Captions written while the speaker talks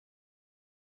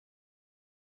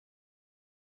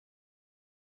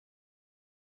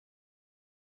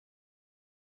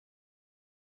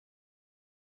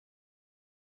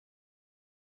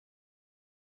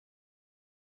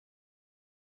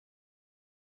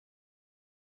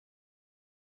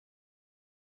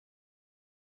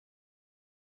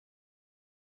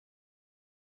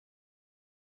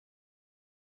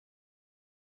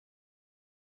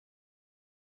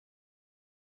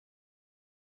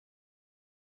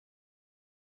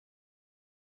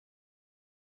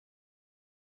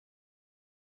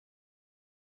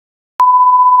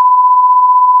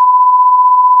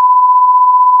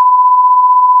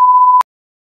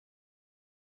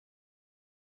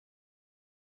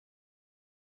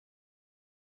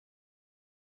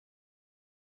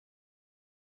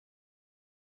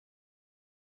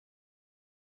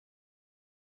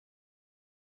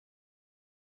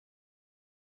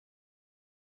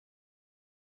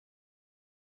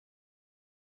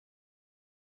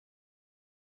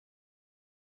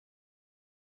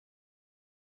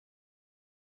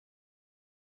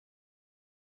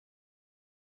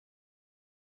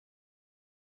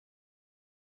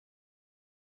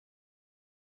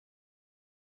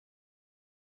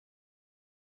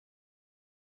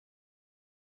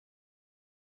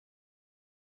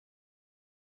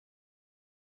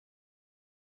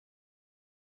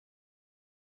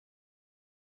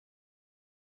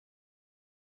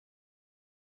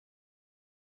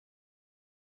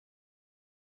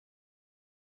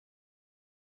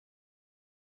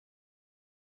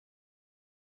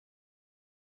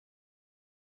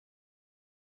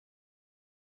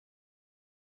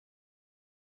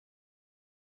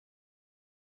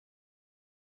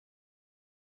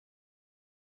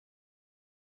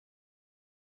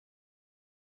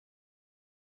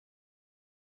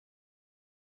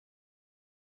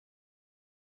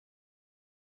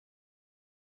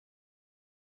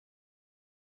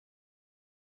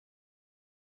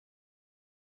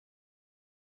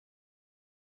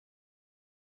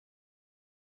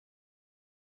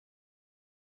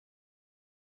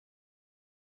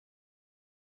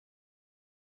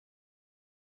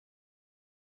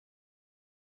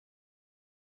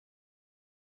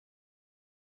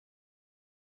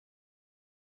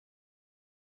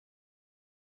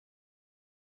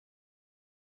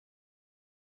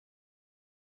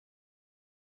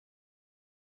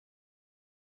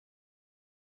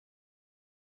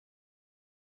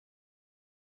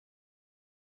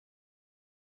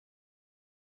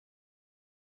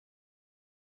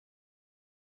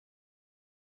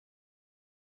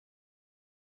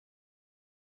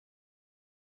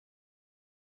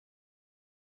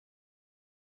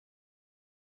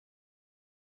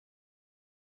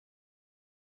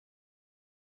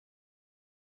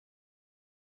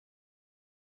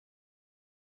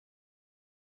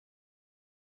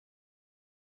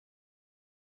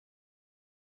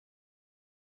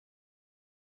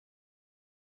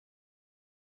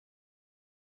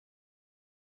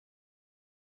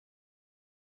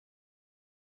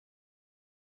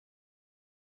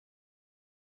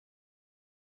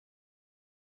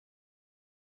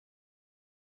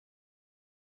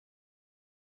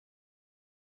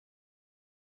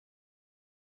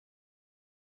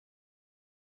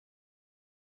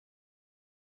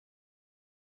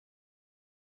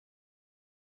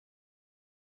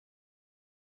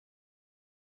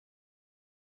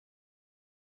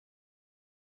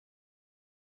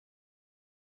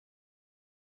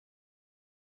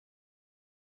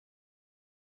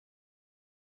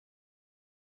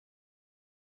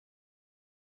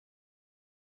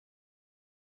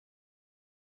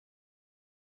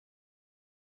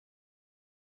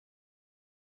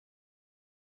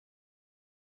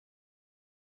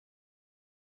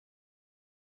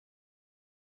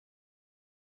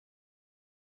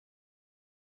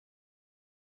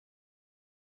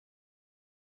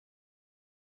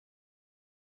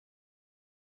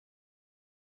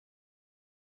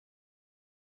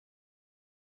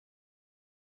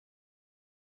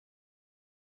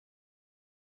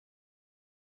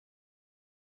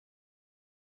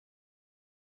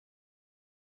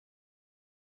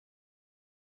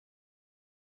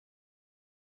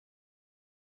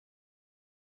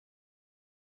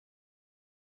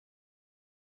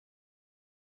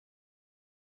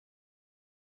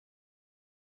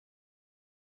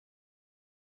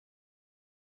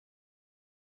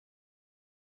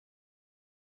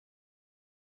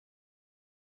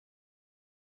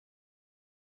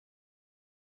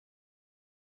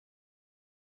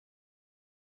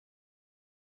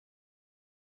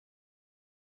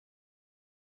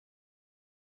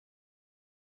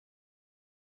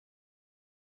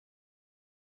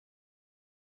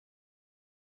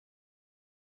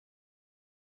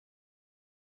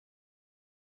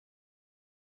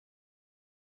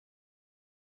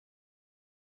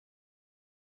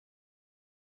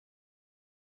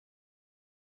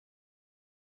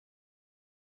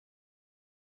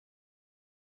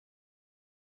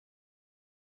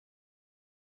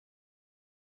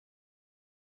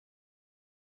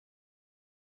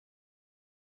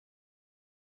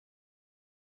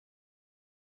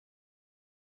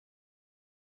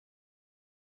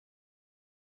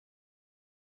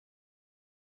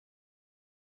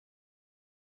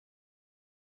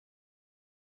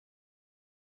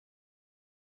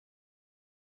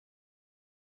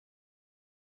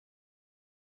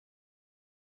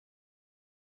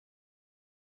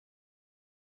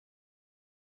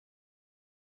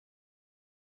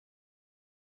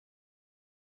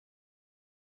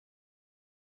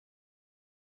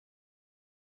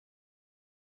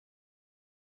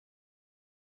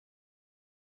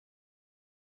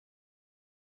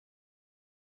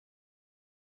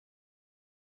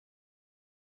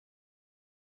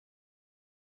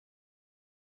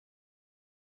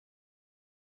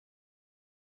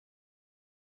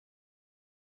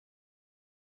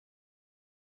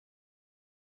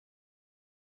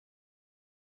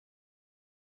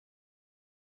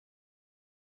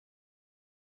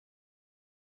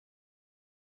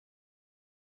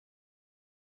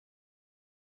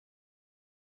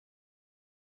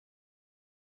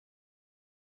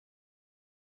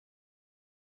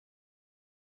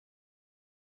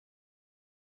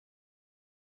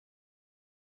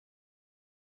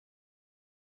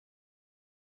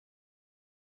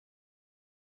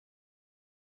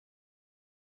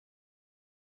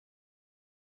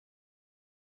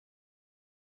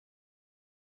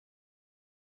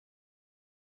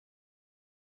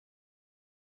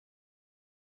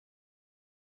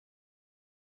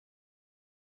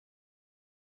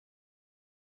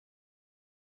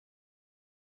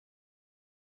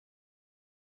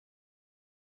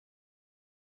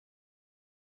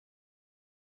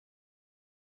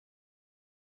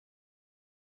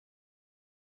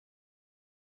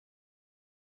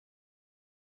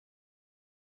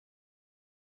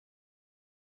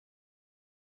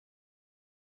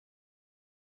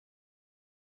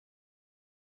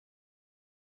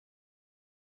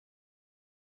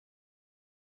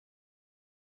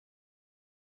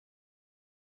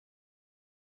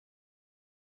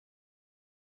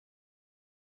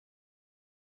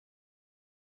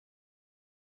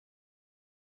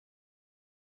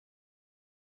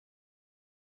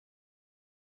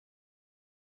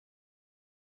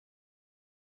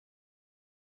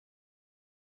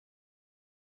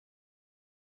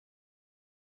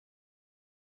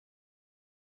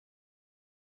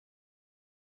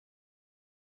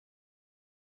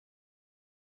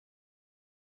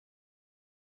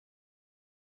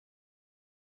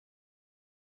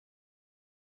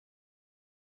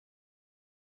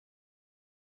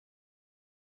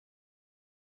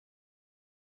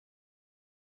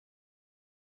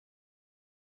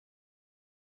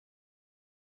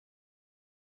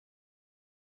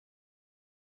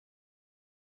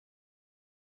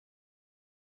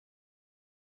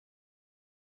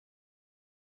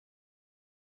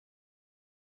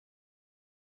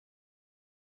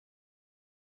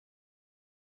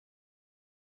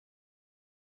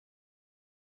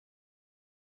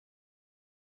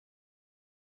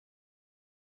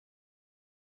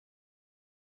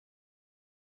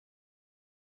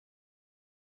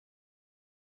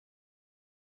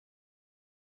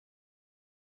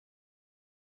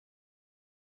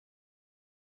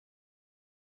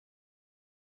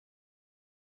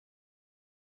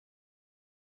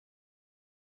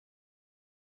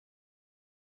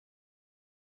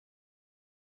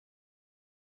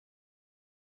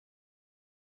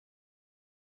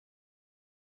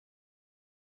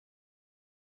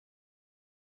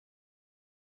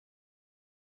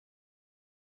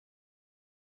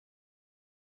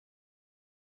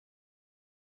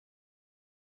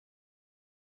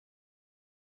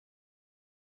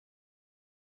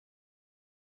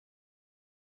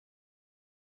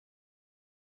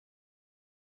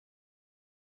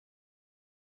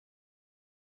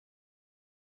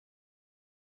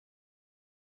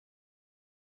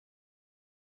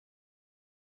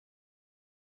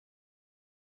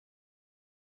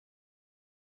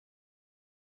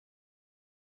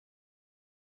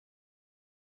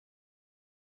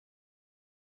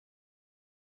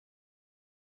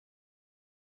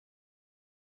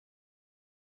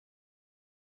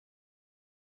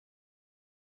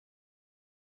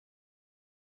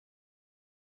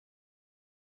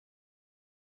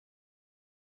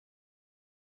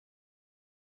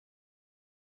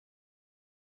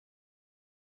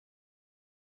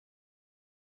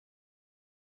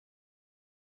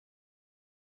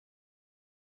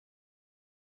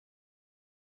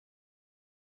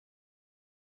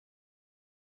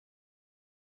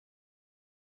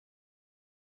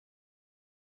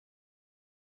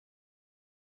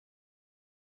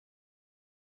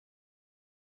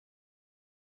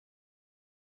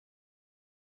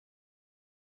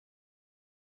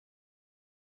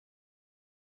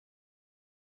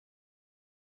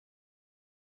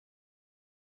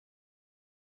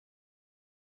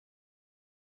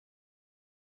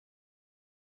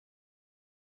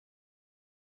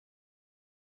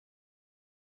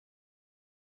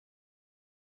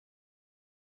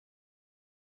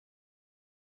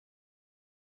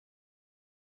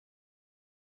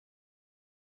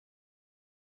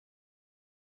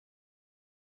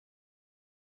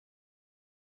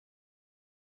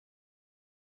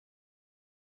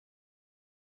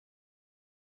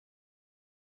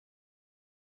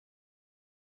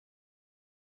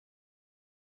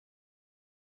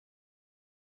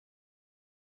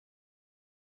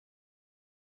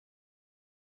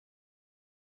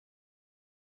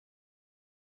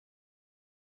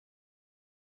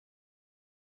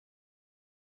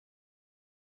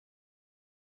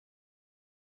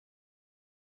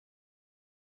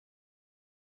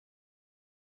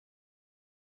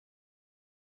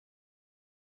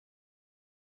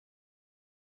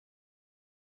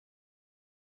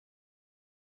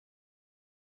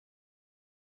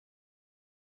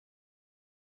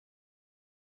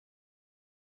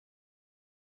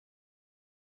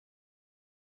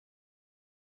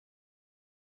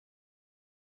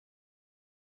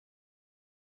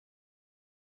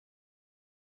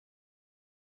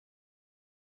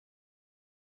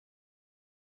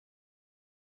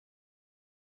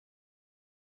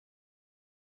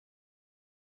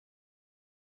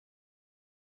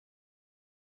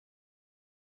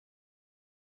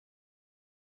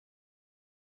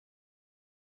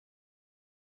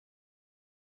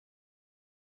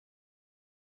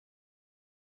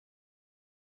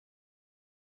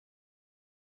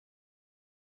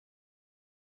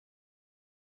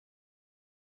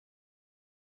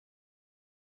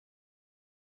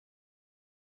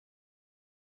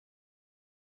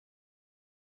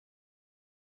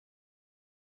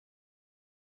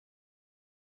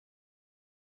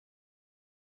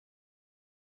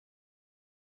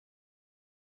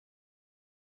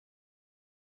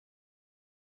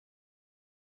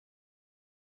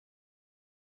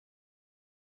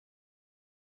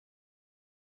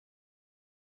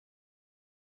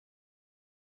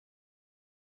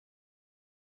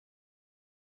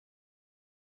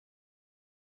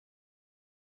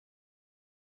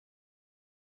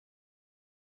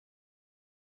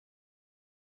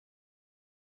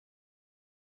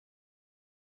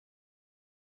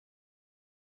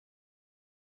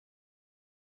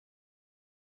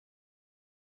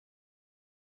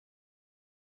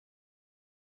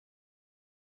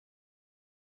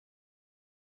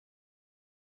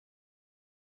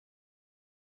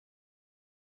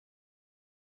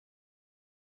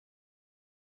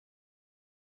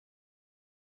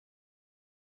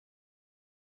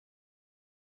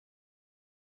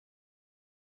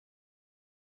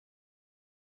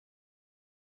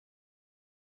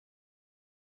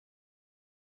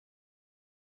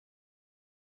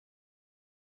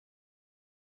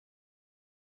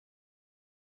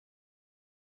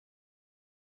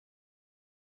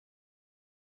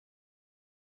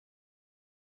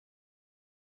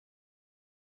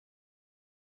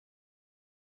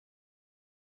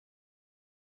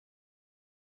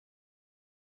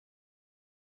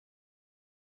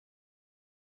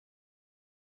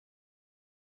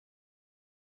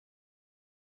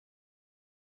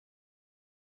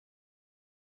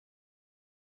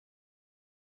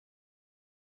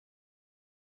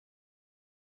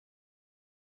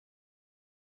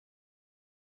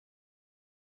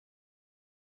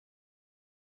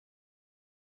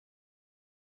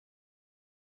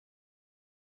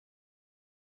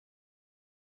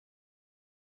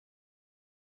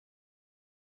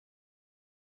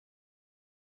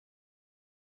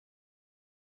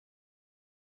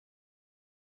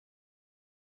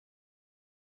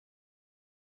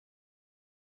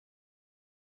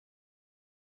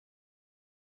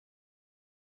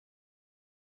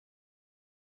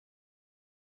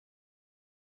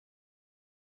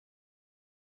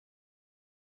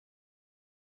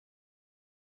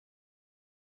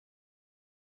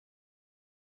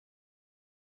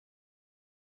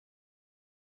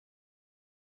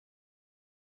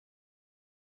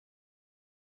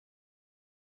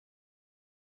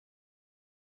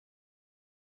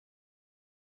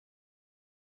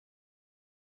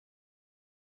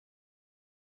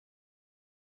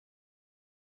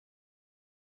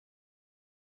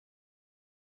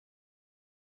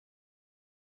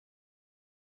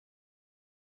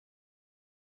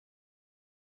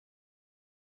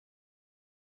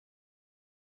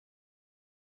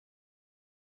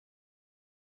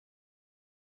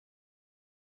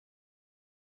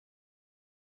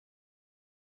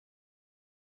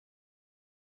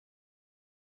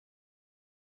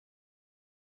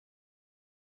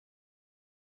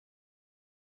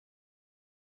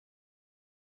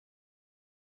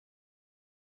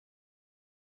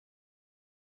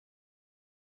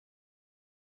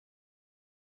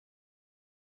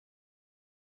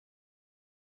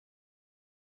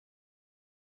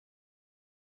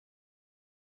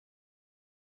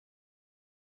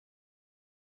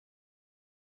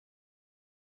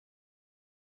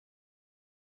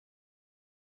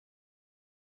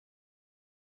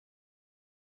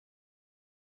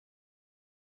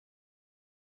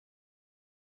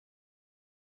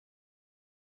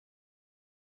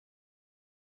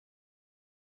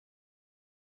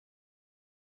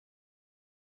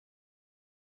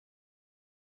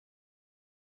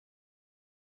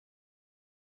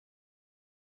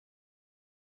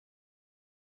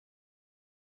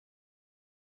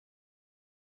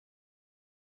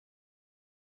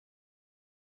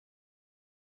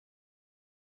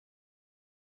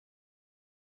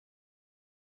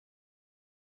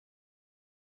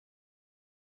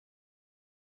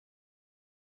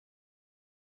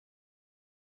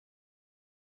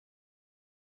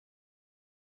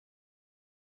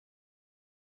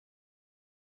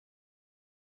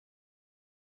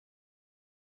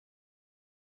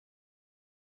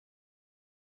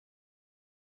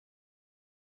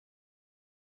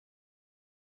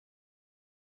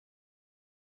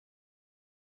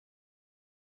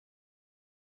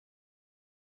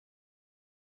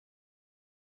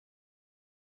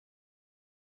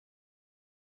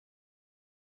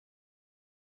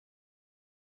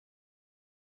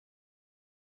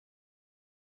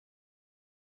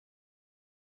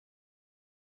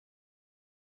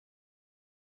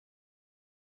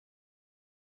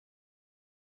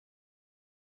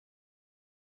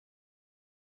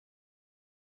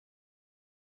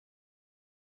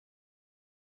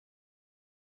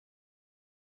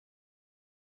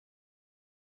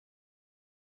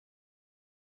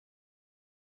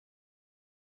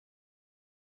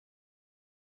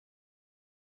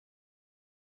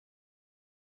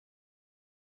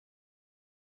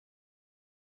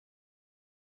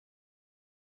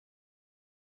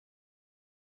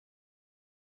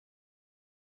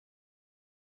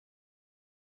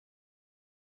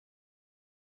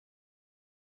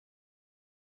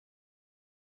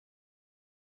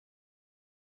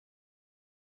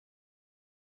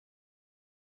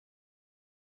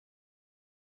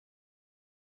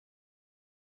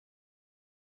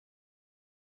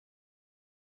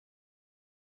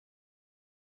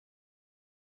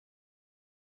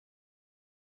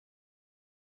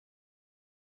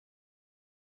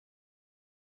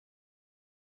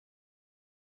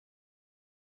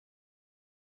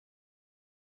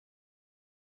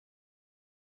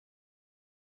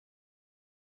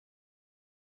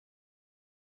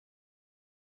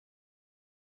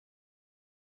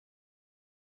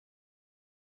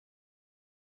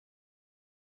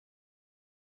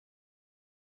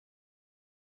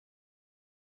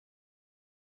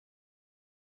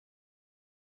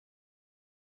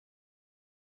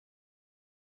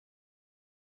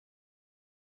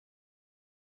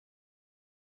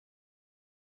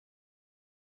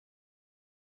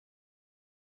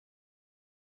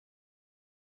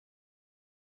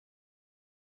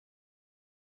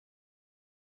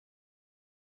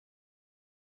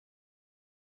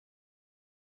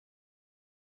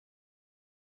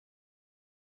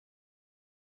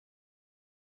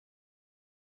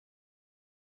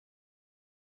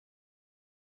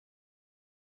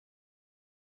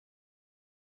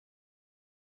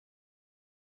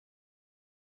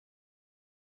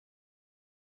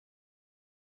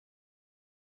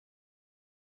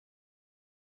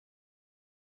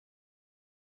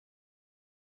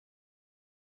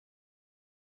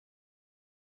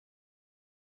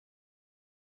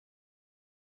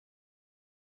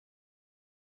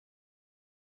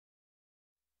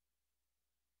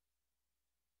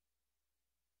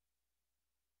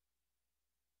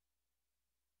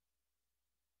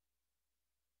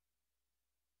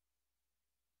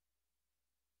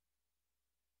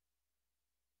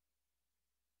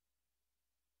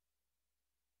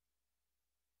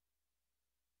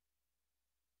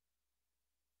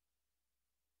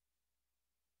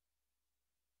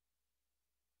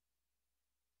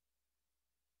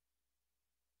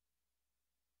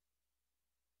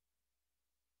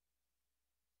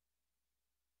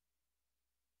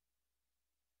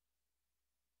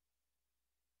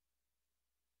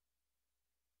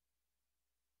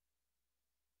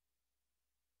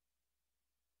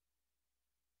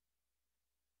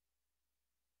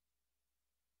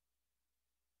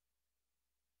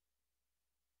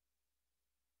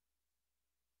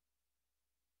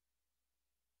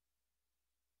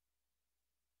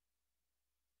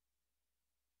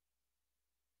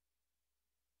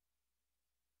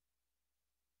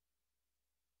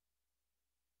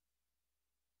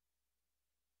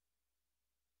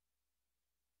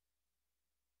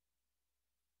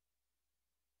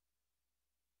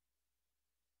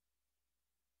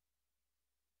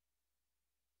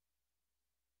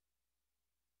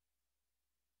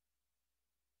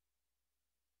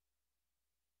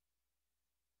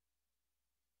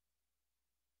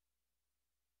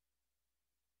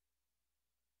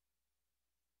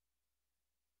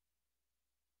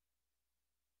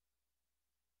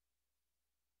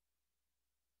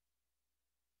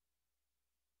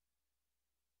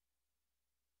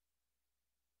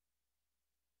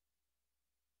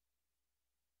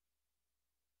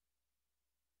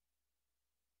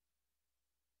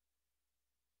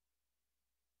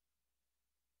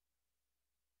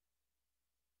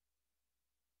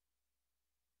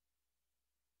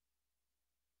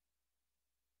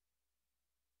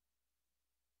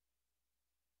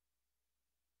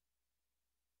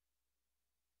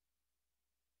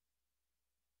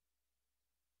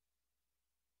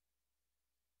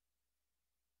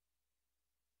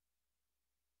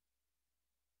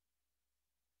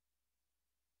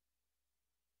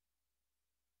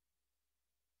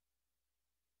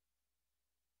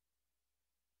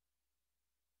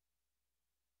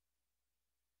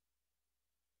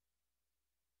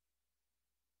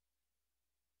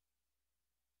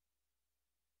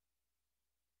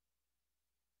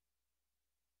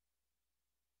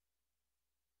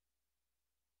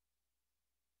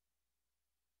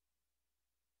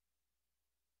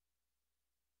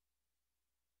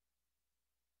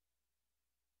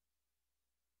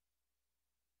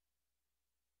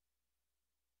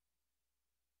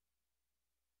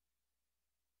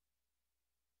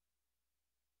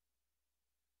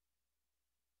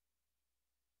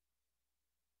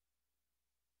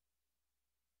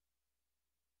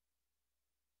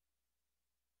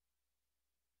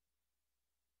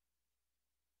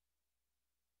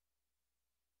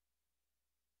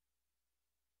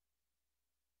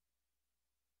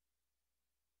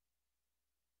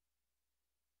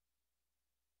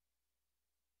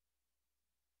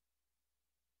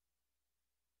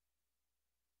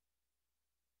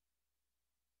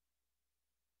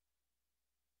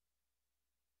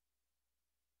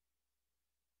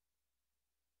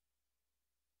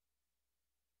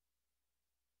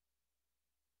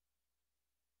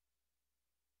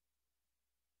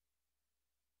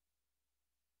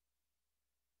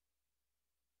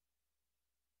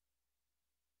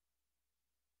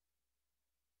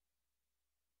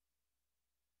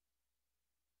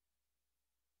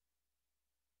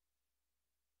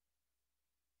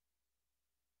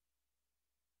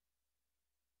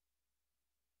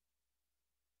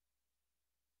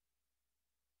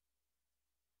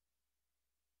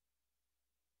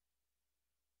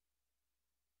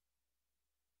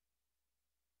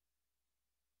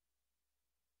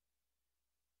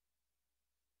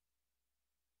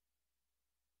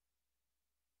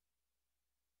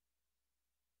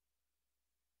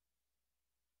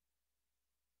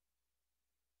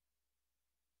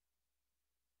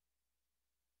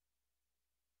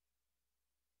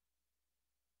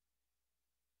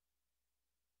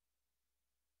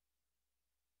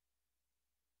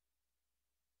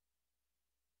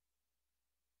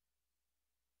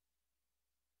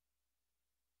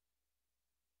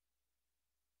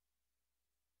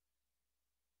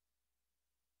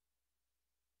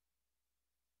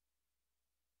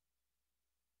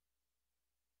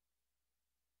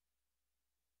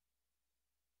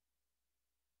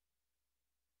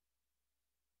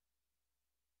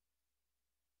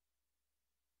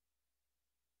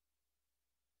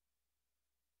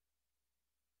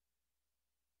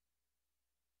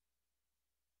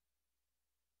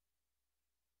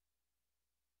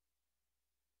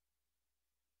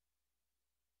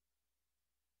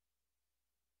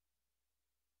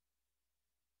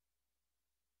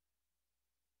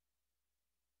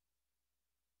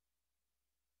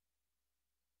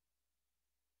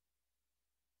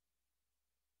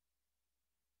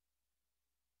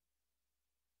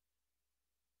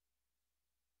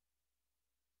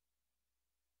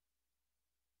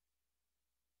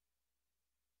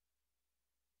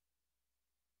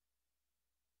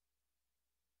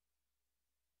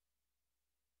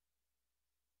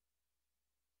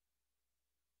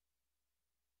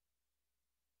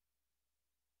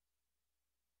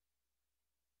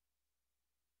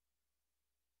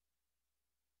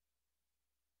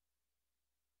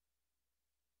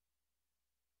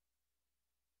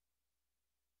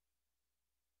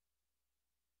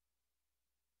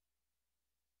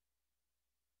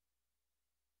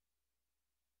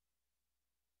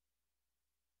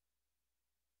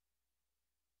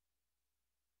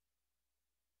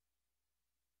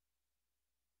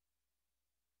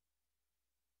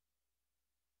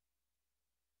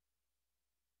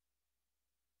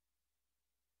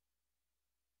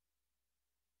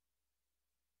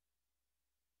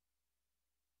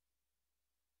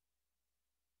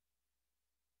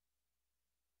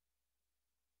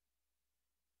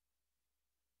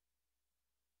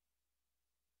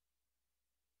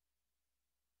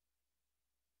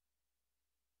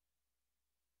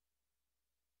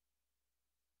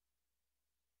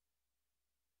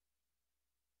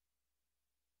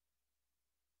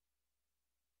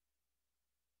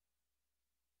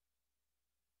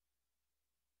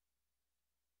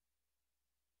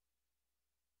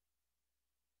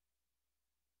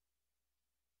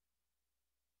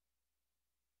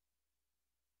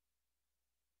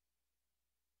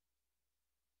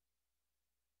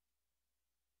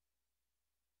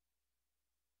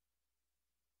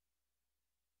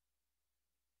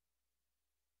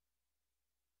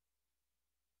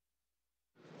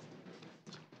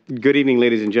Good evening,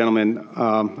 ladies and gentlemen.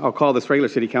 I'll call this regular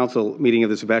City Council meeting of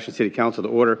the Sebastian City Council to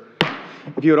order.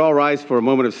 If you would all rise for a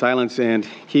moment of silence and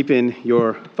keep in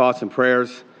your thoughts and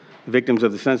prayers the victims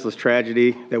of the senseless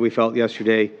tragedy that we felt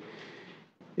yesterday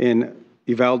in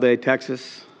Uvalde,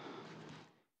 Texas,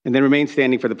 and then remain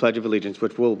standing for the Pledge of Allegiance,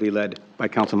 which will be led by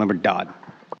Councilmember Dodd.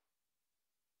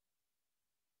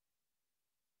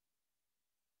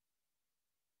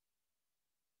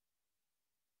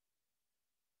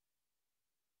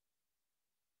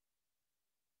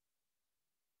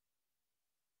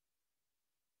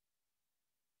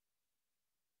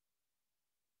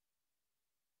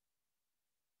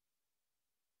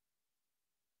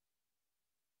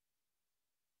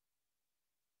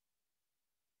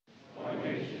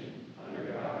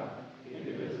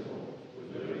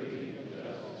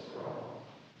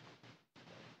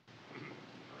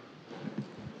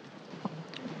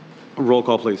 Roll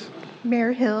call, please.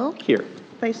 Mayor Hill. Here.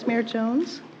 Vice Mayor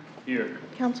Jones. Here.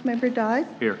 Councilmember Dodd.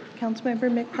 Here. Councilmember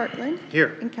McPartland.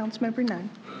 Here. And Councilmember Nunn.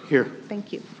 Here.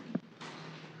 Thank you.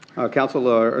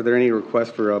 Council, are there any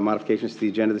requests for modifications to the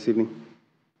agenda this evening?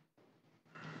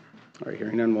 All right,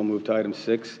 hearing none, we'll move to item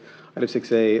 6. Item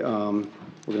 6A, we're going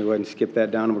to go ahead and skip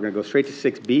that down, and we're going to go straight to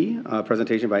 6B,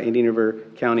 presentation by Indian River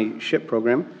County SHIP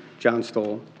Program, John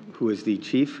Stoll, who is the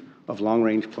Chief of Long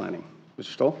Range Planning.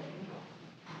 Mr. Stoll?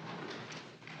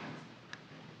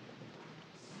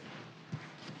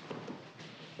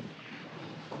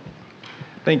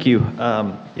 Thank you.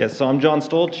 Yes, so I'm John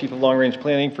Stoll, Chief of Long Range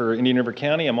Planning for Indian River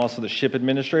County. I'm also the SHIP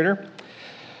Administrator,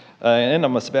 and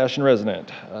I'm a Sebastian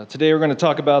resident. Today we're going to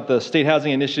talk about the State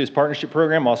Housing Initiatives Partnership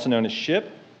Program, also known as SHIP.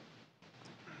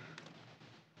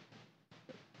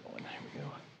 Here we go.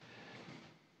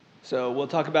 So we'll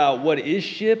talk about what is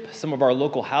SHIP, some of our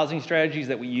local housing strategies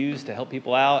that we use to help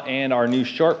people out, and our new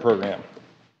SHARP program.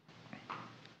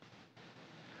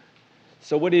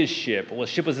 So what is SHIP? Well,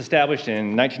 SHIP was established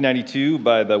in 1992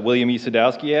 by the William E.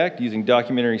 Sadowski Act using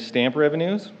documentary stamp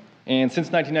revenues. And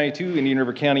since 1992, Indian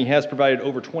River County has provided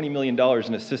over $20 million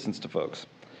in assistance to folks.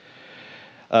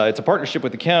 It's a partnership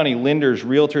with the county, lenders,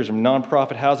 realtors, and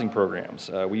nonprofit housing programs.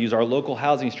 We use our local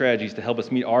housing strategies to help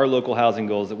us meet our local housing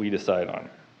goals that we decide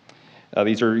on.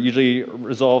 These are usually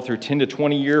resolved through 10 to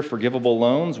 20-year forgivable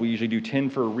loans. We usually do 10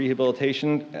 for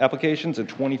rehabilitation applications and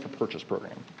 20 for purchase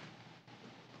program.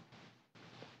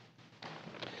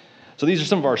 So these are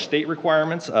some of our state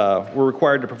requirements. We're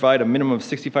required to provide a minimum of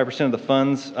 65% of the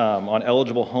funds on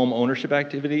eligible home ownership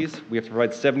activities. We have to provide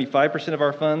 75% of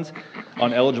our funds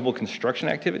on eligible construction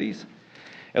activities.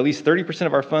 At least 30%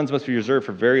 of our funds must be reserved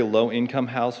for very low income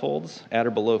households at or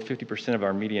below 50% of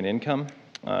our median income.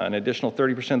 An additional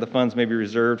 30% of the funds may be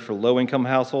reserved for low income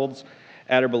households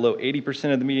at or below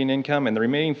 80% of the median income, and the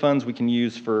remaining funds we can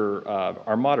use for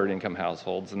our moderate income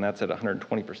households, and that's at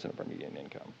 120% of our median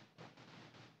income.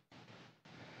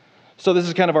 So this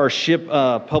is kind of our SHIP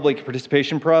public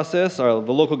participation process. The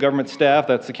local government staff,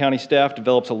 that's the county staff,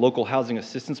 develops a local housing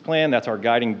assistance plan. That's our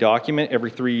guiding document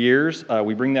every 3 years.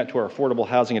 We bring that to our Affordable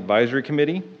Housing Advisory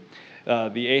Committee. The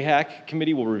AHAC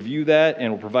committee will review that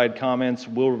and will provide comments.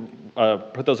 We'll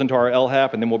put those into our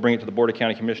LHAP, and then we'll bring it to the Board of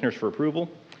County Commissioners for approval.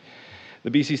 The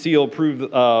BCC will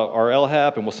approve our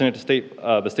LHAP, and we'll send it to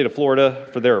the state of Florida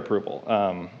for their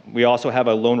approval. We also have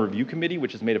a loan review committee,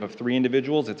 which is made up of 3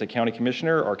 individuals. It's a county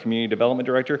commissioner, our community development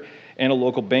director, and a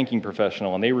local banking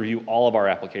professional, and they review all of our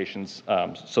applications,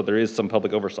 so there is some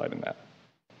public oversight in that.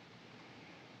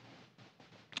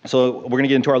 So we're going to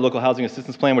get into our local housing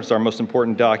assistance plan, which is our most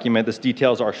important document. This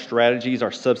details our strategies,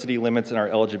 our subsidy limits, and our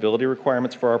eligibility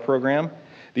requirements for our program.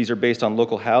 These are based on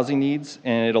local housing needs,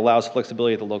 and it allows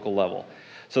flexibility at the local level.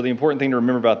 So the important thing to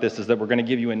remember about this is that we're going to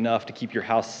give you enough to keep your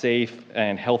house safe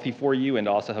and healthy for you, and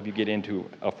to also help you get into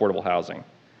affordable housing.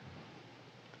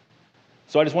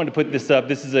 So I just wanted to put this up.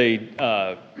 This is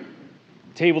a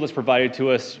table that's provided to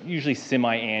us usually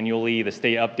semi-annually. The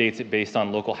state updates it based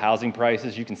on local housing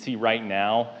prices. You can see right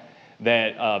now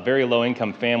that a very low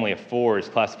income family of 4 is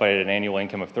classified at an annual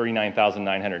income of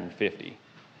 $39,950.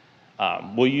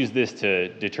 We'll use this to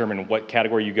determine what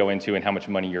category you go into and how much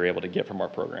money you're able to get from our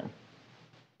program.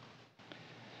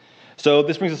 So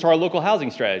this brings us to our local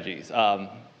housing strategies.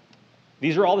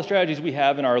 These are all the strategies we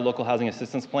have in our local housing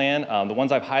assistance plan. The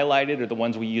ones I've highlighted are the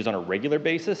ones we use on a regular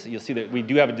basis. You'll see that we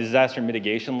do have a disaster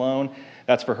mitigation loan.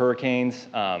 That's for hurricanes.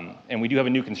 And we do have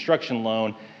a new construction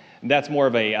loan. That's more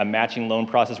of a matching loan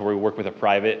process where we work with a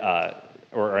private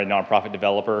or a nonprofit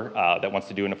developer that wants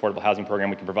to do an affordable housing program.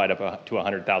 We can provide up to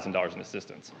 $100,000 in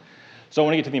assistance. So I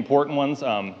want to get to the important ones.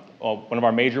 One of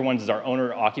our major ones is our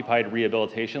owner-occupied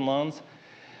rehabilitation loans.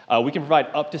 We can provide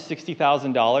up to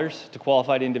 $60,000 to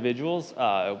qualified individuals.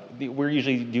 We're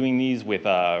usually doing these with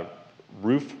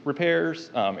roof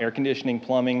repairs, air conditioning,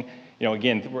 plumbing. You know,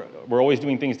 again, we're always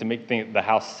doing things to make the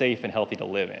house safe and healthy to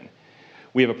live in.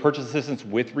 We have a purchase assistance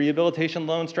with rehabilitation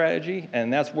loan strategy,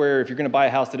 and that's where if you're gonna buy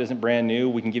a house that isn't brand new,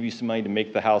 we can give you some money to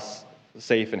make the house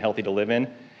safe and healthy to live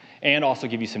in, and also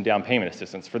give you some down payment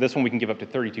assistance. For this one, we can give up to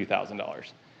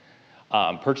 $32,000.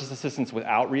 Purchase assistance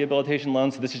without rehabilitation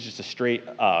loans, so this is just a straight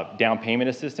down payment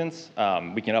assistance.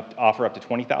 We can offer up to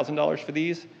 $20,000 for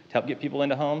these to help get people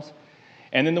into homes.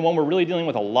 And then the one we're really dealing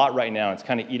with a lot right now, it's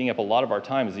kind of eating up a lot of our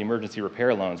time, is the emergency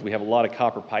repair loans. We have a lot of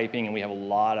copper piping, and we have a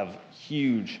lot of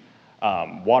huge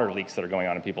water leaks that are going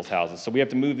on in people's houses. So we have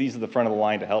to move these to the front of the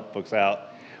line to help folks out.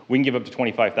 We can give up to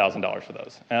 $25,000 for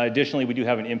those. Additionally, we do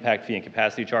have an impact fee and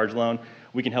capacity charge loan.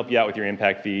 We can help you out with your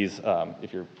impact fees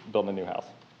if you're building a new house.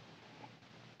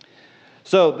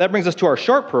 So that brings us to our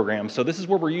SHARP program. So this is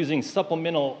where we're using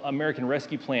supplemental American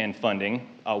Rescue Plan funding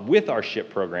with our SHIP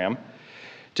program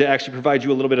to actually provide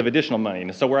you a little bit of additional money.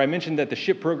 And so where I mentioned that the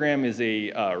SHIP program is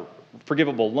a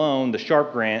forgivable loan, the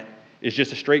SHARP grant is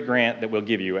just a straight grant that we'll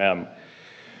give you.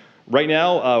 Right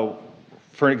now,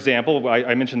 for an example,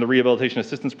 I mentioned the Rehabilitation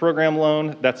Assistance Program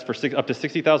loan. That's for up to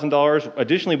 $60,000.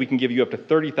 Additionally, we can give you up to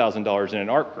 $30,000 in an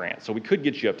ARC grant. So we could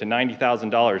get you up to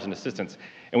 $90,000 in assistance.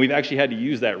 And we've actually had to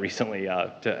use that recently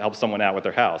to help someone out with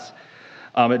their house.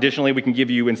 Additionally, we can give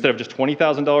you, instead of just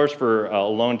 $20,000 for a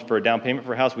loan for a down payment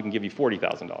for a house, we can give you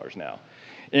 $40,000 now.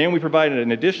 And we provided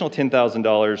an additional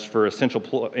 $10,000 for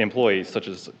essential employees, such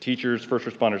as teachers, first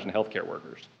responders, and healthcare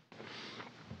workers.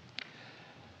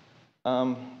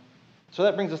 So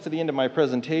that brings us to the end of my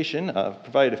presentation. I've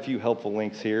provided a few helpful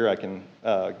links here. I can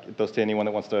get those to anyone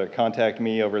that wants to contact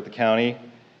me over at the county.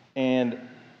 And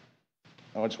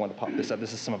I just wanted to pop this up.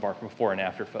 This is some of our before and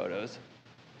after photos.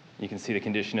 You can see the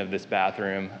condition of this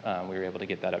bathroom. We were able to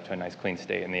get that up to a nice clean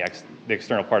state in the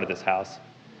external part of this house,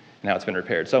 and how it's been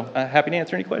repaired. So happy to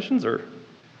answer any questions. Or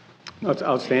No, it's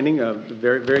outstanding.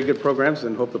 Very, very good programs,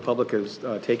 and hope the public has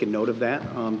taken note of that.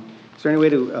 Is there any way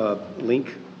to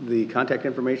link the contact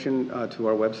information to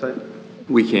our website?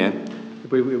 We can.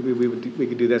 We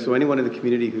could do that. So anyone in the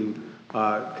community who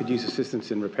could use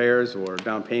assistance in repairs or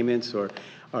down payments or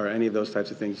any of those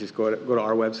types of things, just go to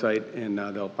our website, and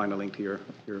they'll find a link to your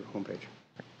homepage.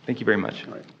 Thank you very much.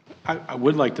 All right. I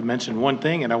would like to mention one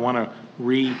thing, and I want to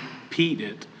repeat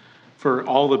it for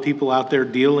all the people out there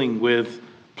dealing with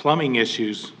plumbing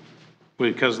issues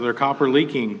because of their copper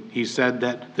leaking. He said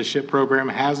that the SHIP program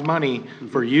has money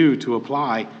for you to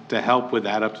apply to help with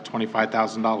that up to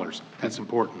 $25,000. That's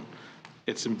important.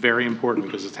 It's very important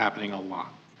because it's happening a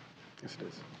lot. Yes, it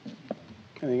is.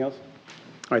 Anything else?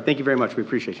 All right, thank you very much. We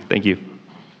appreciate you. Thank you.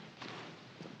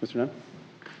 Mr. Nunn?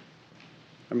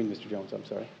 I mean, Mr. Jones, I'm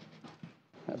sorry.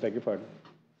 I beg your pardon.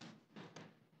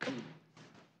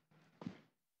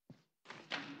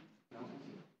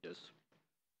 Yes.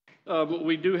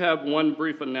 We do have one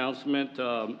brief announcement.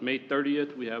 May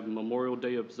 30th, we have Memorial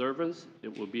Day observance.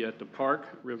 It will be at the park,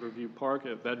 Riverview Park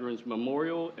at Veterans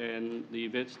Memorial, and the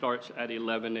event starts at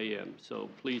 11 a.m. So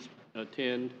please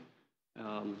attend.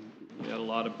 We had a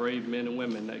lot of brave men and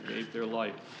women that gave their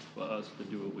life for us to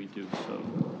do what we do. So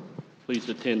please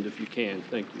attend if you can.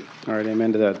 Thank you. All right,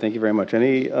 amen to that. Thank you very much.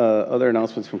 Any other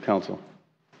announcements from council?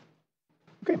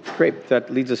 Okay, great.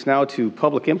 That leads us now to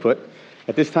public input.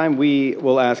 At this time, we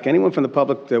will ask anyone from the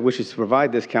public that wishes to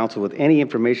provide this council with any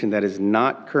information that is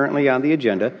not currently on the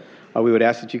agenda. We would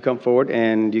ask that you come forward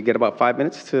and you get about 5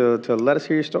 minutes to let us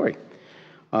hear your story.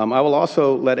 I will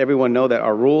also let everyone know that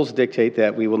our rules dictate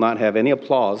that we will not have any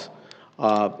applause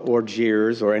or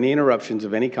jeers or any interruptions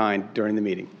of any kind during the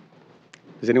meeting.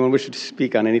 Does anyone wish to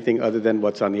speak on anything other than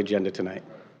what's on the agenda tonight?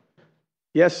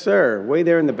 Yes, sir. Way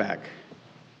there in the back.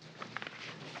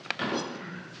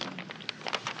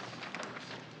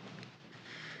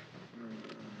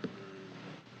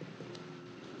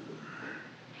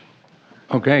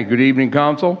 Okay, good evening,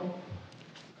 council.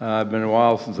 It's been a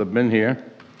while since I've been here.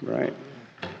 Right.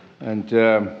 And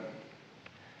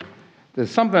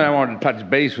there's something I wanted to touch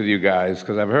base with you guys,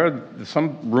 because I've heard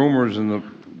some rumors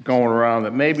going around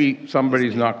that maybe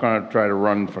somebody's not going to try to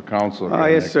run for council.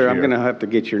 Yes, sir. I'm going to have to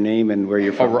get your name and where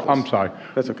you're from. Oh, I'm sorry.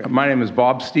 That's okay. My name is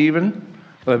Bob Stephen.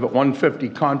 I live at 150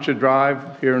 Concha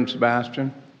Drive here in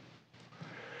Sebastian.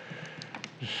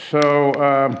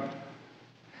 So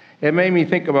it made me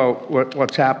think about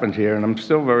what's happened here, and I'm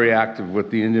still very active with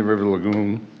the Indian River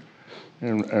Lagoon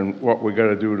and what we got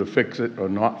to do to fix it or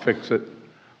not fix it,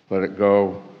 let it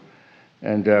go.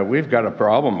 And we've got a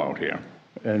problem out here,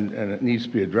 and it needs to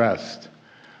be addressed.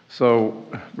 So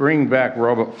bringing back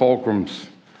Robert Fulcrum's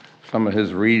some of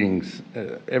his readings.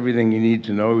 Everything you need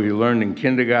to know you learned in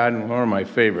kindergarten, one of my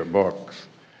favorite books.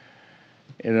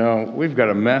 You know, we've got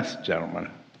a mess, gentlemen.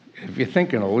 If you're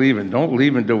thinking of leaving, don't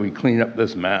leave until we clean up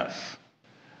this mess.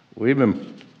 We've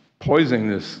been poisoning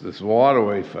this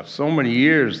waterway for so many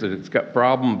years that it's got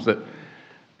problems that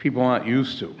people aren't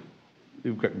used to.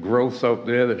 You've got growths out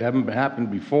there that haven't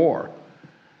happened before.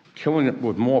 Killing it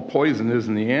with more poison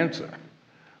isn't the answer.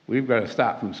 We've got to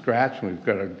start from scratch, and we've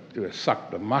got to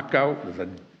suck the muck out. There's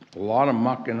a lot of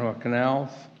muck in our canals,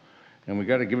 and we've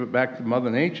got to give it back to Mother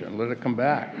Nature and let it come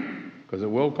back, because it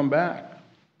will come back.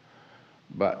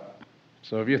 But,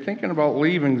 so if you're thinking about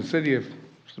leaving the city of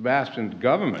Sebastian's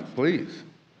government, please,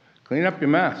 clean up your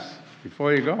mess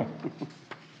before you go.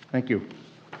 Thank you.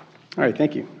 All right,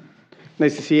 thank you.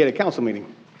 Nice to see you at a council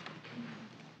meeting.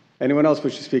 Anyone else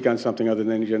wish to speak on something other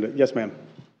than the agenda? Yes, ma'am.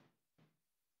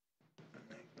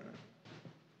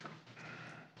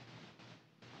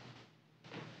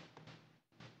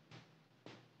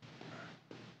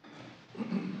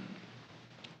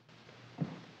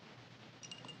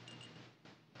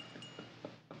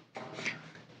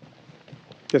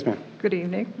 Yes, ma'am. Good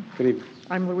evening. Good evening.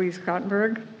 I'm Louise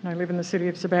Kottenberg, and I live in the city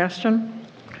of Sebastian.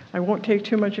 I won't take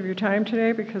too much of your time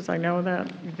today because I know that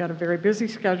you've got a very busy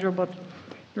schedule, but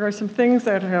there are some things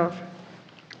that have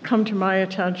come to my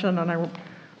attention, and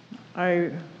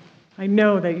I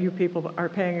know that you people are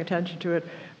paying attention to it,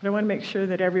 but I want to make sure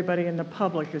that everybody in the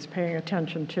public is paying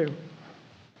attention too.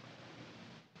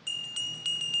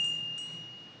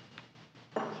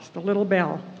 Just a little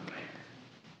bell.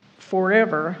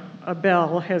 Forever, a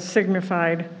bell has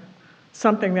signified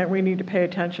something that we need to pay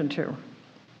attention to.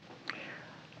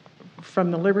 From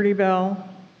the Liberty Bell,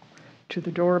 to the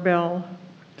doorbell,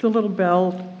 to the little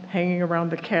bell hanging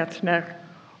around the cat's neck,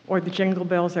 or the jingle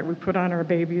bells that we put on our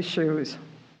baby's shoes.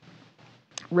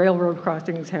 Railroad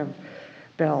crossings have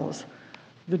bells.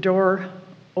 The door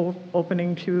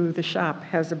opening to the shop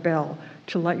has a bell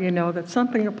to let you know that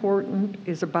something important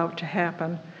is about to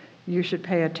happen. You should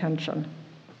pay attention.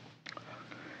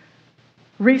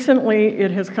 Recently, it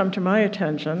has come to my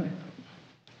attention,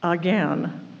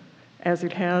 again, as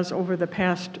it has over the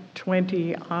past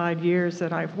 20-odd years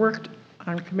that I've worked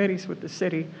on committees with the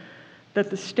city, that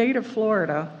the state of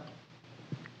Florida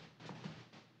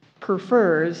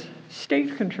prefers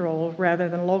state control rather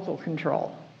than local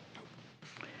control.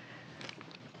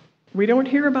 We don't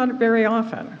hear about it very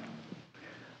often,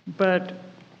 but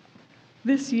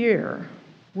this year,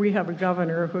 we have a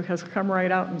governor who has come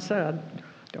right out and said,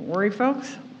 don't worry,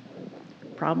 folks,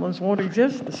 problems won't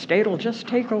exist, the state will just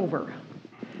take over.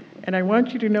 And I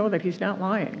want you to know that he's not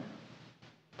lying.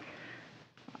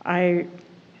 I,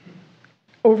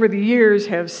 over the years,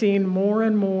 have seen more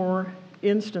and more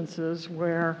instances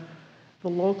where the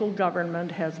local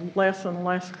government has less and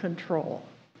less control.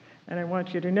 And I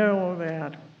want you to know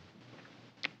that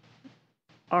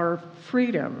our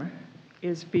freedom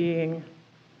is being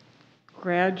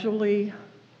gradually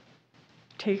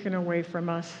taken away from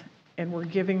us, and we're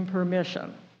giving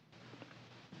permission.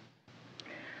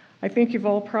 I think you've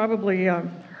all probably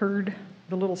heard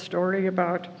the little story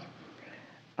about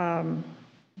the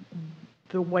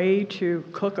way to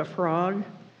cook a frog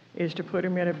is to put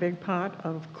him in a big pot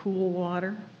of cool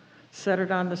water, set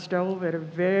it on the stove at a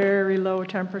very low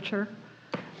temperature,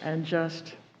 and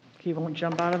just, he won't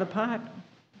jump out of the pot.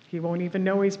 He won't even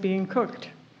know he's being cooked.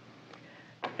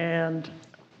 And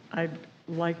I'd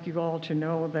like you all to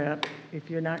know that if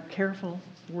you're not careful,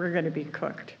 we're going to be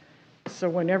cooked. So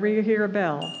whenever you hear a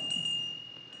bell,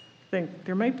 think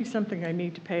there might be something I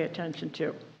need to pay attention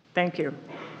to. Thank you.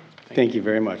 Thank you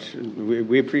very much.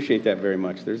 We appreciate that very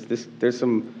much. There's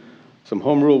some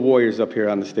home rule warriors up here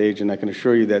on the stage, and I can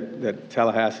assure you that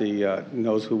Tallahassee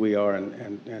knows who we are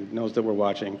and knows that we're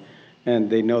watching, and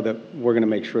they know that we're going to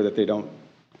make sure that they don't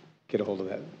get a hold of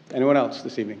that. Anyone else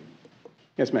this evening?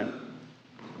 Yes, ma'am.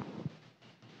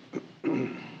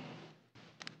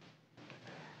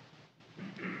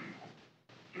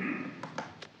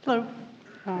 Hello,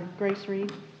 Grace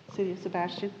Reed, City of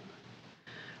Sebastian.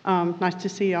 Nice to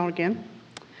see y'all again.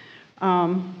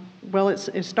 Well,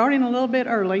 it's starting a little bit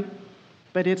early,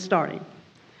 but it's starting.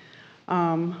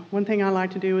 One thing I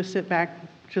like to do is sit back,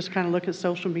 just kind of look at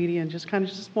social media and just kind of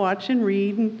just watch and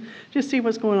read and just see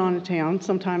what's going on in town.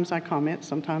 Sometimes I comment,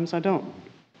 sometimes I don't.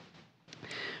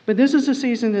 But this is a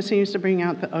season that seems to bring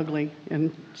out the ugly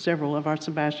in several of our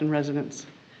Sebastian residents.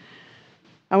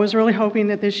 I was really hoping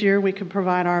that this year we could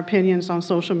provide our opinions on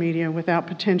social media without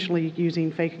potentially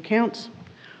using fake accounts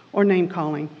or name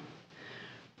calling.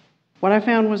 What I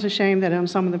found was a shame that on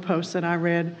some of the posts that I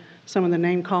read, some of the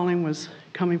name calling was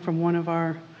coming from one of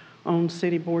our own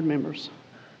city board members.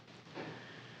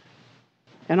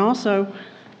 And also,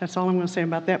 that's all I'm going to say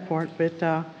about that part,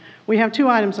 but we have 2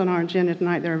 items on our agenda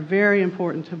tonight that are very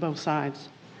important to both sides.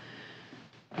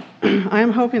 I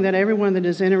am hoping that everyone that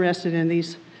is interested in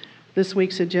this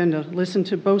week's agenda listen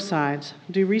to both sides,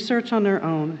 do research on their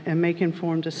own, and make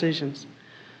informed decisions.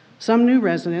 Some new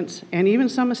residents, and even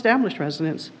some established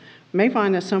residents, may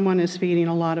find that someone is feeding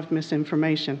a lot of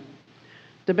misinformation.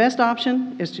 The best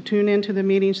option is to tune into the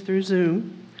meetings through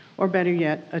Zoom, or better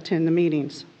yet, attend the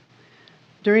meetings.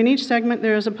 During each segment,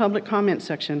 there is a public comment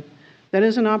section. That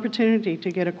is an opportunity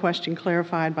to get a question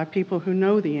clarified by people who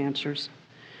know the answers.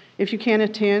 If you can't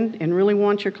attend and really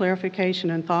want your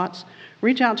clarification and thoughts,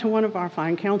 reach out to one of our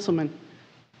fine councilmen.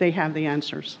 They have the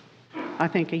answers. I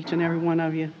thank each and every one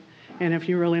of you. And if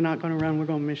you're really not going to run, we're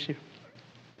going to miss you.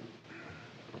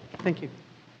 Thank you.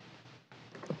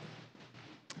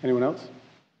 Anyone else?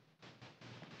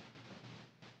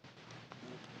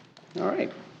 All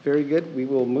right, very good. We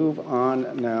will move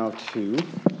on now to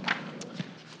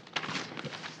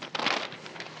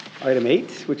item 8,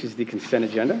 which is the consent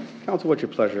agenda. Council, what's your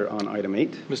pleasure on item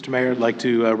 8? Mr. Mayor, I'd like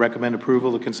to recommend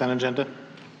approval of the consent agenda.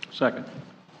 Second.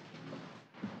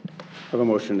 I have a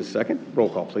motion and a second. Roll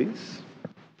call, please.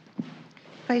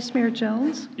 Vice Mayor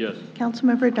Jones? Yes.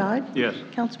 Councilmember Dodd? Yes.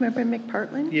 Councilmember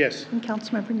McPartlin? Yes. And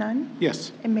Councilmember Nunn?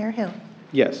 Yes. And Mayor Hill?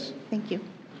 Yes. Thank you.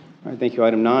 All right, thank you.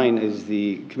 Item 9 is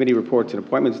the committee reports and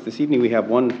appointments. This evening, we have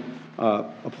one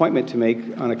appointment to make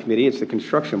on a committee. It's the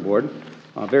construction board,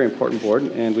 a very important board,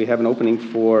 and we have an opening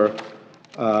for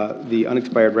the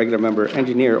unexpired regular member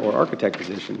engineer or architect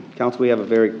position. Council, we have a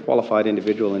very qualified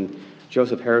individual in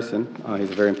Joseph Harrison. He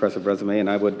has a very impressive resume, and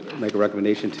I would make a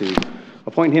recommendation to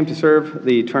appoint him to serve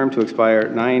the term to expire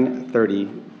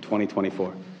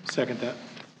 9/30/2024. Second that.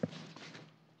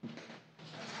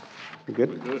 You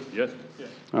good? Good, yes.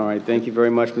 All right, thank you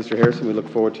very much, Mr. Harrison. We look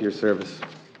forward to your service.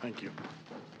 Thank you.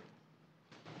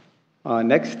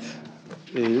 Next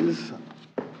is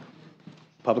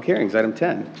public hearings, item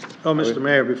 10. Oh, Mr.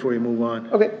 Mayor, before you move on,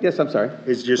 Okay, yes, I'm sorry.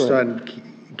 it's just Go ahead. on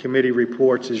committee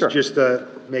reports, it's Sure. just to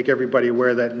make everybody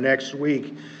aware that next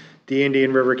week, the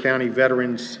Indian River County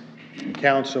Veterans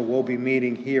Council will be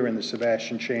meeting here in the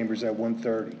Sebastian Chambers at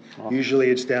 1:30. Usually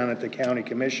it's down at the county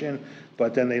commission,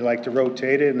 but then they like to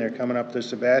rotate it, and they're coming up to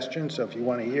Sebastian, so if you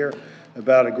want to hear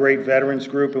about a great veterans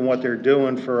group and what they're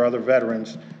doing for other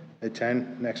veterans,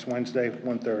 attend next Wednesday,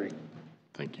 1:30.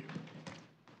 Thank you.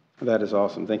 That is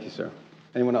awesome. Thank you, sir.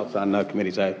 Anyone else on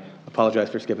committees? I apologize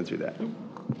for skipping through that.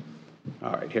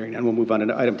 All right, hearing none, we'll move on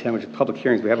to item 10, which is public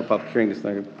hearings. We have a public hearing this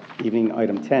evening,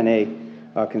 item 10A,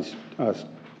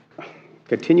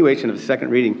 continuation of the second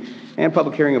reading and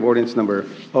public hearing of ordinance number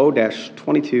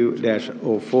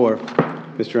O-22-04.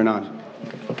 Mr. Anand.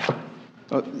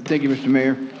 Thank you, Mr.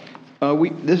 Mayor.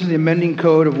 This is the amending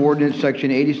code of ordinance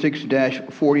section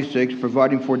 86-46,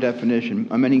 providing for definition.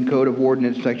 Amending code of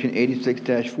ordinance section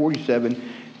 86-47,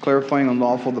 clarifying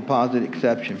unlawful deposit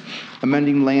exception.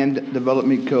 Amending land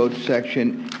development code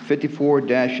section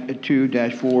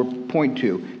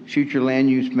 54-2-4.2, future land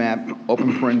use map,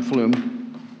 open paren, flume,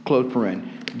 close paren.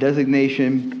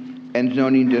 Designation and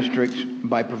zoning districts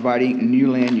by providing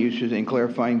new land uses and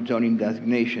clarifying zoning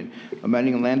designation.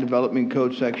 Amending land development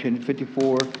code section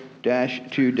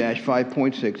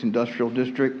 54-2-5.6, industrial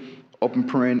district, open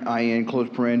paren, IN, close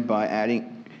paren, by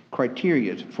adding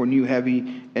criteria for new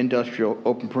heavy industrial,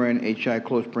 open paren, HI,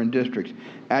 close paren districts.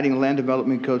 Adding land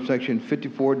development code section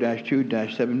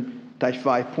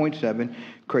 54-2-5.7,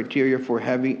 criteria for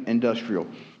heavy industrial,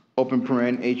 open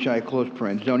paren, HI, close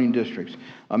paren, zoning districts.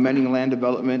 Amending land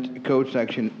development code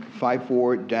section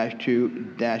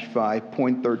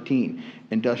 54-2-5.13,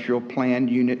 industrial planned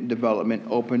unit development,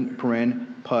 open paren,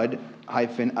 PUD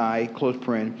 -I, close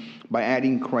paren, by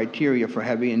adding criteria for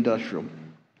heavy industrial,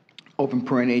 open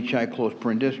paren, HI, close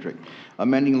paren district.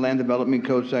 Amending land development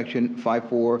code section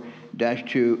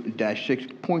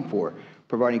 54-2-6.4,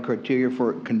 providing criteria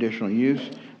for conditional use.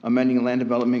 Amending land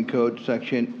development code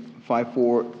section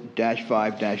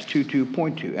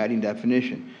 54-5-22.2, adding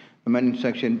definition. Amending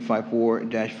section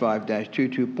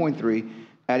 54-5-22.3,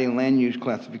 adding land use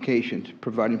classifications,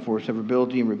 providing for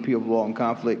severability and repeal of law and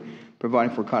conflict,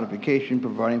 providing for codification,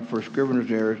 providing for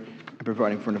scrivener's errors, and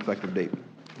providing for an effective date.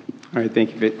 All right,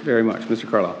 thank you very much. Mr.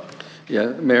 Carlisle.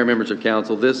 Yeah, Mayor, members of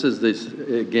council, this,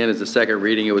 again, is the second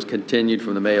reading. It was continued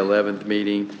from the May 11th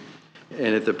meeting.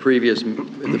 And at the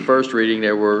first reading,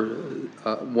 there were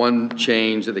one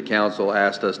change that the council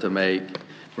asked us to make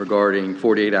regarding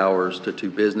 48 hours to 2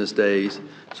 business days.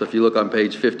 So if you look on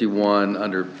page 51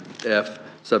 under F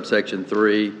subsection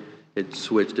 3, it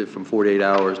switched it from 48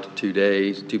 hours to 2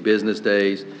 days, 2 business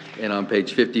days. And on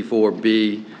page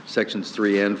 54B, sections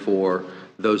 3 and 4,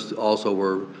 Those also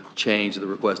were changed at the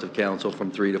request of council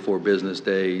from 3 to 4 business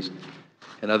days.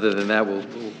 And other than that,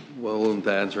 we'll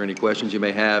answer any questions you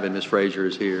may have, and Ms. Frazier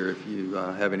is here if you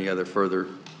have any other further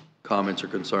comments or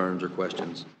concerns or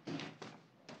questions.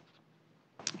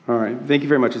 All right, thank you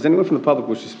very much. Does anyone from the public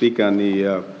wish to speak on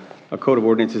the Code of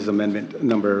Ordinances Amendment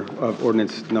number of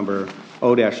Ordinance number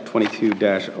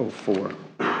O-22-04?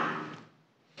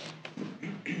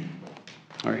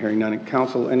 All right, hearing none.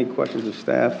 Council, any questions of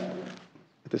staff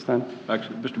at this time?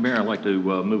 Actually, Mr. Mayor, I'd like to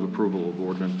move approval of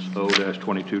Ordinance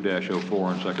O-22-04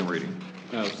 on second reading.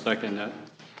 I'll second that.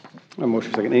 A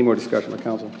motion second. Any more discussion by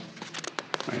council?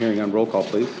 All right, hearing none. Roll call,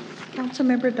 please.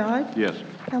 Councilmember Dodd? Yes.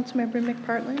 Councilmember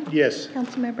McPartlin? Yes.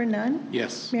 Councilmember Nunn?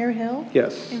 Yes. Mayor Hill?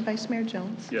 Yes. And Vice Mayor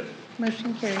Jones? Yes.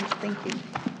 Motion carries. Thank you.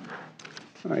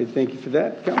 All right, thank you for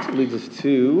that. Council leads us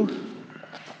to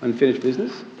unfinished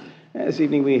business. This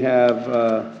evening we have,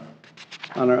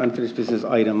 on our unfinished business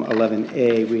item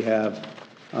 11A, we have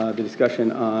the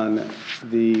discussion on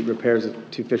the repairs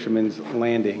to Fisherman's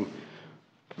Landing.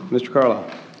 Mr. Carlo.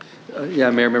 Yeah,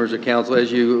 Mayor, members of council,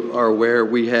 as you are aware,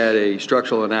 we had a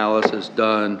structural analysis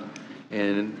done,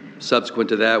 and subsequent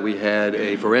to that, we had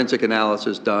a forensic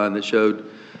analysis done that showed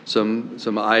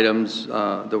some items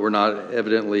that were not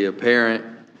evidently apparent.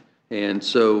 And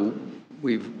so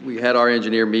we had our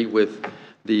engineer meet with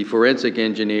the forensic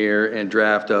engineer and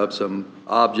draft up some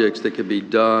objects that could be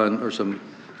done, or some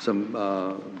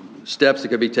steps that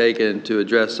could be taken to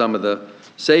address some of the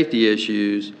safety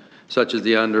issues, such as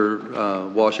the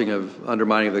undermining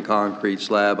of the concrete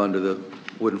slab under the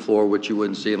wooden floor, which you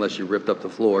wouldn't see unless you ripped up the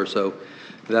floor. So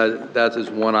that is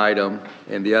one item.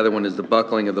 And the other one is the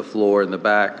buckling of the floor in the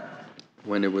back.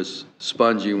 When it was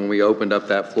spongy, when we opened up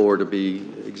that floor to be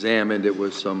examined, it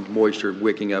was some moisture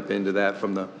wicking up into that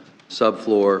from the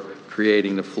subfloor,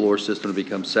 creating the floor system to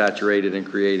become saturated and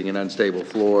creating an unstable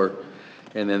floor.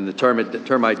 And then the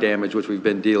termite damage, which we've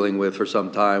been dealing with for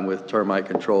some time with termite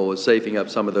control, is safing up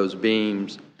some of those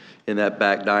beams in that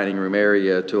back dining room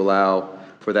area to allow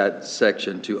for that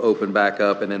section to open back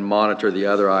up, and then monitor the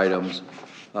other items,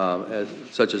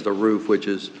 such as the roof, which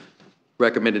is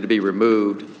recommended to be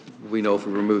removed. We know if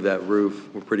we remove that roof,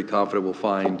 we're pretty confident we'll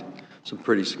find some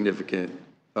pretty significant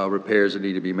repairs that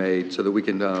need to be made, so that we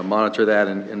can monitor that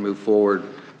and move forward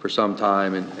for some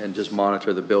time and just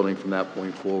monitor the building from that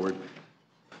point forward.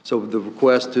 So the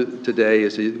request today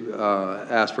is to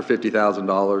ask for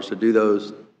 $50,000 to do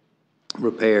those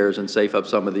repairs and safe up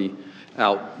some of the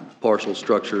out partial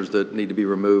structures that need to be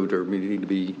removed or need to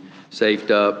be safed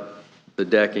up, the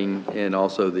decking, and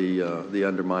also the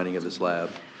undermining of the slab.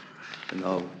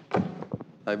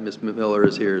 And Ms. Miller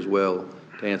is here as well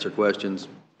to answer questions.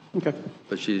 Okay.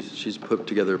 But she's put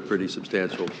together a pretty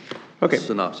substantial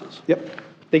synopsis. Yep.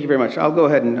 Thank you very much. I'll go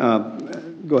ahead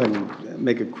and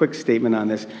make a quick statement on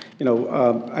this. You know,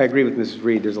 I agree with Mrs.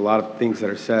 Reed. There's a lot of things that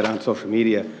are said on social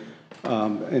media,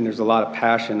 and there's a lot of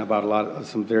passion about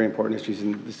some very important issues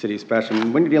in the city, especially.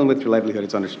 And when you're dealing with your livelihood,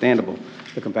 it's understandable,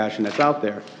 the compassion that's out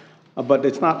there. But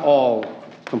it's not all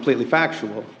completely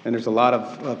factual, and there's a lot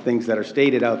of things that are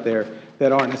stated out there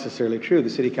that aren't necessarily true. The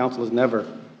city council has never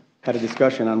had a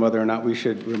discussion on whether or not we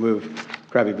should remove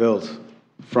Krabby Bill's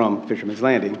from Fisherman's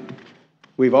Landing.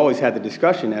 We've always had the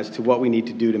discussion as to what we need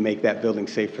to do to make that building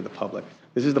safe for the public.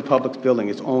 This is the public's building.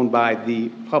 It's owned by the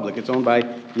public. It's owned by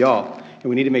y'all, and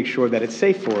we need to make sure that it's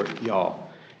safe for y'all.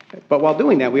 But while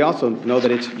doing that, we also know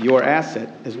that it's your asset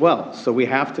as well. So we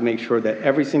have to make sure that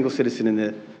every single citizen in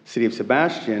the city of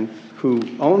Sebastian who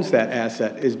owns that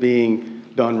asset is being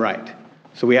done right.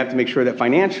 So we have to make sure that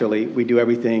financially we do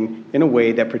everything in a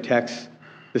way that protects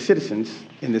the citizens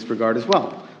in this regard as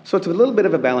well. So it's a little bit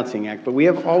of a balancing act, but we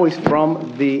have always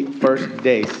from the first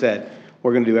day said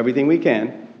we're going to do everything we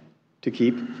can to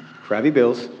keep Krabby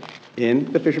Bill's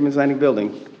in the Fisherman's Landing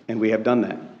building, and we have done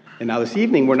that. And now this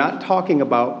evening, we're not talking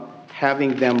about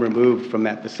having them removed from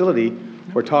that facility.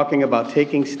 We're talking about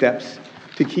taking steps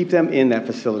to keep them in that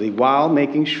facility while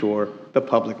making sure the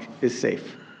public is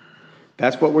safe.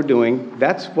 That's what we're doing.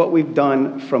 That's what we've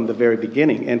done from the very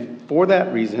beginning. And for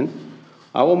that reason,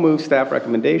 I will move staff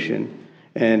recommendation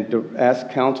and ask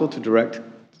council to direct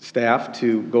staff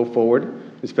to go forward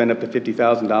and spend up to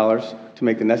 $50,000 to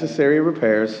make the necessary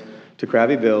repairs to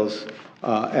Krabby Bill's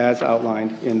as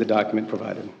outlined in the document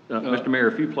provided. Mr. Mayor,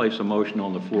 if you place a motion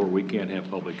on the floor, we can't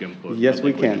have public input. Yes,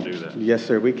 we can. do that. Yes,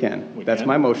 sir, we can. We That's can?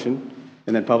 my motion,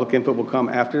 and then public input will come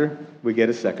after we get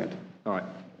a second. All right.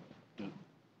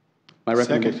 My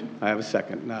recommendation. I have a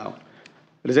second now.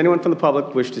 Does anyone from the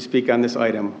public wish to speak on this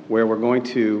item where we're going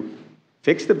to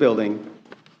fix the building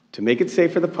to make it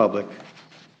safe for the public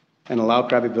and allow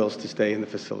Krabby Bill's to stay in the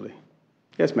facility?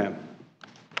 Yes, ma'am.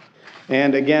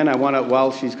 And again,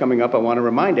 while she's coming up, I want to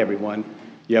remind everyone,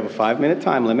 you have a 5-minute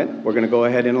time limit. We're going to go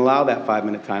ahead and allow that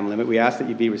 5-minute time limit. We ask that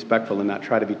you be respectful and not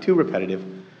try to be too repetitive.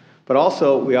 But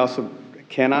we also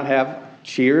cannot have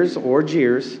cheers or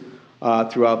jeers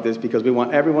throughout this because we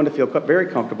want everyone to feel very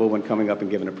comfortable when coming up and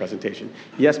giving a presentation.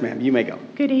 Yes, ma'am, you may go.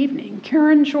 Good evening.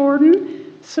 Karen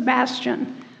Jordan,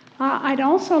 Sebastian. I'd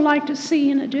also like to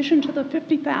see, in addition to the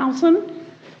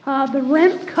 $50,000, the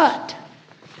rent cut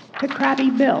to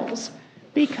Krabby Bill's.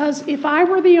 Because if I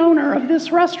were the owner of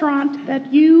this restaurant that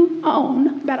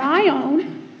I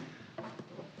own,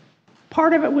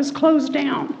 part of it was closed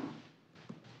down.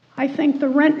 I think the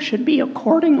rent should be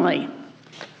accordingly.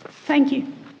 Thank you.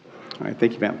 All right,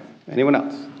 thank you, ma'am. Anyone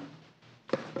else?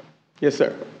 Yes,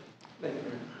 sir. Thank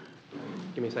you.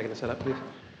 Give me a second to set up, please.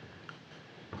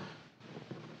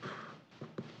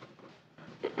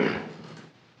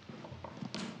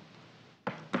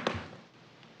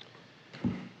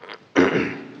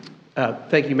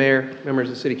 Thank you, Mayor, members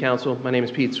of the City Council. My name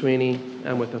is Pete Sweeney.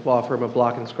 I'm with the law firm of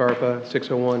Block & Scarpa,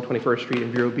 601 21st Street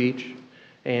in Vero Beach.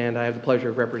 And I have the pleasure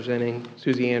of representing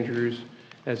Susie Andrews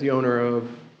as the owner of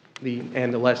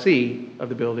and the lessee of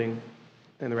the building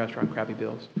and the restaurant Krabby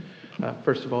Bill's.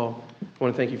 First of all, I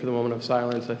want to thank you for the moment of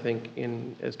silence. I think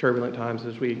in as turbulent times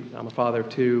as I'm a father of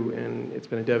 2, and it's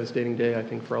been a devastating day, I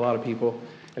think, for a lot of people.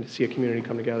 And to see a community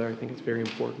come together, I think it's very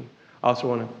important. I also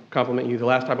want to compliment you. The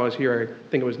last time I was here, I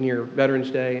think it was near Veterans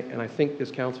Day, and I think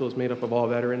this council is made up of all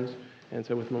veterans. And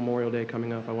so with Memorial Day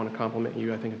coming up, I want to compliment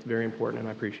you. I think it's very important, and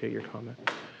I appreciate your comment.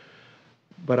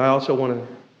 But I also want to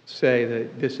say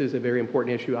that this is a very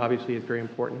important issue. Obviously, it's very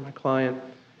important to my client,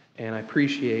 and I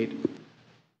appreciate,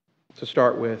 to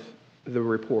start with, the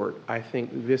report. I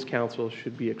think this council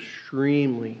should be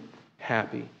extremely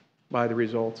happy by the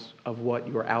results of what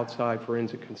your outside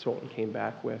forensic consultant came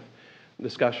back with.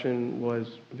 Discussion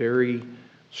was very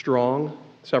strong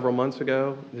several months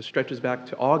ago. This stretches back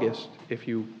to August, if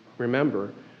you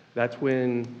remember. That's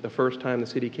when the first time the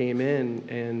city came in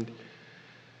and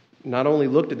not only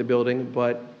looked at the building,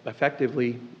 but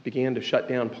effectively began to shut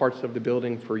down parts of the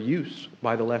building for use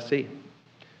by the lessee.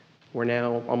 We're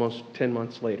now almost 10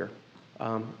 months later.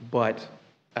 But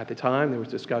at the time, there was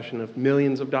discussion of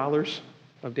millions of dollars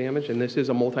of damage, and this is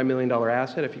a multi-million-dollar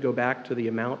asset. If you go back to the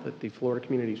amount that the Florida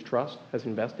Communities Trust has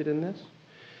invested in this,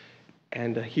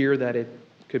 and to hear that it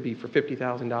could be for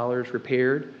 $50,000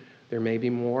 repaired, there may be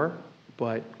more,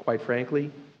 but quite frankly,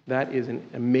 that is an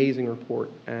amazing report,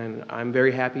 and I'm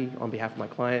very happy on behalf of my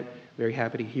client, very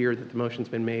happy to hear that the motion's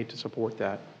been made to support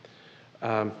that.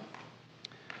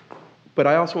 But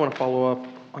I also want to follow up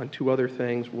on 2 other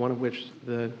things, one of which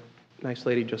the nice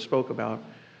lady just spoke about.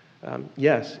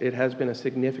 Yes, it has been a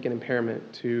significant impairment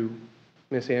to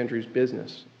Miss Andrews'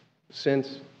 business.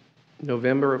 Since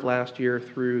November of last year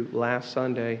through last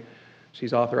Sunday,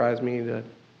 she's authorized me to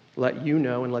let you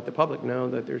know and let the public know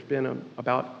that there's been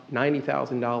about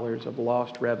 $90,000 of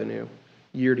lost revenue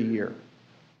year to year.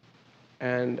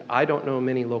 And I don't know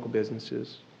many local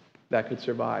businesses that could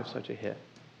survive such a hit,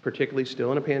 particularly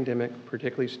still in a pandemic,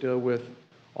 particularly still with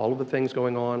all of the things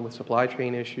going on with supply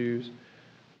chain issues,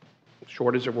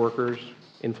 shortage of workers,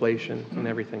 inflation, and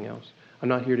everything else. I'm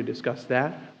not here to discuss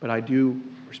that, but I do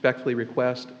respectfully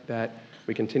request that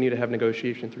we continue to have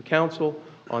negotiation through council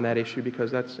on that issue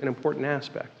because that's an important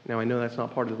aspect. Now, I know that's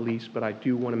not part of the lease, but I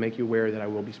do want to make you aware that I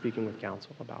will be speaking with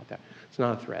council about that. It's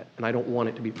not a threat, and I don't want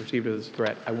it to be perceived as a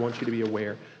threat. I want you to be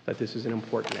aware that this is an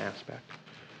important aspect.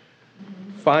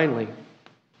 Finally,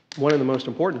 one of the most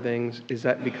important things is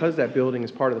that because that building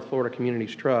is part of the Florida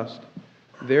Communities Trust,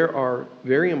 there are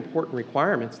very important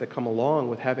requirements that come along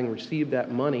with having received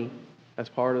that money as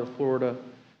part of the Florida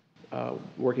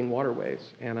Working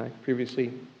Waterways. And I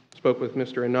previously spoke with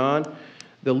Mr. Anand.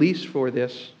 The lease for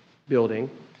this building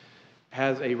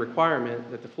has a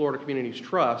requirement that the Florida Communities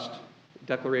Trust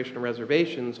Declaration of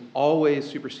Reservations always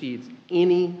supersedes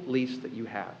any lease that you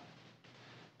have.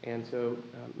 And so,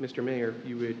 Mr. Mayor, if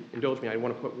you would indulge me, I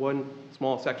want to put one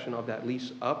small section of that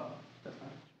lease up.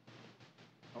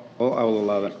 Oh, I will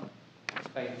allow that.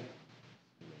 Thank you.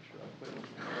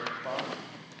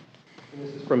 And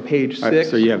this is from page 6. All right,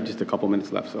 so you have just a couple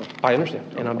minutes left, so. I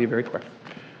understand, and I'll be very quick.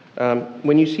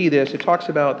 When you see this, it talks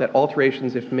about that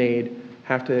alterations, if made,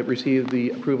 have to receive the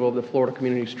approval of the Florida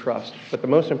Communities Trust. But the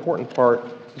most important part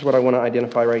is what I want to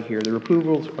identify right here. The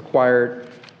approvals acquired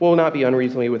will not be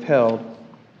unreasonably withheld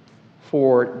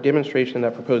for demonstration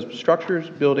that proposed structures,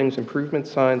 buildings,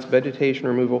 improvements, signs, vegetation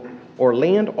removal, or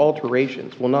land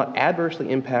alterations will not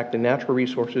adversely impact the natural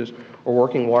resources or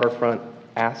working waterfront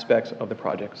aspects of the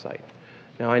project site.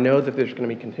 Now, I know that there's going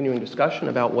to be continuing discussion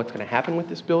about what's going to happen with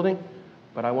this building,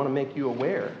 but I want to make you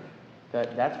aware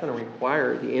that's going to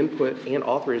require the input and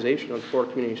authorization of the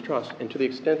Florida Communities Trust. And to the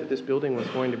extent that this building was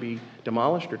going to be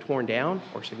demolished or torn down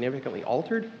or significantly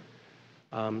altered,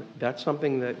 that's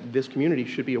something that this community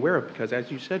should be aware of, because as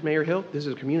you said, Mayor Hill, this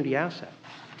is a community asset.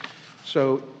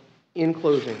 So in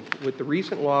closing, with the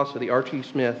recent loss of the Archie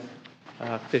Smith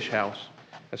Fish House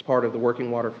as part of the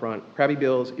working waterfront, Krabby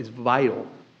Bill's is vital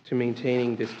to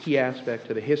maintaining this key aspect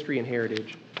to the history and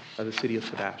heritage of the city of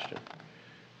Sebastian.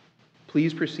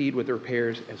 Please proceed with the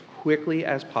repairs as quickly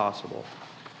as possible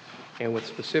and with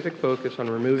specific focus on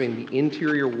removing the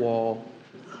interior wall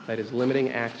that is limiting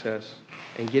access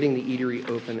and getting the eatery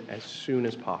open as soon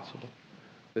as possible.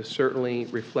 This certainly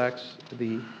reflects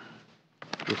the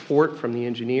report from the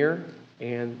engineer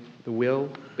and the will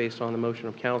based on the motion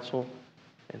of council.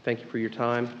 And thank you for your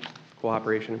time,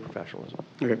 cooperation, and professionalism.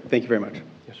 Okay, thank you very much.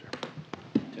 Yes,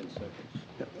 sir. 10 seconds.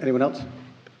 Anyone else?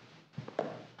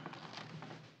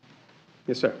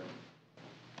 Yes, sir.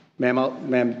 Ma'am,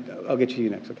 I'll get you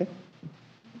next, okay?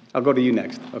 I'll go to you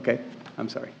next, okay? I'm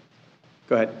sorry.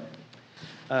 Go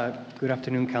ahead. Good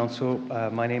afternoon, Council.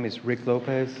 My name is Rick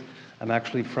Lopez. I'm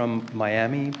actually from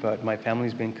Miami, but my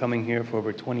family's been coming here for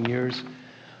over 20 years.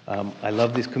 I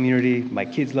love this community. My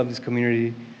kids love this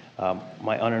community.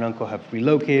 My aunt and uncle have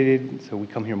relocated, so we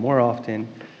come here more often.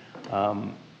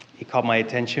 It caught my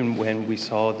attention when we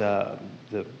saw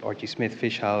the Archie Smith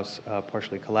Fish House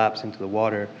partially collapse into the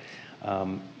water.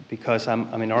 Because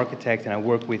I'm an architect and I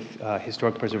work with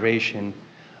historic preservation.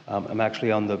 I'm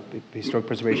actually on the Historic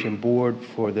Preservation Board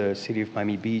for the city of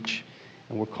Miami Beach,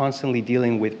 and we're constantly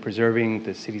dealing with preserving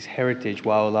the city's heritage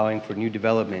while allowing for new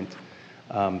development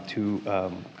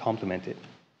to complement it.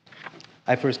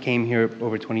 I first came here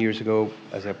over 20 years ago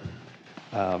as a,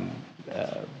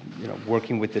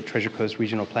 working with the Treasure Coast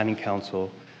Regional Planning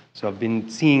Council. So I've been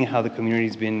seeing how the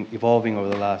community's been evolving over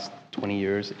the last 20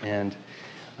 years, and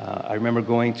I remember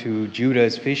going to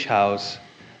Judah's Fish House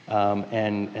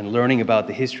and learning about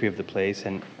the history of the place,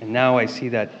 and now I see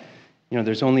that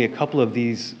there's only a couple of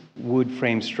these wood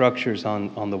frame structures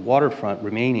on the waterfront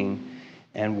remaining,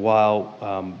 and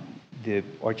while the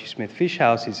Archie Smith Fish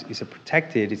House is a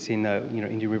protected, it's in the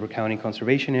Indian River County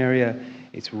Conservation Area,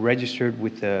 it's registered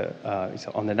with it's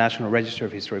on the National Register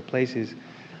of Historic Places.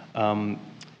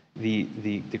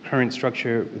 The current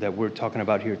structure that we're talking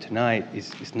about here tonight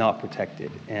is not protected,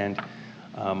 and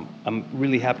I'm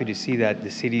really happy to see that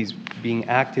the city's being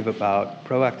proactive about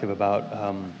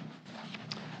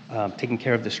taking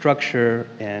care of the structure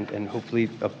and hopefully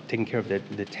taking care of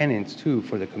the tenants too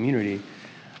for the community.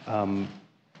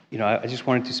 I just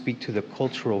wanted to speak to the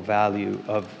cultural value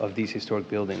of these historic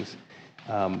buildings.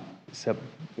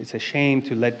 It's a shame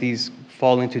to let these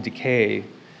fall into decay.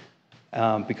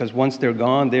 Because once they're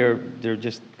gone, they're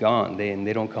just gone,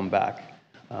 they don't come back.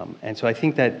 And so I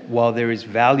think that while there is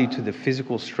value to the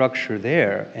physical structure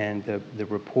there, and the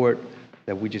report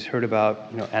that we just heard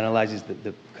about analyzes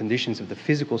the conditions of the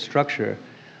physical structure,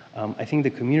 I think the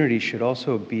community should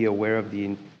also be aware of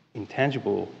the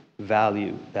intangible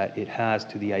value that it has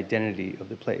to the identity of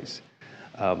the place.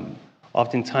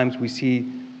 Oftentimes we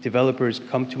see developers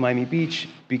come to Miami Beach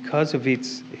because of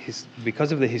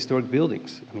the historic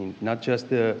buildings. I mean, not just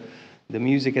the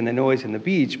music and the noise and the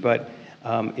beach, but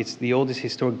it's the oldest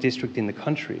historic district in the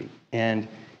country. And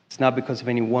it's not because of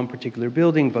any one particular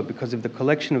building, but because of the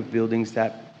collection of buildings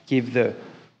that give the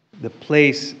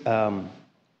place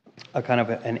a kind of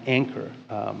an anchor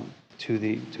to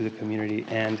the community.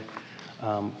 And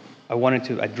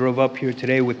I drove up here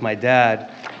today with my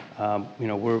dad.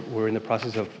 We're in the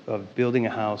process of building a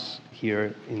house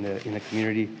here in the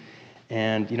community,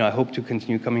 and I hope to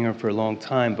continue coming here for a long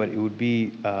time. But it would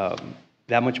be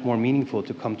that much more meaningful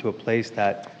to come to a place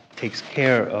that takes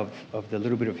care of the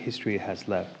little bit of history it has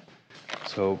left.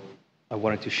 So I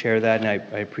wanted to share that, and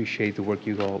I appreciate the work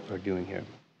you all are doing here.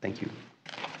 Thank you.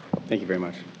 Thank you very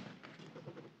much.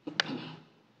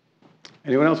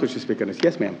 Anyone else wish to speak on this?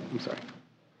 Yes, ma'am. I'm sorry.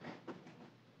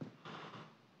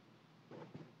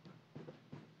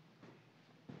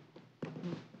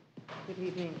 Good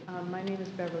evening. My name is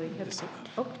Beverly Hipkins.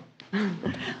 Oh,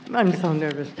 I'm so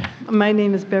nervous. My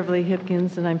name is Beverly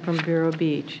Hipkins, and I'm from Vero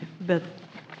Beach. But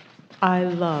I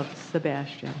love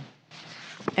Sebastian,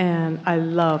 and I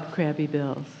love Krabby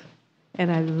Bill's,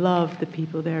 and I love the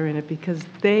people that are in it because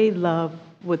they love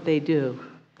what they do.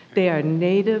 They are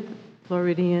native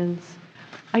Floridians.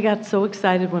 I got so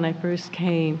excited when I first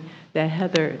came that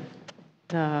Heather,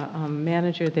 the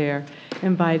manager there,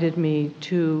 invited me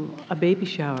to a baby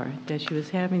shower that she was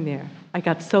having there. I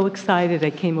got so excited I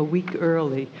came a week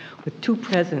early with 2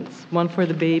 presents, one for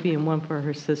the baby and one for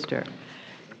her sister.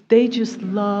 They just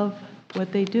love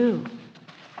what they do.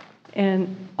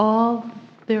 And all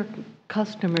their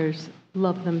customers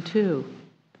love them too.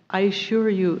 I assure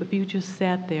you, if you just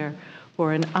sat there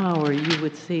for an hour, you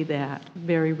would see that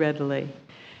very readily.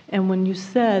 And when you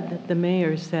said, the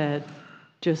mayor said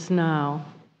just now,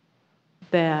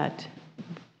 that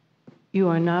you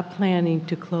are not planning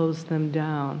to close them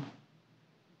down,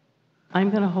 I'm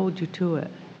going to hold you to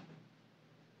it.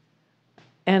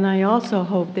 And I also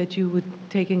hope that you would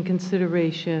take in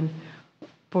consideration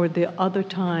for the other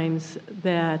times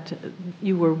that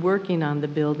you were working on the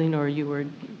building or you were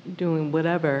doing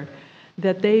whatever,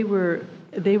 that they were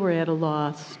at a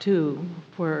loss too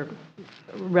for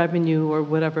revenue or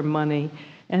whatever money,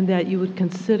 and that you would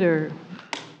consider,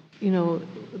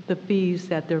 the fees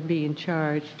that they're being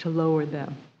charged to lower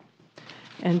them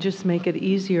and just make it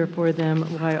easier for them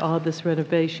while all this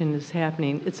renovation is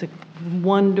happening. It's a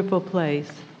wonderful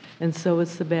place, and so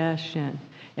is Sebastian.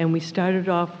 And we started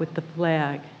off with the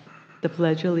flag, the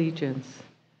Pledge of Allegiance.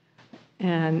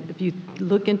 And if you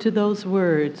look into those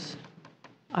words,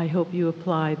 I hope you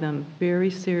apply them very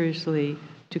seriously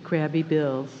to Krabby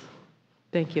Bill's.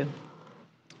 Thank you.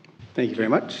 Thank you very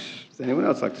much. Does anyone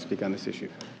else like to speak on this issue?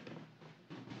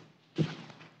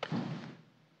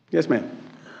 Yes, ma'am.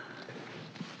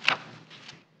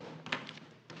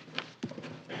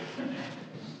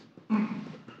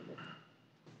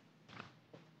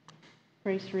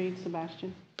 Grace Reed,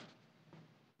 Sebastian.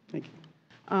 Thank you.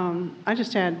 I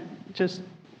just had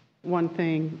one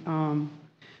thing.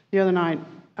 The other night,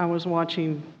 I was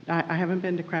watching, I haven't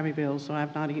been to Krabby Bill's, so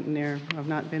I've not eaten there. I've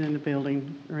not been in the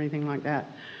building or anything like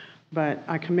that. But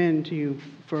I commend you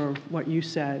for what you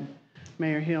said,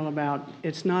 Mayor Hill, about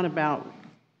it's not about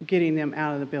getting them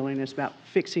out of the building, it's about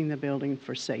fixing the building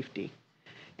for safety.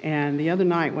 And the other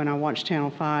night when I watched Channel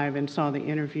 5 and saw the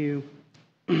interview,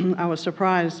 I was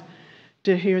surprised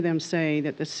to hear them say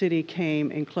that the city came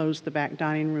and closed the back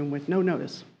dining room with no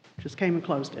notice, just came and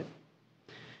closed it.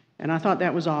 And I thought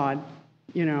that was odd.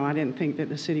 I didn't think that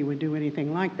the city would do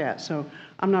anything like that. So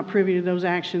I'm not privy to those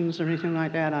actions or anything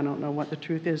like that. I don't know what the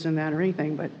truth is in that or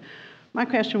anything. But my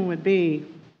question would be,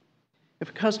 if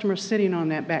a customer's sitting on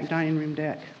that back dining room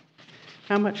deck,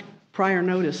 how much prior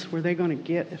notice were they going to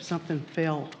get if something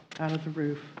fell out of the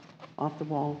roof, off the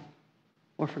wall,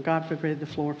 or for God forbid, the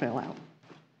floor fell out?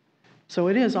 So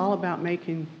it is all about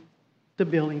making the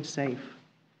building safe,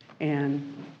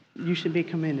 and you should be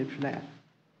commended for that.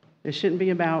 It shouldn't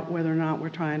be about whether or not we're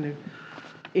trying to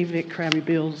evict Krabby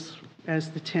Bill's as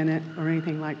the tenant or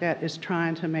anything like that. It's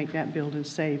trying to make that building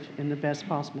safe in the best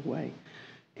possible way.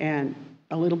 And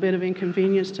a little bit of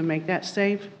inconvenience to make that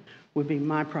safe would be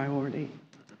my priority.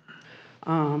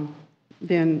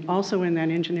 Then also in that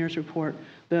engineer's report,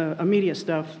 the immediate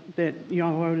stuff that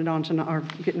y'all voted on tonight, or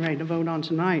getting ready to vote on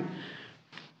tonight,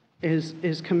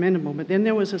 is commendable. But then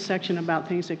there was a section about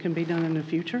things that can be done in the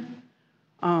future.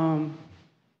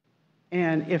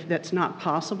 And if that's not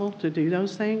possible to do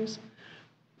those things,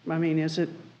 I mean,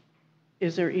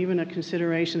 is there even a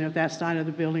consideration if that side of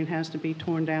the building has to be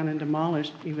torn down and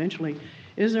demolished eventually?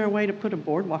 Is there a way to put a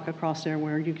boardwalk across there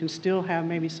where you can still have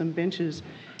maybe some benches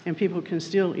and people can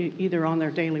still, either on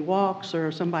their daily walks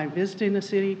or somebody visiting the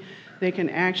city, they can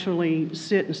actually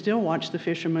sit and still watch the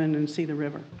fishermen and see the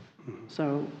river?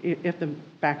 So if the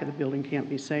back of the building can't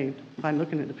be saved, by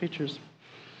looking at the pictures,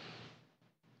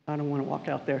 I don't want to walk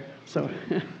out there. So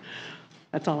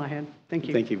that's all I had. Thank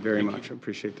you. Thank you very much. I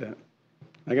appreciate that.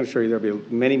 I can assure you there'll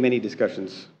be many, many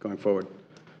discussions going forward.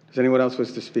 Does anyone else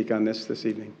wish to speak on this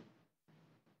evening?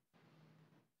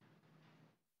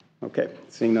 Okay,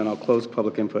 seeing none, I'll close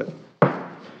public input.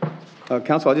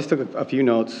 Council, I just took a few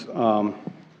notes from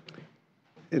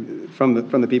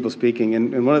the people speaking,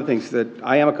 and one of the things that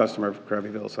I am a customer of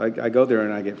Krabby Bill's. I go there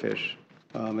and I get fish,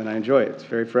 and I enjoy it. It's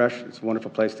very fresh. It's a wonderful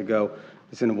place to go.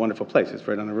 It's in a wonderful place. It's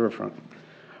right on the riverfront.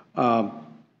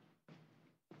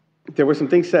 There were some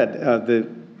things said.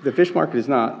 The fish market is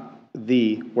not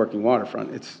the working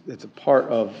waterfront. It's a part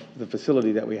of the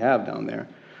facility that we have down there.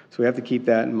 So we have to keep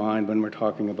that in mind when we're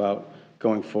talking about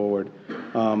going forward.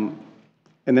 And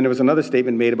then there was another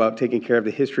statement made about taking care of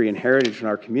the history and heritage in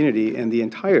our community, and the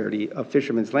entirety of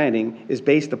Fisherman's Landing is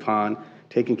based upon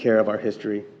taking care of our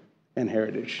history and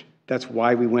heritage. That's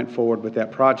why we went forward with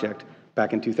that project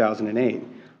back in 2008.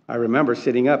 I remember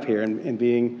sitting up here and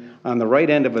being on the right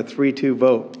end of a 3-2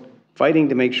 vote, fighting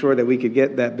to make sure that we could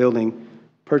get that building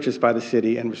purchased by the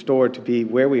city and restored to be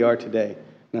where we are today.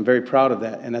 And I'm very proud of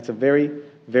that. And that's a very,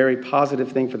 very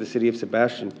positive thing for the city of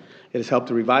Sebastian. It has helped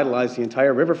to revitalize the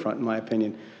entire riverfront, in my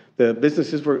opinion. The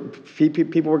businesses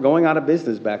people were going out of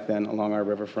business back then along our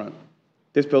riverfront.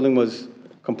 This building was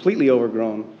completely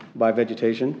overgrown by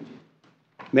vegetation.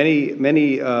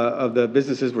 Many of the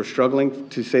businesses were struggling,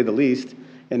 to say the least,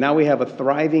 and now we have a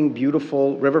thriving,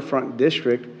 beautiful riverfront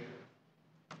district,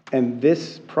 and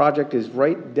this project is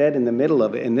right dead in the middle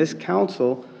of it. And this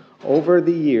council, over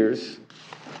the years,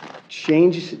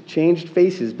 changed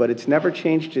faces, but it's never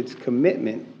changed its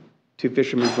commitment to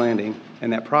Fisherman's Landing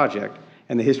and that project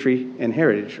and the history and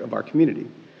heritage of our community.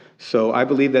 So I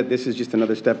believe that this is just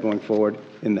another step going forward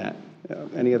in that.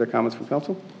 Any other comments from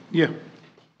council? Yeah.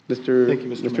 Thank you,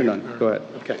 Mr. Mayor. Nunn, go ahead.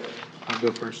 Okay, I'll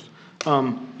go first.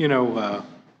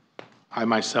 I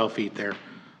myself eat there.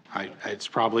 It's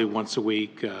probably once a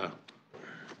week.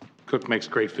 Cook makes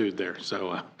great food there,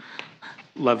 so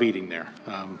love eating there.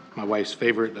 My wife's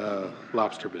favorite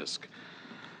lobster bisque.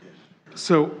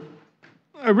 So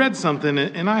I read something,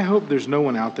 and I hope there's no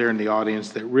one out there in the audience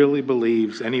that really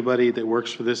believes, anybody that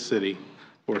works for this city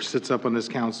or sits up on this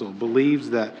council, believes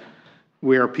that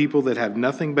we are people that have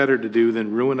nothing better to do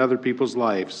than ruin other people's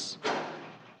lives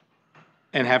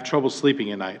and have trouble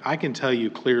sleeping at night. I can tell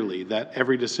you clearly that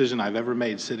every decision I've ever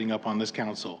made sitting up on this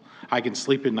council, I can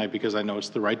sleep at night because I know it's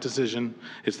the right decision,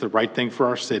 it's the right thing for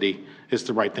our city, it's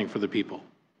the right thing for the people.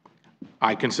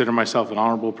 I consider myself an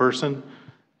honorable person,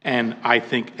 and I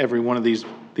think every one of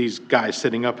these guys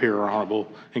sitting up here are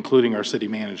honorable, including our city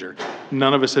manager.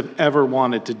 None of us have ever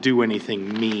wanted to do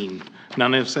anything mean.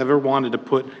 None of us ever wanted to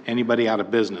put anybody out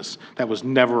of business. That was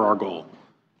never our goal.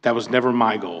 That was never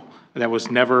my goal. That was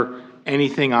never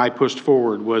anything I pushed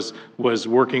forward, was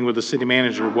working with the city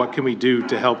manager. What can we do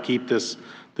to help keep this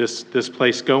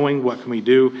place going? What can we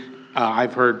do?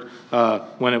 I've heard,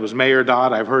 when it was Mayor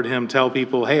Dodd, I've heard him tell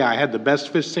people, hey, I had the best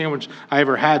fish sandwich I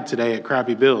ever had today at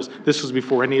Crappy Bill's. This was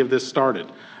before any of this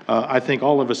started. I think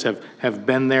all of us have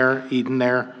been there, eaten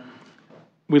there.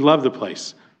 We love the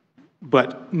place.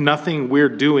 But nothing we're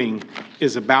doing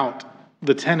is about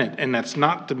the tenant, and that's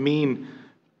not to mean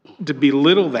to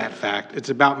belittle that fact. It's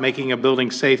about making a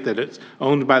building safe, that it's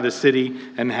owned by the city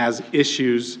and has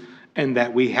issues, and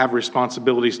that we have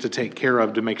responsibilities to take care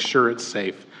of to make sure it's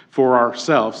safe for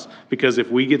ourselves. Because if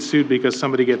we get sued because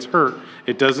somebody gets hurt,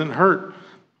 it doesn't hurt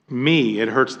me, it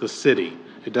hurts the city.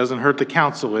 It doesn't hurt the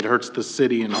council, it hurts the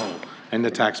city in whole and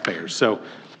the taxpayers. So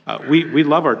we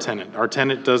love our tenant. Our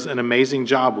tenant does an amazing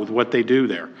job with what they do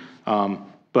there.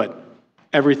 But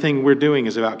everything we're doing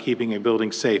is about keeping a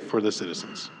building safe for the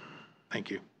citizens. Thank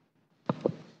you.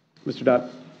 Mr. Dodd.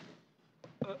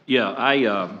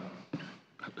 Yeah,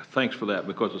 thanks for that,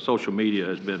 because the social media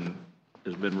has been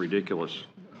ridiculous,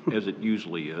 as it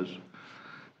usually is.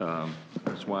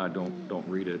 That's why I don't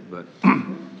read it. But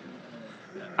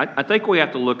I think we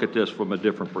have to look at this from a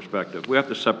different perspective. We have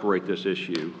to separate this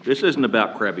issue. This isn't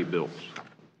about Krabby Bill's.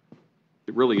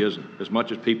 It really isn't, as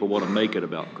much as people want to make it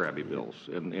about Krabby Bill's.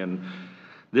 And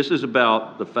this is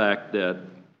about the fact that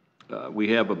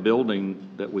we have a building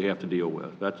that we have to deal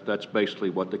with. That's basically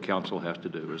what the council has to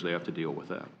do, is they have to deal with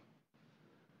that.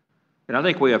 And I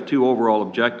think we have two overall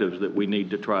objectives that we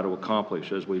need to try to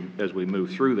accomplish as we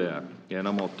move through that. And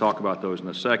I'm going to talk about those in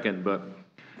a second. But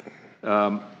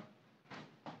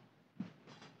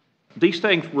these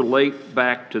things relate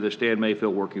back to the Stan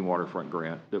Mayfield Working Waterfront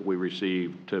Grant that we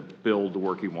received to build the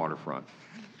working waterfront.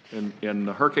 And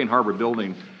the Hurricane Harbor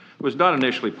building was not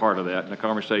initially part of that. And the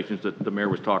conversations that the mayor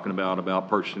was talking about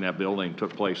purchasing that building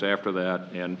took place after that.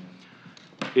 And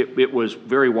it was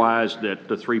very wise that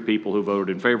the three people who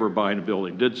voted in favor of buying the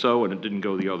building did so, and it didn't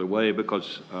go the other way,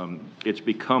 because it's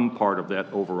become part of that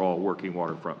overall working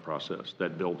waterfront process,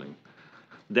 that building.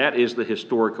 That is the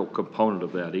historical component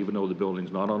of that, even though the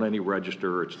building's not on any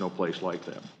register, it's no place like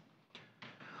that.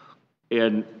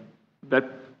 And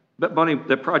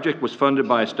that project was funded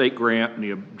by a state grant, and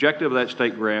the objective of that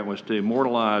state grant was to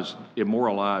immortalize,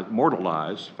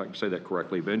 if I can say that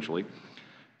correctly eventually,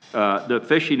 the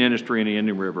fishing industry in the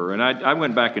Indian River. And I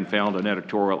went back and found an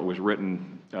editorial that was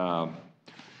written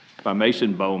by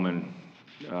Mason Bowen,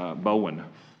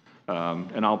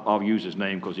 and I'll use his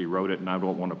name because he wrote it, and I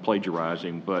don't want to plagiarize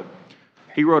him, but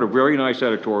he wrote a very nice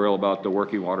editorial about the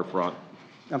working waterfront.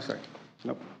 I'm sorry.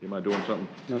 Nope. Am I doing something?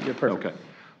 No, you're perfect. Okay.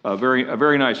 A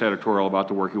very nice editorial about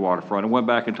the working waterfront, and went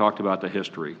back and talked about the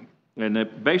history. And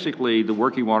that basically the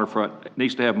working waterfront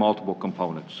needs to have multiple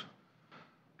components.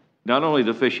 Not only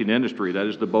the fishing industry, that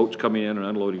is the boats coming in and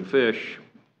unloading fish,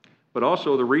 but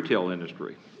also the retail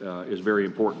industry is very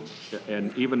important.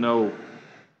 And even though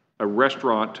a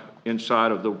restaurant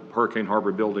inside of the Hurricane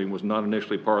Harbor building was not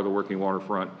initially part of the working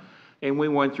waterfront, and we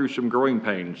went through some growing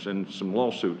pains and some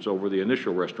lawsuits over the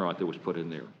initial restaurant that was put in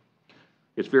there.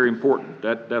 It's very important,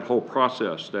 that whole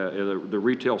process, the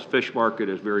retail fish market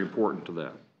is very important to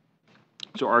that.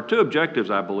 So our two objectives,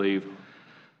 I believe,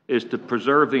 is to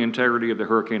preserve the integrity of the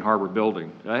Hurricane Harbor building.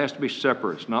 That has to be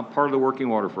separate. It's not part of the working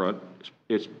waterfront.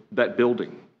 It's that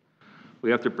building.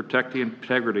 We have to protect the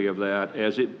integrity of that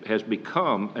as it has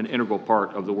become an integral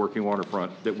part of the working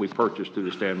waterfront that we purchased through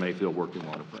the Stan Mayfield Working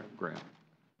Waterfront Grant.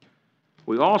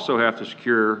 We also have to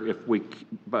secure, if we,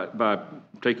 by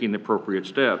taking the appropriate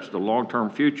steps, the long-term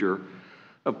future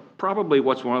of probably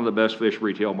what's one of the best fish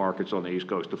retail markets on the east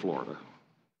coast of Florida.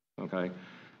 Okay?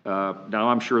 Now,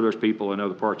 I'm sure there's people in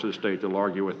other parts of the state that'll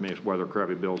argue with me as whether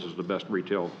Krabby Bill's is the best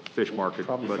retail fish market,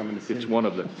 but it's one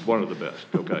of the best,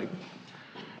 okay?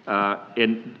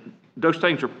 And those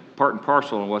things are part and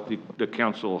parcel in what the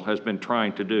council has been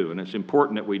trying to do, and it's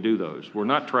important that we do those. We're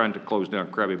not trying to close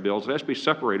down Krabby Bill's. It has to be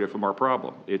separated from our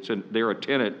problem. They're a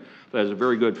tenant that has a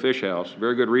very good fish house,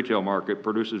 very good retail market,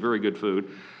 produces very good food.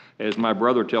 As my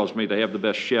brother tells me, they have the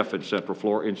best chef in Central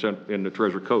Florida, in the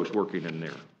Treasure Coast, working in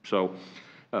there. So,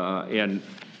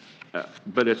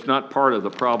 but it's not part of the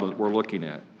problem that we're looking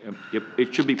at.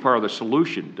 It should be part of the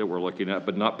solution that we're looking at,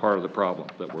 but not part of the problem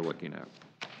that we're looking at.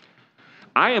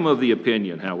 I am of the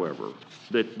opinion, however,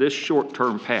 that this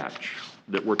short-term patch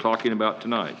that we're talking about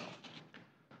tonight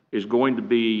is going to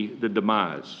be the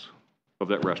demise of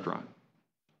that restaurant.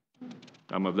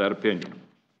 I'm of that opinion.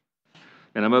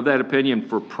 And I'm of that opinion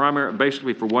for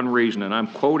basically for one reason, and I'm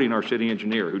quoting our city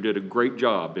engineer, who did a great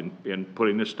job in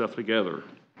putting this stuff together.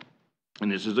 And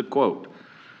this is a quote: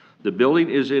 "The building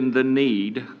is in the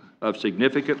need of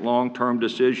significant long-term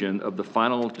decision of the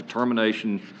final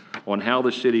determination on how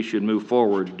the city should move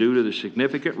forward due to the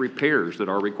significant repairs that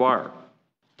are required.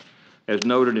 As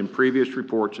noted in previous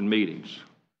reports and meetings,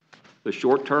 the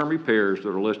short-term repairs that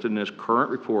are listed in this current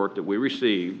report that we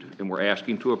received and we're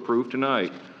asking to approve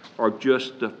tonight are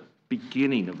just the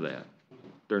beginning of that.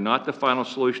 They're not the final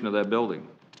solution of that building.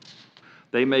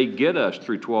 They may get us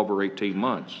through 12 or 18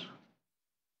 months,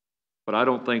 but I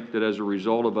don't think that as a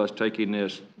result of us taking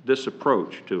this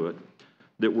approach to it,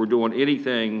 that we're doing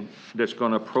anything that's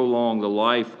going to prolong the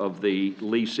life of the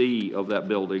leasee of that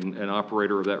building and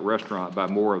operator of that restaurant by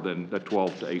more than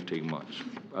 12 to 18 months.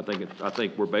 I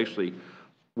think we're basically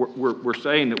we're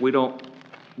saying that we don't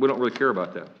really care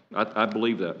about that. I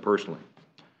believe that personally.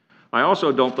 I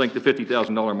also don't think the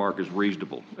 $50,000 mark is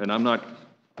reasonable, and I'm not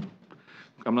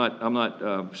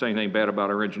saying anything bad about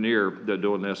our engineer that's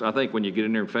doing this. I think when you get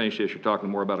in there and finish this, you're talking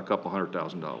more about a couple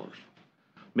 $100,000.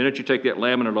 The minute you take that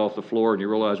laminate off the floor and you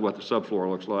realize what the subfloor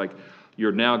looks like,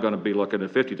 you're now going to be looking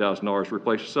at $50,000 to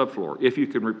replace the subfloor. If you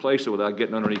can replace it without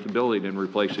getting underneath the building and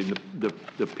replacing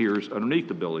the piers underneath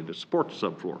the building to support the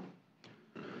subfloor.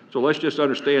 So let's just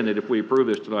understand that if we approve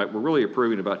this tonight, we're really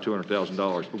approving about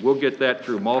 $200,000, but we'll get that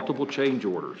through multiple change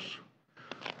orders.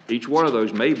 Each one of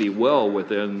those may be well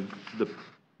within the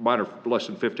minor less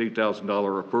than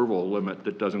 $15,000 approval limit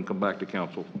that doesn't come back to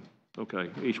council. Okay,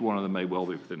 each one of them may well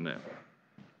be within that.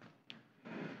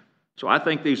 So I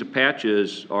think these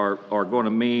patches are going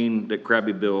to mean that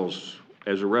Krabby Bill's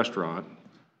as a restaurant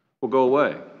will go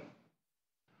away.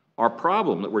 Our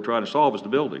problem that we're trying to solve is the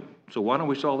building. So why don't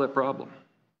we solve that problem?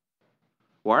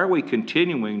 Why are we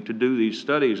continuing to do these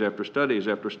studies after studies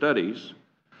after studies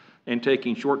and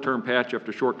taking short-term patch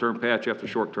after short-term patch after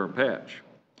short-term patch?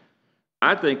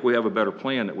 I think we have a better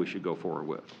plan that we should go forward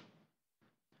with.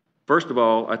 First of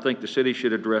all, I think the city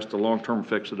should address the long-term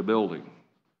fix of the building.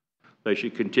 They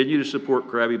should continue to support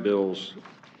Krabby Bill's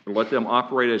and let them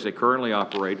operate as they currently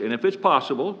operate, and if it's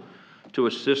possible, to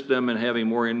assist them in having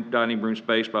more dining room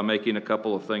space by making a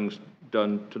couple of things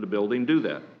done to the building, do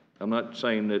that. I'm not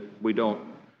saying that we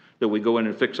go in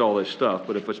and fix all this stuff,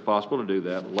 but if it's possible to do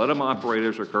that, let them operate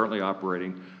as they're currently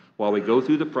operating while we go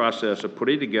through the process of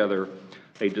putting together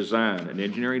a design, an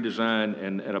engineering design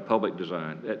and a public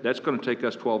design. That's going to take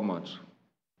us 12 months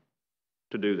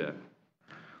to do that.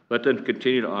 Let them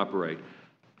continue to operate.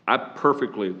 I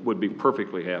would be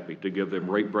perfectly happy to give them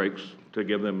rate breaks, to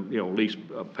give them, lease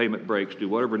payment breaks, do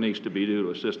whatever needs to be done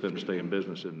to assist them to stay in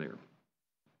business in there.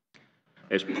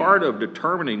 As part of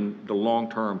determining the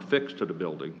long-term fix to the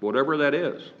building, whatever that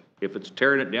is, if it's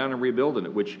tearing it down and rebuilding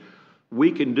it, which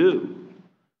we can do,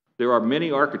 there are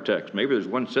many architects, maybe there's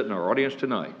one sitting in our audience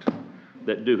tonight,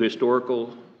 that do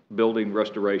historical building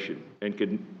restoration and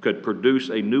could produce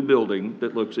a new building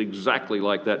that looks exactly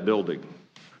like that building.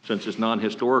 Since it's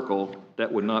non-historical,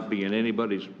 that would not be in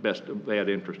anybody's best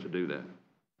interest to do that.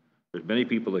 There's many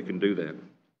people that can do that.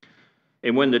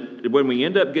 And when we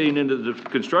end up getting into the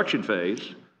construction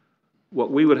phase, what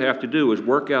we would have to do is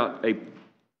work out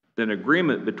an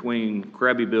agreement between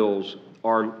Krabby Bill's,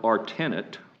 our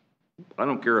tenant. I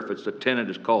don't care if it's the tenant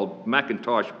is called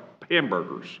Macintosh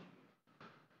Hamburgers,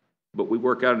 but we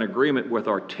work out an agreement with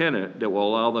our tenant that will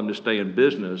allow them to stay in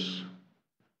business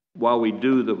while we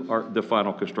do the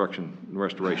final construction and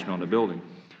restoration on the building.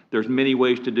 There's many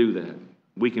ways to do that.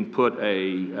 We can put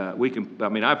I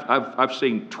mean, I've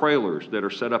seen trailers that are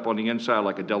set up on the inside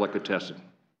like a delicatessen.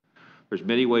 There's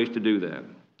many ways to do that.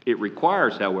 It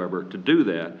requires, however, to do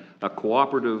that, a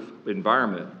cooperative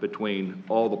environment between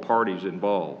all the parties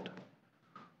involved.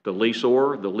 The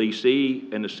leaseor, the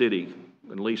leasee, and the city.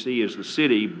 And leasee is the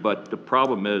city, but the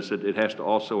problem is that it has to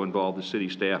also involve the city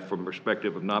staff from the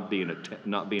perspective of not being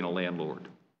a landlord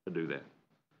to do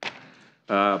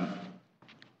that.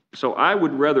 So I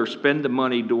would rather spend the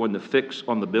money doing the fix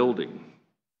on the building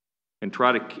and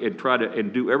try to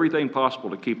do everything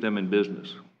possible to keep them in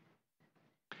business.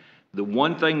 The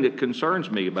one thing that concerns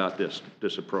me about this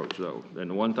approach, though, and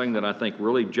the one thing that I think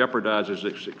really jeopardizes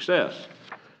its success,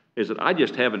 is that I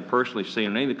just haven't personally seen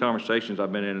in any of the conversations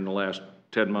I've been in the last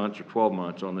 10 months or 12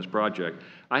 months on this project,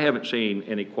 I haven't seen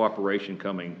any cooperation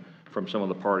coming from some of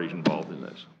the parties involved in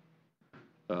this.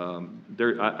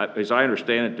 As I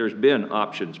understand it, there's been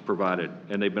options provided,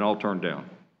 and they've been all turned down.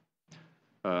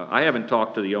 I haven't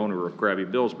talked to the owner of Krabby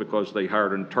Bill's because they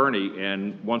hired an attorney,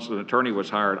 and once an attorney was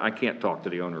hired, I can't talk to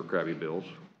the owner of Krabby Bill's.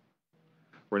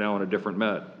 We're now in a different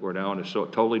med. We're now in a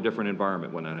totally different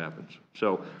environment when that happens.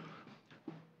 So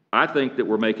I think that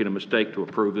we're making a mistake to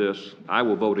approve this. I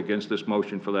will vote against this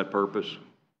motion for that purpose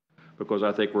because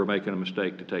I think we're making a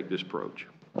mistake to take this approach.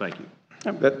 Thank you.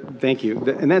 Thank you,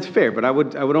 and that's fair. But I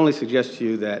would only suggest to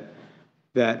you that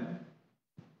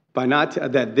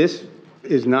this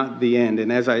is not the end.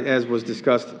 And as was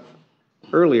discussed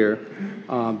earlier,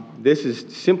 this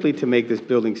is simply to make this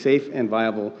building safe and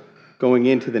viable going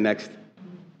into the next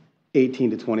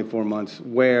 18 to 24 months,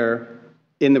 where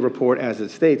in the report, as it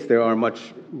states, there are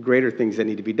much greater things that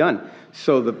need to be done.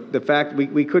 So the fact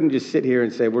we couldn't just sit here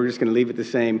and say we're just going to leave it the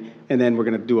same and then we're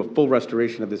going to do a full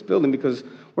restoration of this building because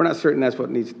we're not certain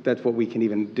that's what we can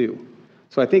even do.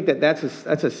 So I think that's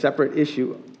a separate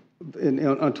issue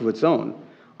unto its own.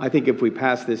 I think if we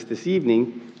pass this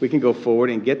evening, we can go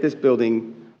forward and get this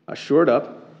building shored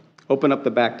up, open up the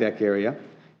back deck area,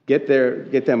 get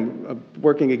them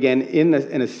working again in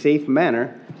a safe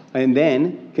manner, and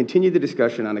then continue the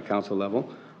discussion on the council level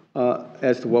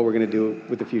as to what we're going to do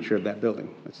with the future of that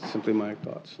building. That's simply my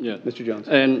thoughts. Yeah. Mr. Jones.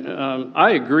 And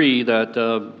I agree that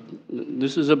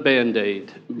this is a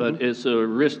Band-Aid, but it's a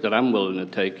risk that I'm willing to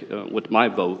take with my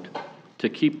vote to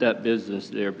keep that business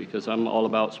there because I'm all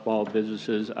about small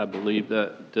businesses. I believe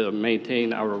that to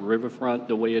maintain our riverfront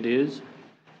the way it is,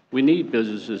 we need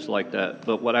businesses like that.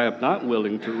 But what I am not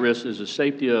willing to risk is the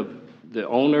safety of the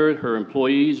owner, her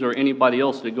employees, or anybody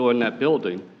else that go in that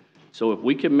building. So if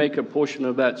we can make a portion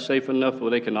of that safe enough where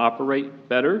they can operate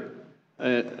better,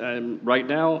 and right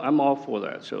now, I'm all for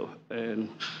that. So, and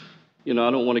you know, I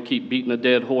don't want to keep beating a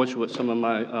dead horse what some of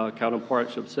my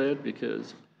counterparts have said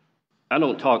because I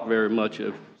don't talk very much.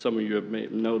 If some of you have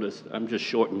noticed, I'm just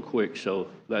short and quick. So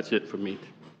that's it for me.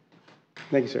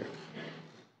 Thank you, sir.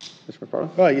 Mr.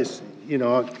 McFarland? Well, yes, you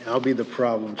know, I'll be the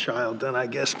problem child then, I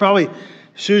guess. Probably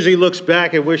Susie looks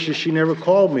back and wishes she never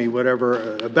called me,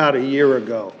 whatever, about a year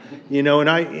ago. You know,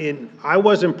 and I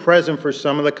wasn't present for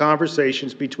some of the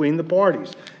conversations between the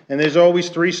parties. And there's always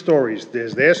three stories.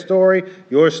 There's their story,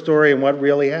 your story, and what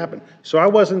really happened. So I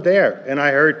wasn't there, and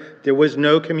I heard there was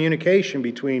no communication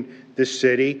between the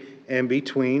city and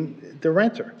between the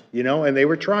renter, you know, and they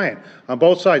were trying. On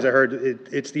both sides, I heard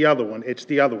it's the other one, it's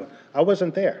the other one. I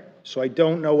wasn't there. So I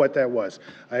don't know what that was.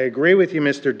 I agree with you,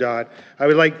 Mr. Dodd. I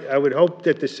would hope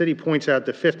that the city points out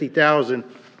the 50,000,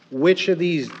 which of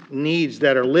these needs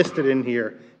that are listed in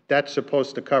here that's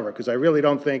supposed to cover, because I really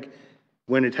don't think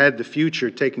when it had the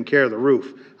future taking care of the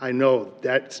roof, I know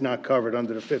that's not covered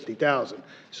under the 50,000.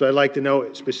 So I'd like to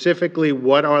know specifically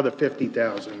what are the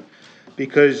 50,000,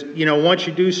 because, you know, once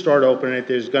you do start opening it,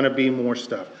 there's going to be more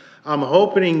stuff. I'm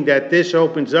hoping that this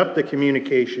opens up the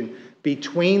communication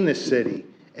between the city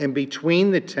and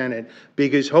between the tenant,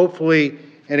 because hopefully,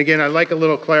 and again, I'd like a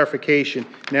little clarification.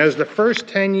 Now, is the first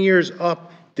 10 years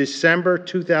up December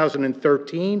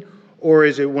 2013, or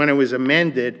is it when it was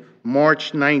amended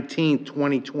March 19,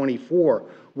 2024,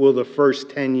 will the first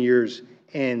 10 years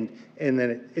end, and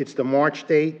then it's the March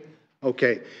date?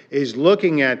 Okay, is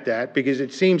looking at that, because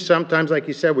it seems sometimes, like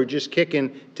you said, we're just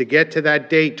kicking to get to that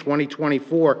date,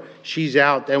 2024, she's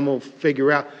out, then we'll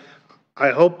figure out. I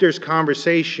hope there's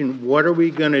conversation, what are we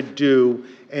going to do?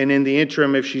 And in the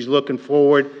interim, if she's looking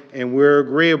forward and we're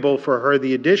agreeable for her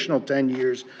the additional 10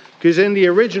 years, because in the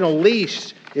original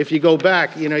lease, if you go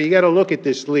back, you know, you got to look at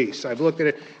this lease. I've looked at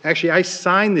it. Actually, I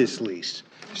signed this lease.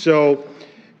 So,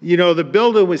 you know, the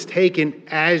building was taken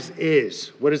as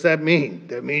is. What does that mean?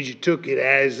 That means you took it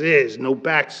as is, no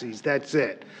backseas, that's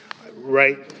it,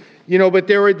 right? But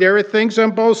there are things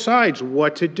on both sides,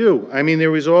 what to do. I mean,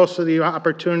 there was also the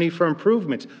opportunity for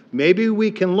improvements. Maybe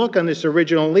we can look on this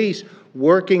original lease,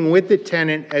 working with the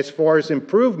tenant as far as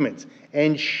improvements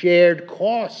and shared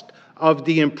cost of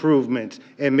the improvements.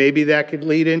 And maybe that could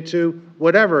lead into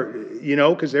whatever,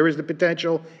 because there is the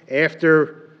potential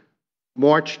after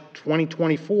March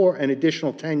 2024, an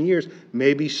additional 10 years,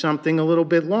 maybe something a little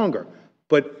bit longer.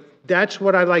 But that's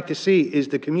what I'd like to see, is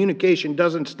the communication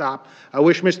doesn't stop. I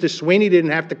wish Mr. Sweeney didn't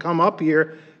have to come up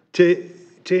here to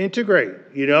integrate,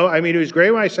 I mean, it was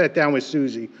great when I sat down with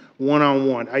Susie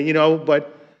one-on-one,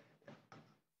 but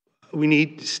we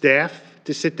need staff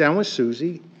to sit down with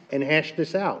Susie and hash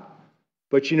this out.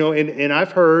 But, and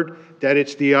I've heard that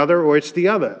it's the other or it's the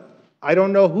other. I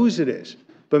don't know whose it is,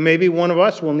 but maybe one of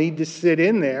us will need to sit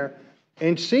in there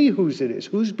and see whose it is,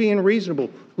 who's being reasonable,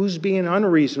 who's being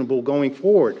unreasonable going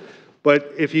forward.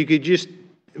 But if you could just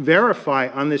verify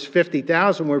on this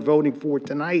 50,000 we're voting for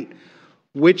tonight,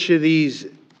 which of these,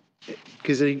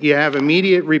 because you have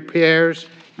immediate repairs,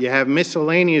 you have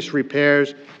miscellaneous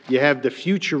repairs, you have the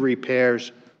future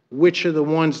repairs, which are the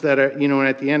ones that are, and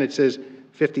at the end it says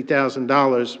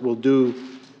 $50,000 will do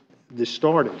the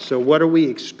starting. So what are we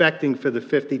expecting for the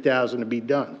 50,000 to be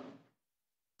done?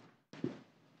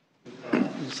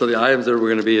 So the items that were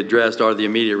going to be addressed are the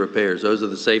immediate repairs. Those are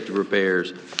the safety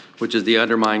repairs, which is the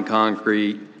undermined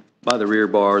concrete by the rear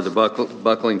bar, the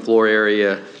buckling floor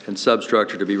area and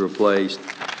substructure to be replaced,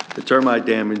 the termite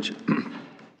damage,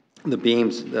 the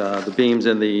beams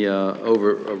in the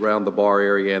over around the bar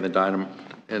area and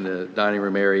the dining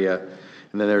room area,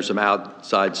 and then there's some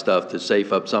outside stuff to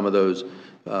safe up some of those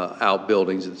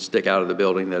outbuildings that stick out of the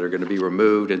building that are going to be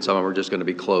removed, and some of them are just going to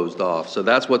be closed off. So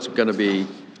that's what's going to be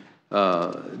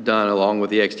done, along with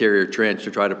the exterior trench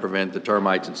to try to prevent the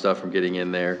termites and stuff from getting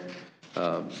in there.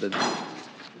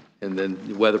 And then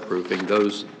weatherproofing.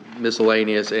 Those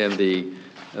miscellaneous and the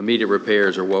immediate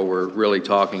repairs are what we're really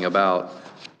talking about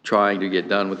trying to get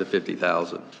done with the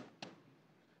 50,000.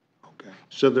 Okay.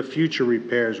 So the future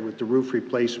repairs with the roof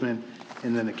replacement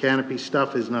and then the canopy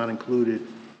stuff is not included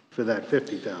for that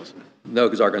 50,000? No,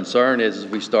 because our concern is, as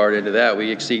we start into that,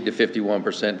 we exceed the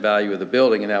 51% value of the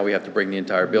building, and now we have to bring the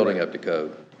entire building up to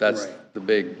code. That's the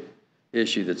big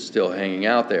issue that's still hanging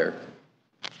out there.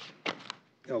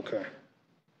 Okay.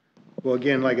 Well,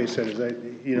 again, like I said,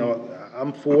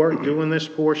 I'm for doing this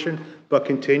portion, but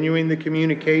continuing the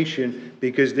communication,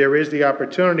 because there is the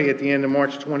opportunity at the end of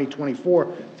March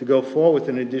 2024 to go forward with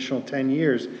an additional 10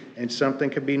 years, and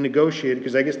something could be negotiated,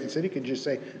 because I guess the city could just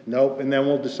say, nope, and then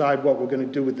we'll decide what we're going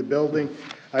to do with the building.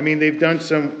 I mean, they've done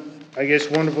some, I guess,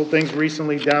 wonderful things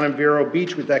recently down in Vero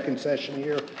Beach with that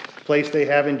concessionaire place they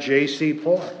have in J.C.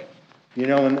 Park,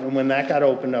 and when that got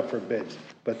opened up for bids.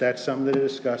 But that's something to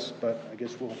discuss, but I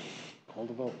guess we'll call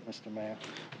the vote, Mr. Mayor.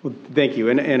 Well, thank you,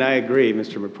 and I agree,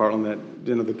 Mr. McPartland,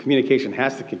 that the communication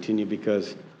has to continue,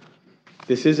 because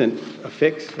this isn't a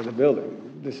fix for the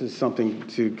building. This is something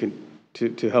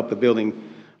to help the building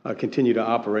continue to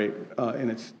operate in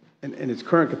its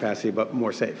current capacity, but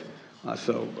more safe.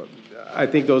 So I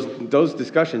think those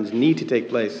discussions need to take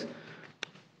place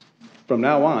from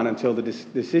now on until the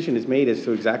decision is made as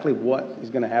to exactly what is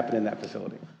going to happen in that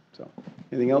facility. So,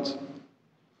 anything else?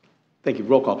 Thank you.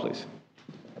 Roll call, please.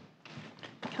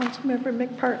 Councilmember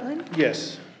McPartland?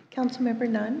 Yes. Councilmember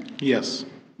Nunn? Yes.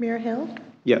 Mayor Hill?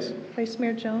 Yes. Vice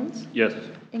Mayor Jones? Yes.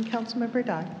 And Councilmember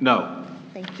Dodd? No.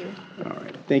 Thank you. All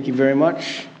right. Thank you very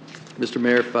much. Mr.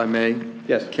 Mayor, if I may?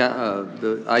 Yes.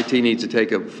 The IT needs to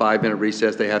take a 5-minute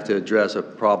recess. They have to address a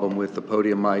problem with the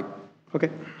podium mic. Okay.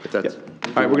 If that's,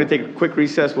 All right, we're going to take a quick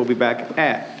recess. We'll be back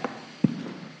at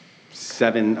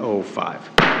 7:05.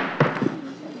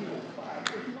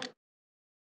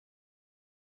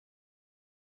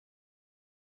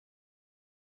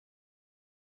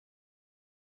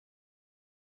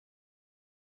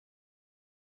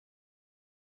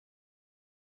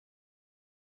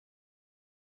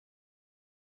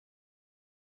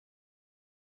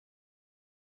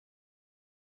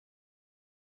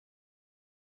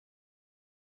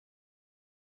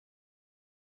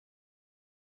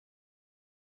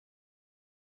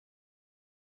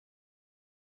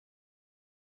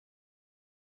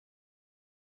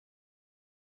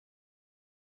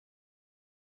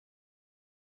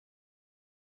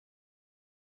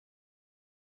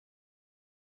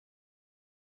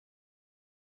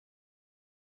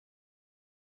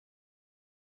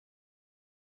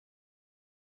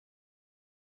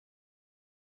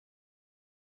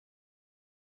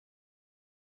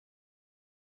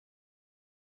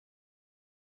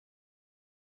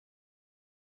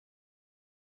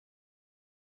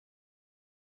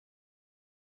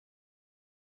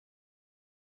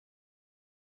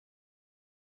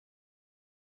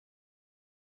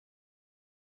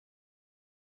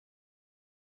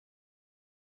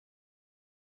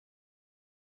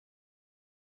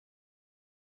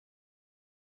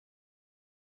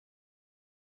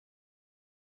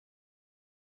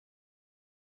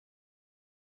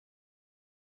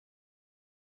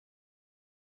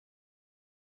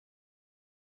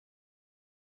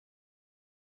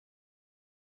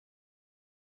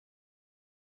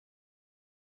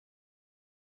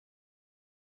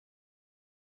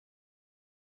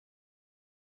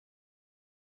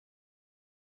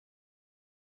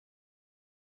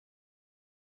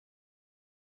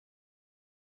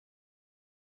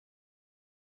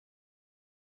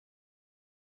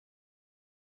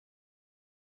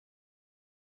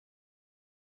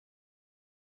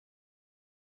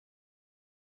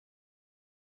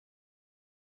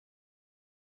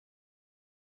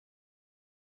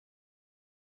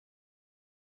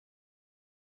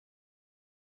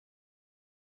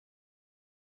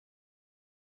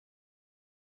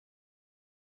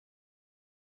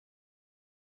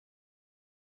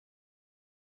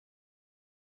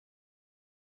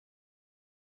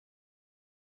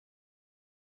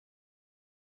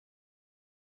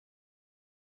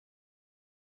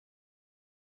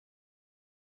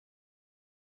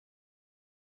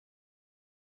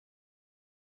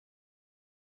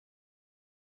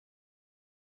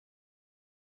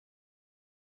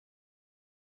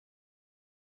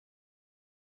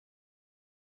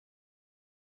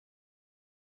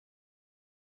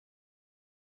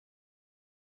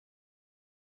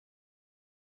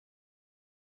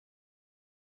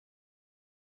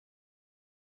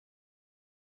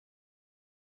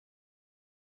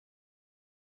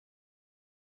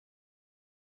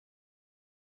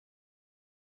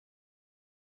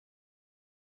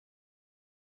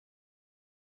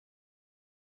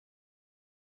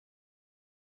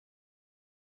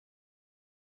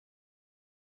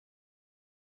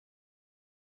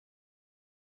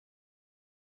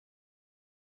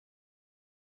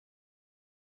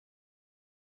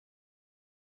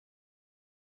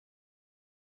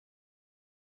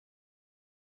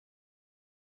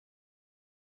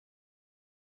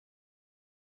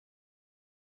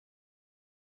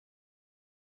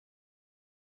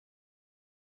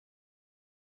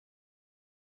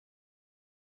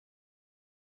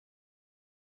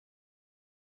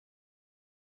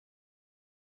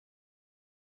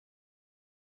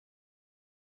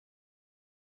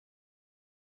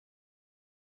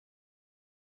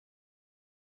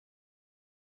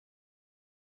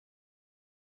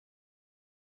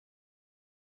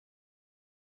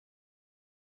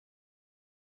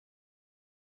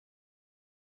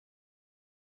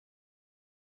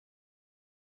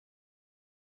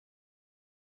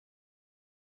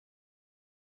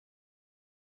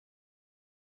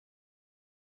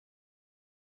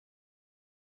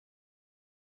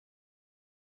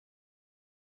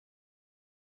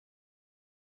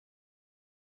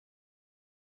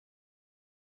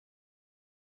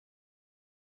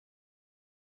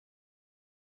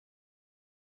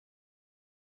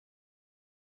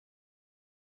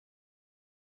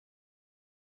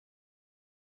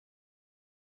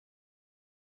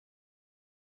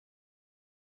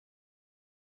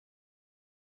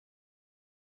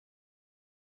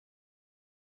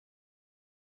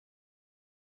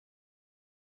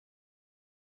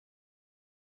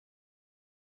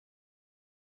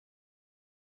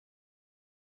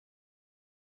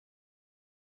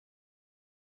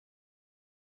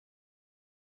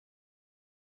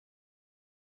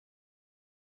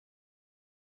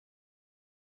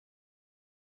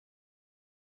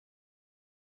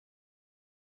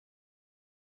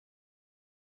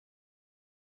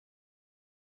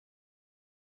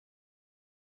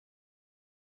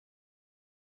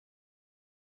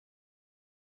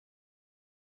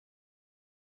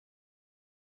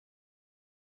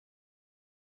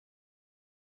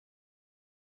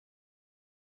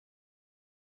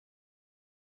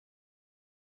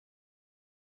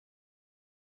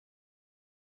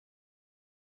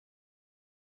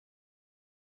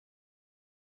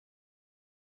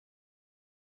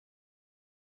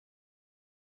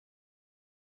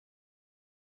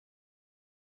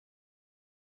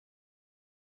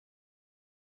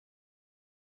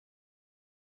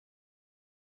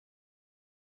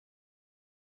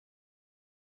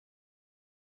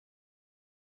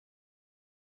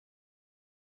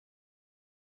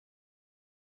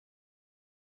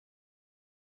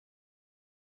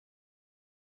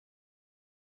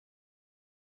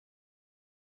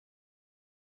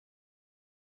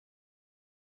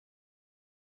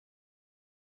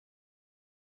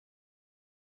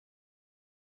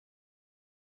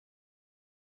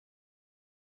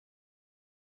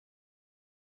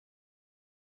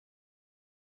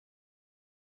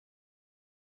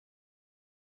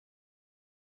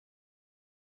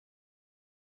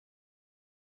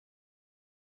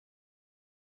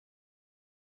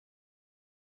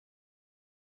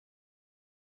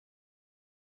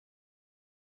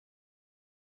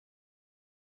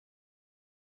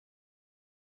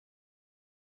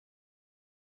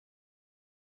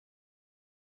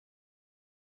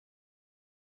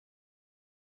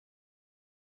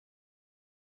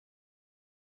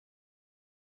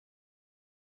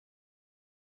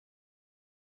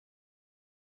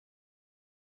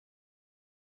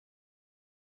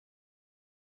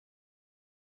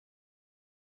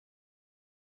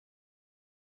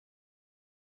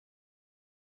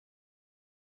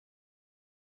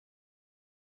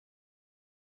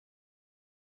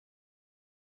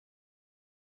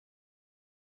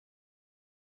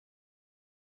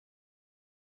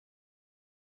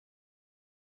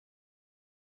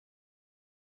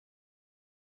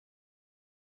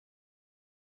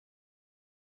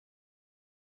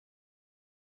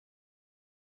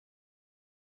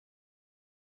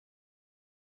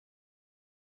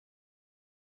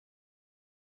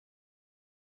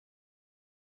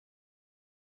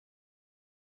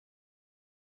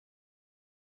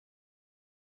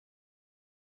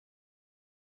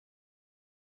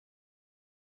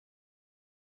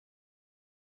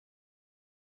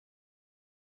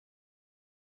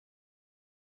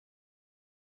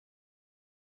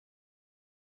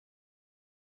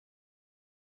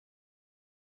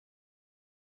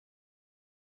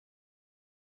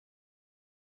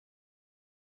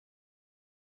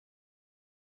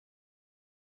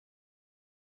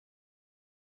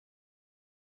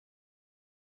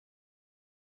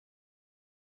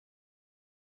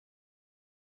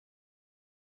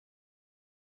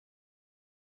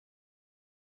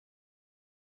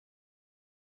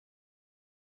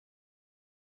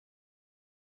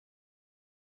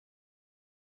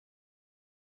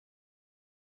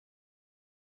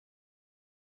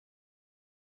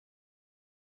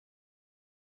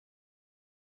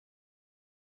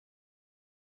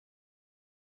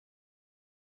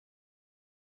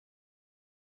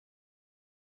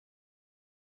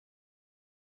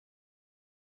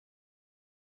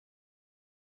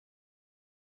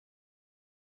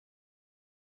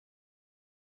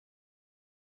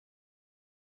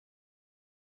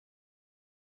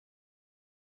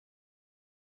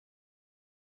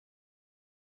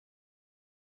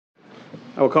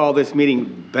 I will call this meeting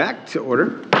back to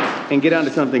order and get on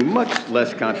to something much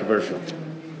less controversial.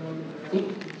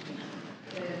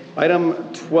 Item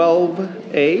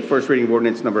 12A, first reading of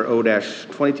ordinance number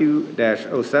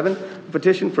O-22-07,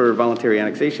 petition for voluntary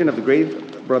annexation of the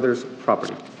Grave Brothers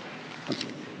property.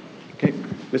 Okay.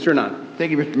 Mr. Anand.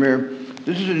 Thank you, Mr. Mayor.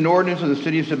 This is an ordinance of the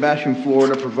City of Sebastian,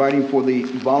 Florida, providing for the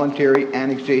voluntary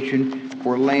annexation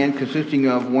for land consisting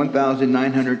of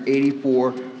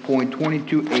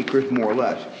 1,984.22 acres, more or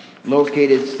less,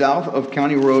 located south of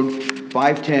County Road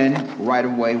 510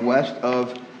 right-of-way, west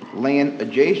of land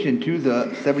adjacent to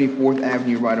the 74th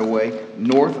Avenue right-of-way,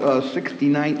 north of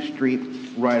 69th Street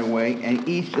right-of-way, and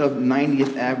east of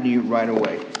 90th Avenue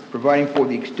right-of-way, providing for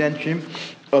the extension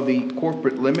of the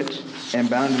corporate limits and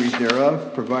boundaries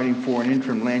thereof, providing for an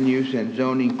interim land use and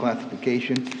zoning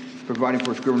classification, providing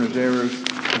for scrivener's errors,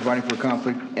 providing for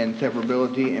conflict and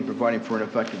severability, and providing for an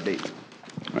effective date.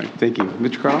 All right, thank you.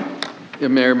 Mr. Carl? Yeah,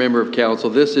 Mayor, member of council,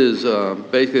 this is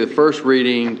basically the first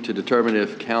reading to determine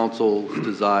if council's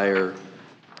desire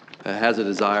has a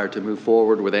desire to move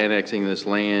forward with annexing this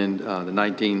land, the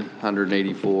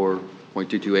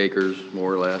 1,984.22 acres,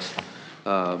 more or less,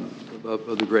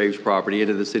 of the Graves property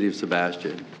into the City of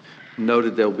Sebastian.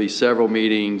 Noted there will be several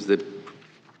meetings that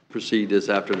precede this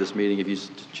after this meeting if you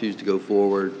choose to go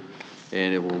forward,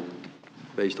 and it will,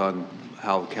 based on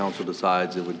how council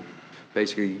decides, it would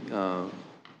basically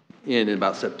end in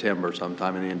about September,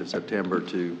 sometime in the end of September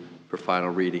for final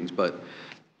readings. But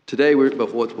today,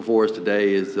 what's before us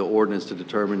today is the ordinance to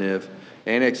determine if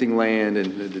annexing land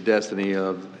and the destiny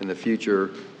of and the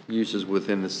future uses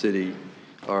within the city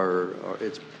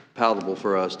it's palatable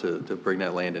for us to bring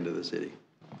that land into the city.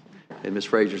 And Ms.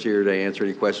 Fraser's here to answer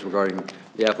any questions regarding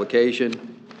the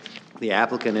application. The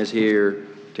applicant is here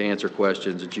to answer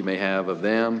questions that you may have of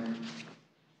them.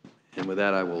 And with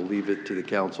that, I will leave it to the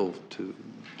council to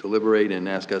deliberate and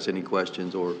ask us any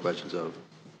questions or questions of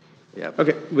the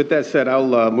applicant. Okay, with that said,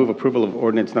 I'll move approval of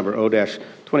ordinance number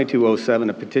O-2207,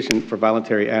 a petition for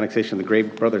voluntary annexation of the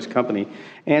Grave Brothers Company,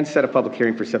 and set a public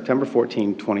hearing for September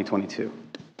 14, 2022.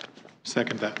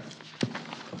 Second that.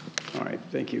 All right,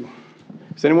 thank you.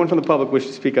 Does anyone from the public wish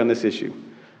to speak on this issue?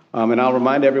 And I'll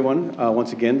remind everyone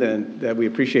once again that we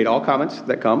appreciate all comments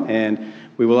that come, and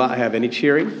we will not have any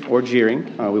cheering or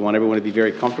jeering. We want everyone to be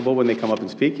very comfortable when they come up and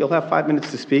speak. You'll have 5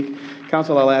 minutes to speak.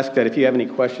 Council, I'll ask that if you have any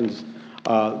questions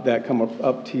that come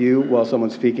up to you while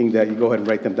someone's speaking, that you go ahead and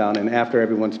write them down, and after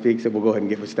everyone speaks, that we'll go ahead and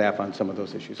get with staff on some of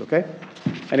those issues, okay?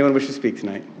 Anyone wish to speak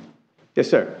tonight? Yes,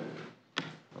 sir.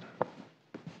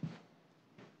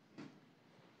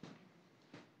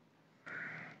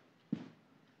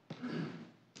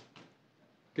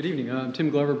 Good evening. I'm Tim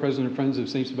Glover, President of Friends of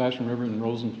St. Sebastian River in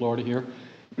Roseland, Florida here.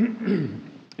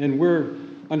 And we're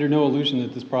under no illusion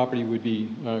that this property would be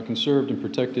conserved and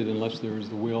protected unless there is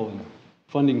the will and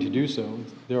funding to do so.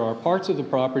 There are parts of the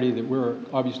property that we're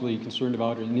obviously concerned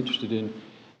about and interested in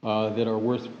that are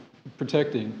worth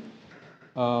protecting.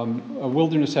 A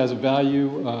wilderness has a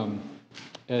value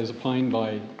as opined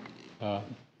by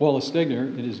Wallace Stegner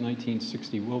in his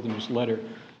 1960 wilderness letter.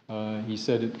 He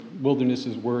said wilderness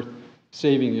is worth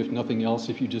saving, if nothing else,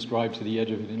 if you just drive to the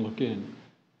edge of it and look in.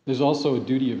 There's also a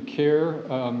duty of care.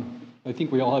 I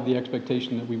think we all have the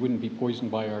expectation that we wouldn't be poisoned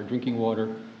by our drinking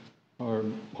water or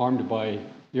harmed by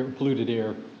polluted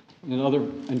air and other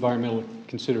environmental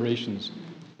considerations,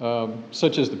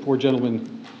 such as the poor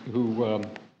gentleman who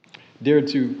dared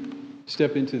to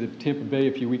step into the Tampa Bay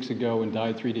a few weeks ago and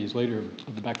died 3 days later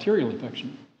of the bacterial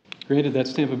infection. Granted,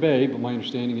 that's Tampa Bay, but my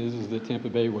understanding is that Tampa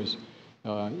Bay was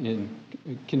in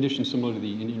conditions similar to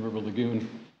the Indian River Lagoon,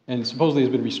 and supposedly has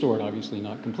been restored, obviously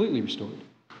not completely restored.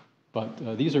 But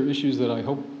these are issues that I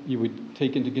hope you would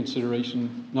take into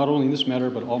consideration, not only in this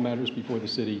matter, but all matters before the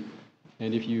city.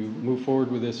 And if you move forward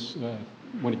with this,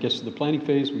 when it gets to the planning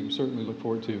phase, we certainly look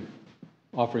forward to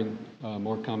offering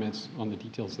more comments on the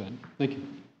details then. Thank you.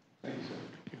 Thank you, sir.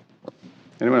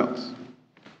 Anyone else?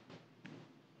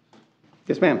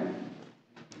 Yes, ma'am.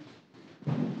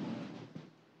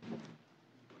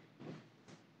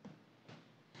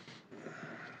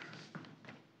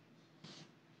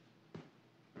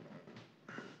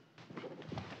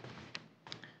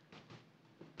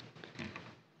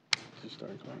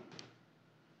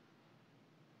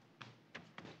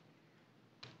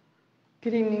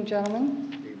 Good evening,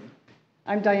 gentlemen.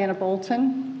 I'm Diana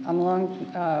Bolton. I'm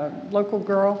a local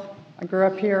girl. I grew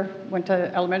up here, went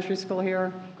to elementary school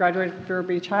here, graduated from Vero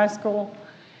Beach High School.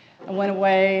 I went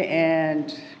away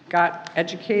and got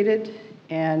educated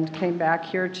and came back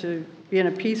here to be in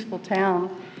a peaceful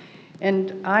town.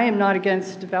 And I am not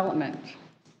against development.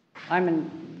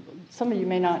 I'm some of you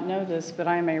may not know this, but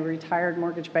I am a retired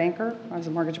mortgage banker. I was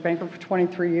a mortgage banker for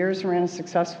 23 years and ran a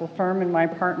successful firm, and my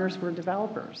partners were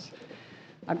developers.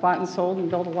 I bought and sold and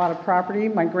built a lot of property.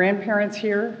 My grandparents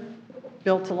here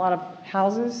built a lot of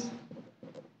houses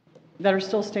that are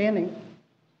still standing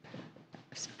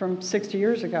from 60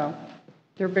 years ago.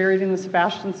 They're buried in the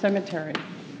Sebastian Cemetery.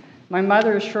 My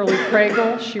mother is Shirley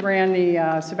Craigle. She ran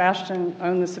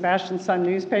owned the Sebastian Sun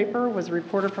newspaper, was a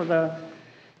reporter for the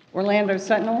Orlando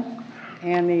Sentinel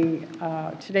and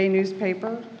the Today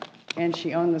newspaper, and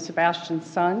she owned the Sebastian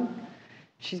Sun.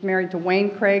 She's married to Wayne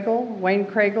Craigle. Wayne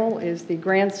Craigle is the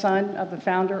grandson of the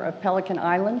founder of Pelican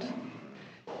Island.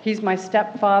 He's my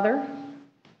stepfather.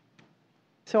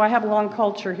 So I have a long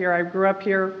culture here. I grew up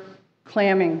here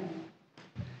clamming,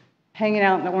 hanging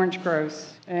out in the orange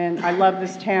groves, and I love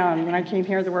this town. When I came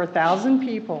here, there were 1,000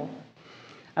 people.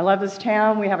 I love this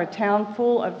town. We have a town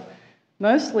full of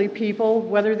mostly people,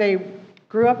 whether they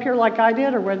grew up here like I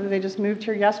did, or whether they just moved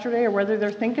here yesterday, or whether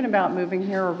they're thinking about moving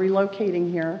here or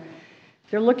relocating here.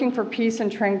 They're looking for peace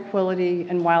and tranquility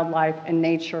and wildlife and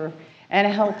nature and a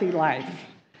healthy life.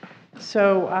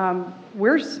 So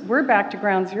we're back to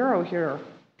ground zero here.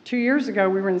 2 years ago,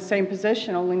 we were in the same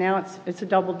position, only now it's a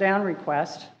double down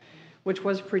request, which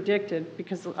was predicted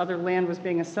because the other land was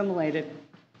being assimilated.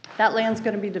 That land's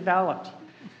going to be developed.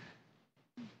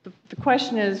 The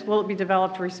question is, will it be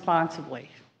developed responsibly?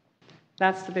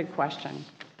 That's the big question.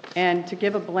 And to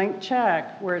give a blank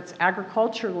check where it's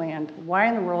agriculture land, why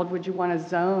in the world would you want to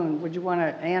zone, would you want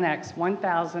to annex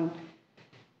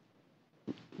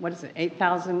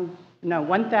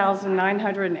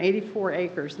 1,984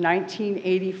 acres,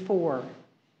 1984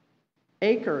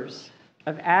 acres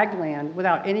of ag land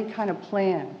without any kind of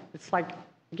plan? It's like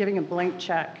giving a blank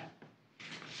check.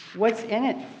 What's in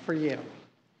it for you?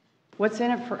 What's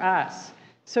in it for us?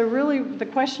 So really the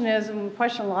question is, and the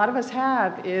question a lot of us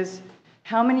have is,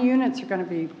 how many units are going to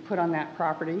be put on that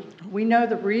property? We know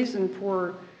the reason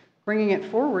for bringing it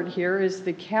forward here is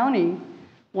the county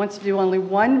wants to do only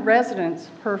one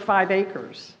residence per 5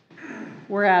 acres,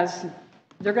 whereas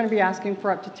they're going to be asking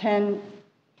for up to 10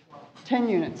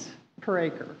 units per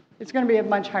acre. It's going to be a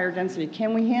much higher density.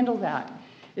 Can we handle that?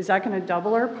 Is that going to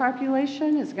double our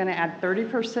population? Is it going to add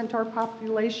 30% to our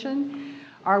population?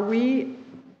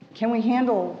 Can we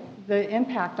handle the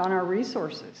impact on our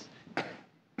resources?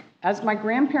 As my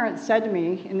grandparents said to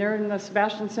me, and they're in the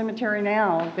Sebastian Cemetery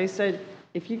now, they said,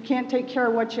 if you can't take care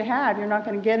of what you have, you're not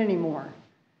going to get any more.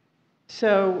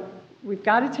 So we've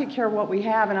got to take care of what we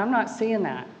have, and I'm not seeing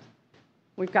that.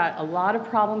 We've got a lot of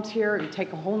problems here. It would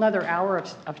take a whole nother hour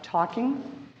of talking,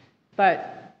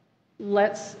 but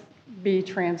let's be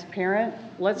transparent.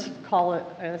 Let's call it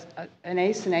an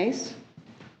ace an ace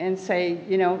and say,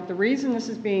 you know, the reason this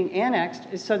is being annexed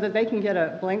is so that they can get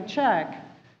a blank check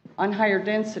on higher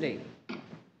density.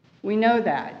 We know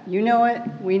that. You know it,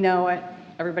 we know it,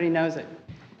 everybody knows it.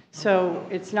 So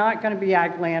it's not going to be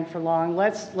ag land for long.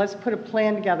 Let's put a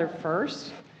plan together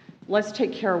first. Let's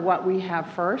take care of what we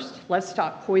have first. Let's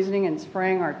stop poisoning and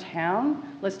spraying our town.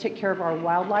 Let's take care of our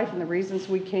wildlife and the reasons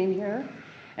we came here.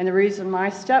 And the reason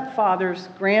my stepfather's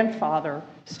grandfather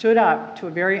stood up to a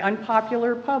very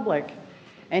unpopular public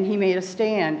and he made a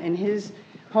stand, and his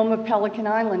home of Pelican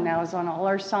Island now is on all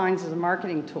our signs as a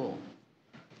marketing tool.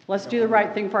 Let's do the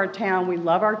right thing for our town. We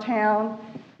love our town,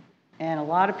 and a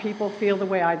lot of people feel the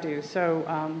way I do. So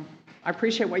I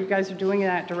appreciate what you guys are doing in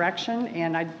that direction,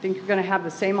 and I think you're going to have the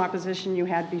same opposition you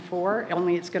had before,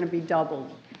 only it's going to be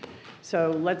doubled.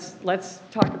 So let's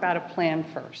talk about a plan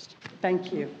first.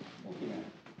 Thank you. Thank you.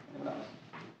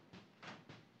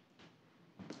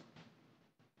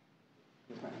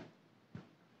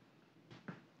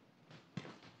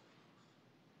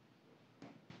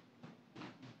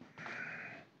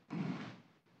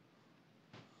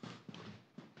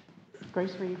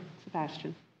 Grace Reed,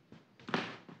 Sebastian.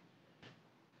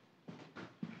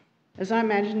 As I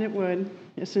imagined it would,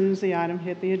 as soon as the item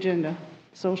hit the agenda,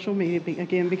 social media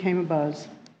again became a buzz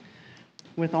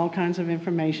with all kinds of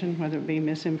information, whether it be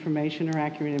misinformation or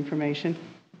accurate information.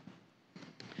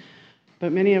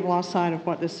 But many have lost sight of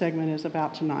what this segment is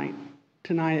about tonight.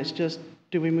 Tonight it's just,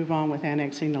 do we move on with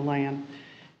annexing the land?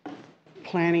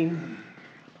 Planning,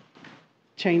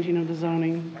 changing of the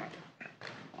zoning,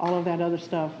 all of that other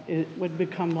stuff, it would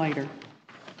become later.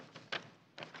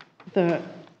 The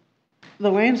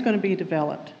land's going to be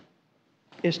developed.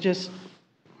 It's just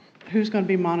who's going to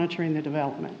be monitoring the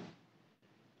development.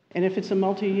 And if it's a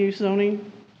multi-use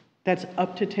zoning, that's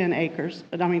up to 10 acres,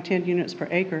 10 units per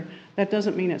acre. That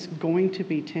doesn't mean it's going to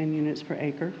be 10 units per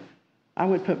acre. I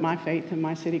would put my faith in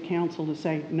my city council to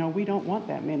say, no, we don't want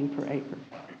that many per acre.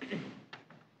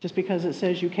 Just because it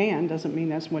says you can doesn't mean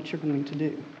that's what you're going to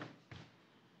do.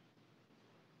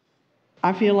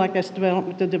 I feel like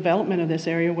the development of this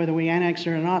area, whether we annex it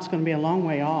or not, is going to be a long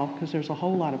way off because there's a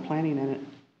whole lot of planning in it.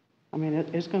 I mean,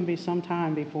 it's going to be some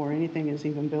time before anything is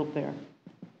even built there.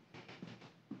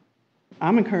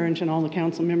 I'm encouraging all the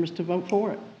council members to vote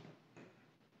for it.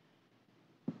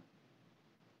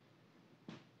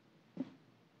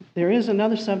 There is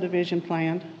another subdivision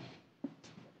planned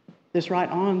that's right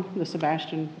on the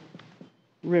Sebastian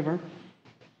River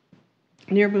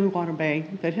near Blue Water Bay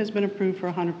that has been approved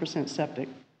for 100% septic.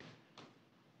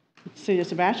 The City of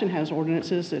Sebastian has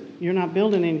ordinances that you're not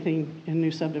building anything in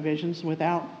new subdivisions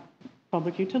without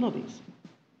public utilities.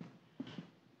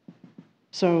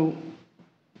 So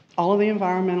all of the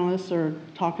environmentalists are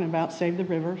talking about save the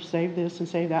river, save this and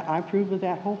save that. I approve of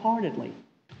that wholeheartedly.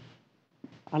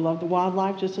 I love the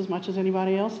wildlife just as much as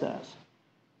anybody else does.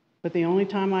 But the only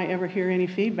time I ever hear any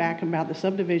feedback about the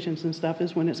subdivisions and stuff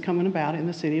is when it's coming about in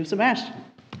the City of Sebastian.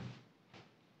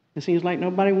 It seems like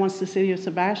nobody wants the City of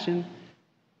Sebastian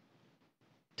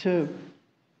to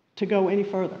go any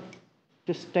further.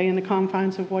 Just stay in the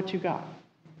confines of what you got.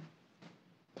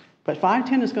 But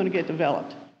 510 is going to get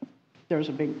developed. There's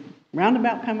a big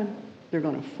roundabout coming. They're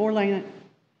going to 4-lane it.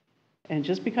 And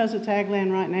just because it's ag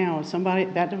land right now,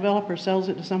 if that developer sells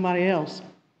it to somebody else,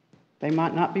 they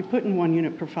might not be putting 1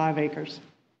 unit per 5 acres.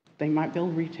 They might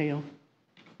build retail.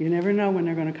 You never know when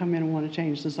they're going to come in and want to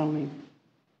change the zoning.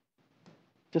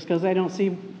 Just because they don't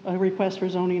see a request for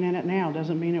zoning in it now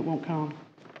doesn't mean it won't come.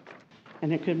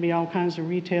 And it could be all kinds of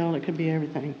retail, it could be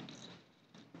everything.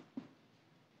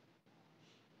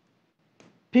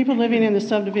 People living in the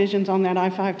subdivisions on that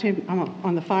I-510,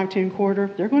 on the 510 corridor,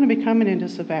 they're going to be coming into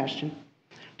Sebastian.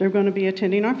 They're going to be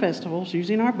attending our festivals,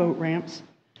 using our boat ramps,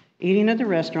 eating at the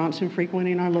restaurants, and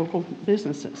frequenting our local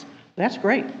businesses. That's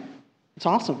great. It's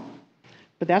awesome.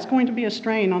 But that's going to be a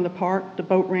strain on the park, the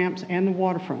boat ramps, and the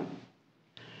waterfront.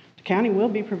 The county will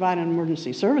be providing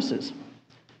emergency services,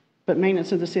 but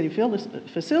maintenance of the city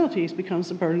facilities becomes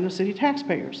the burden of city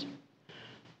taxpayers.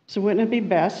 So wouldn't it be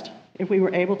best if we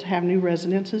were able to have new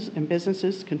residences and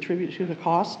businesses contribute to the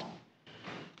cost?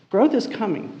 Growth is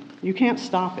coming. You can't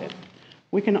stop it.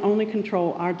 We can only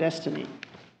control our destiny.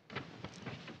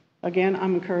 Again,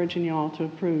 I'm encouraging you all to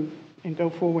approve and go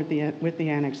forward with the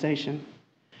annexation.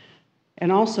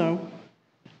 And also,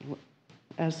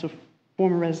 as the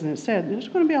former resident said, there's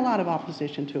going to be a lot of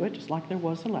opposition to it, just like there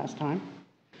was the last time.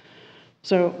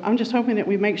 So I'm just hoping that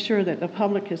we make sure that the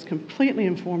public is completely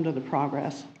informed of the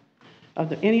progress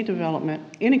of any development,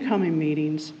 any coming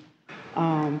meetings.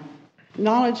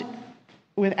 Knowledge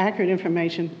with accurate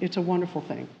information, it's a wonderful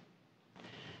thing.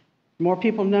 The more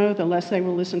people know, the less they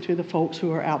will listen to the folks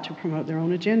who are out to promote their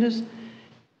own agendas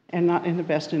and not in the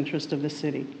best interest of the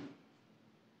city.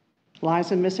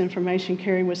 Lies and misinformation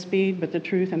carry with speed, but the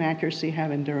truth and accuracy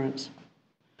have endurance.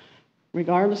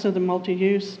 Regardless of the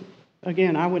multi-use,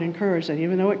 again, I would encourage that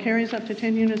even though it carries up to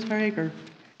 10 units per acre,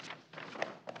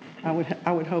 I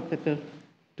would hope that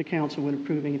the council would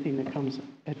approve anything that comes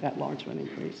at that large of an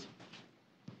increase.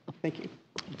 Thank you.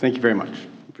 Thank you very much.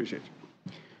 Appreciate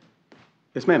you.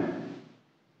 Yes, ma'am.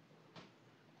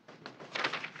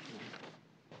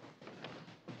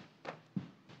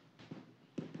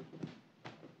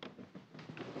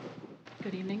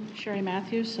 Good evening. Sherry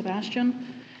Matthews,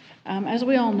 Sebastian. As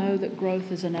we all know, that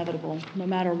growth is inevitable. No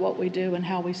matter what we do and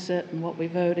how we sit and what we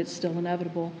vote, it's still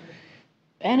inevitable.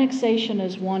 Annexation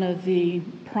is one of the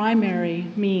primary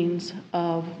means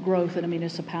of growth in a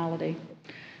municipality.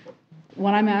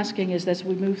 What I'm asking is, as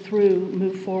we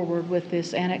move forward with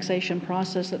this annexation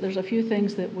process, that there's a few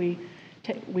things that we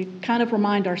kind of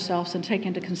remind ourselves and take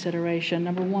into consideration.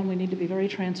 Number one, we need to be very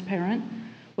transparent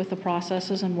with the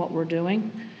processes and what we're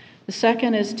doing. The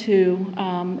second is to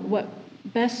what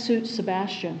best suits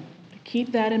Sebastian.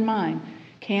 Keep that in mind.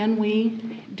 Can we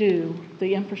do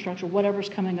the infrastructure, whatever's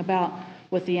coming about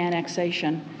with the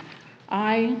annexation?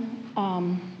 I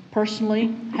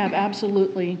personally have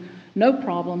absolutely no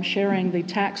problem sharing the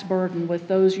tax burden with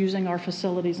those using our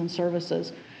facilities and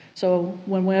services. So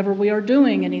whenever we are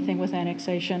doing anything with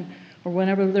annexation or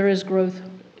whenever there is growth,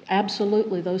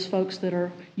 absolutely those folks that are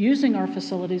using our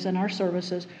facilities and our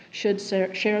services should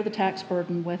share the tax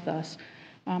burden with us.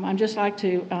 I'd just like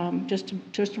to just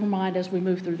to remind as we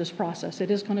move through this process,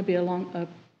 it is going to be a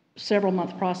several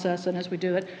month process, and as we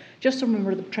do it, just to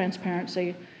remember the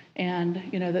transparency and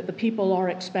that the people are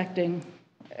expecting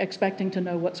to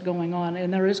know what's going on,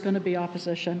 and there is going to be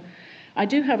opposition. I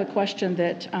do have a question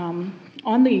that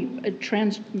on the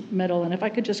transmittal, and if I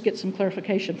could just get some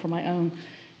clarification for my own,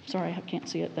 sorry, I can't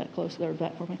see it that close there,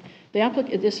 back for me. The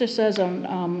applicant, this just says on,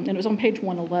 and it was on page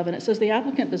 111, it says the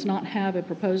applicant does not have a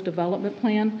proposed development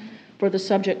plan for the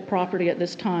subject property at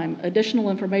this time. Additional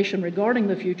information regarding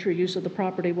the future use of the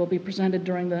property will be presented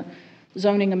during the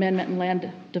zoning amendment and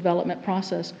land development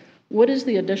process. What is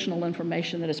the additional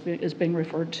information that is being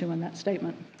referred to in that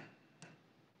statement?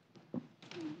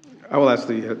 I will ask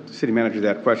the city manager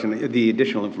that question. The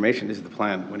additional information is the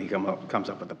plan when he comes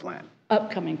up with the plan.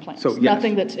 Upcoming plans. So yes,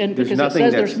 Nothing that's in, because it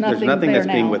says there's nothing that's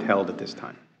being now. withheld at this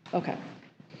time. Okay.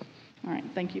 All right,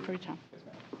 thank you for your time.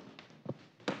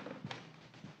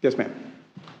 Yes, ma'am.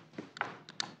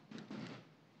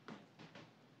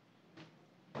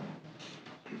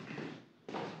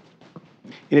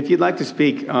 And if you'd like to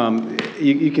speak,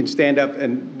 you can stand up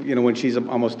and, when she's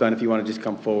almost done, if you want to just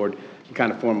come forward and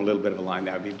kind of form a little bit of a line,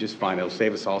 that would be just fine. It'll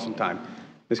save us all some time.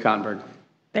 Ms. Cottenberg.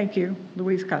 Thank you,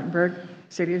 Louise Cottenberg,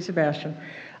 City of Sebastian.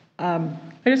 I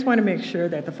just want to make sure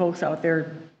that the folks out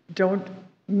there don't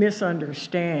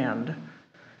misunderstand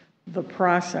the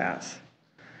process.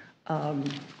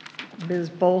 Ms.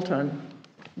 Bolton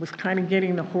was kind of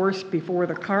getting the horse before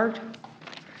the cart.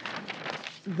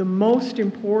 The most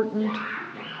important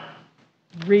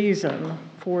reason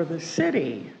for the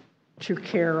city to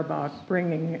care about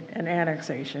bringing an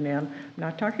annexation in, I'm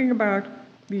not talking about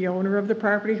the owner of the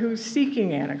property who's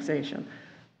seeking annexation,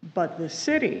 but the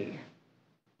city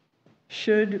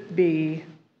should be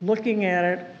looking at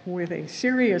it with a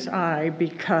serious eye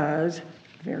because,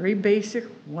 very basic,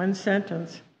 one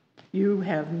sentence, you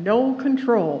have no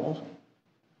control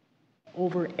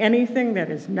over anything that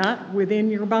is not within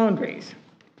your boundaries.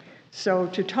 So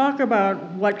to talk about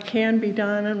what can be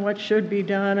done and what should be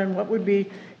done and what would be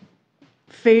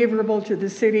favorable to the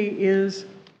city is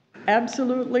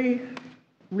absolutely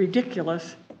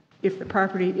ridiculous if the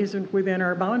property isn't within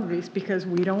our boundaries, because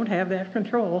we don't have that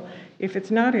control if it's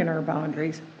not in our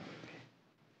boundaries.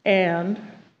 And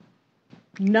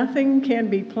nothing can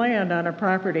be planned on a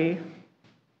property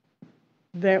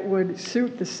that would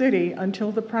suit the city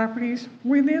until the property's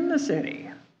within the city.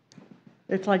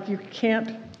 It's like you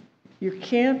can't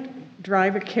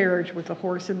drive a carriage with a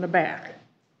horse in the back.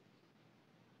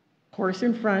 Horse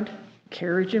in front,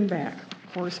 carriage in back.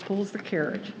 Horse pulls the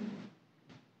carriage.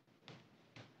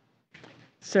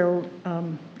 So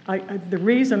the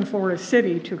reason for a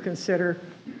city to consider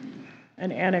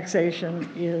an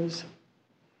annexation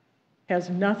has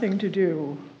nothing to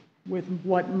do with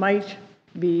what might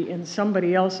be in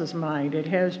somebody else's mind. It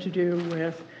has to do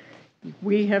with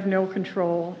we have no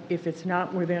control if it's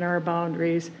not within our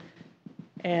boundaries.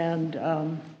 And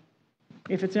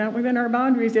if it's not within our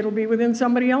boundaries, it'll be within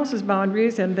somebody else's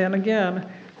boundaries. And then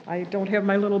again, I don't have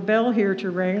my little bell here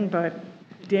to ring, but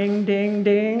ding, ding,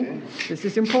 ding. This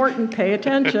is important. Pay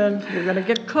attention. You're going to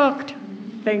get cooked.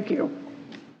 Thank you.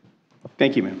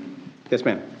 Thank you, ma'am. Yes,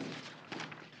 ma'am.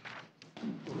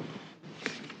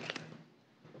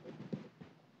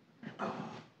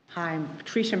 Hi, I'm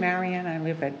Patricia Marion. I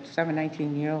live at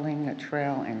 719 Yearling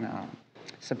Trail in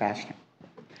Sebastian.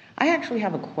 I actually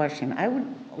have a question. I would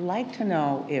like to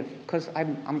know if, because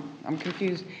I'm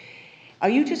confused, are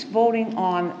you just voting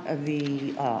on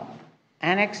the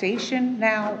annexation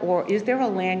now, or is there a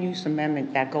land use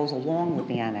amendment that goes along with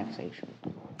the annexation?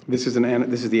 This is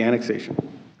the annexation.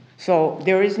 So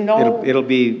there is no. It'll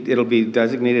be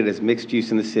designated as mixed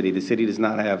use in the city. The city does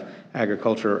not have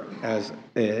agriculture as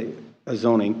a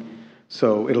zoning,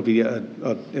 so it'll be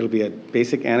a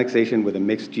basic annexation with a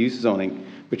mixed use zoning,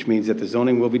 which means that the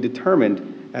zoning will be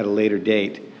determined at a later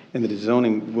date, and the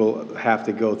zoning will have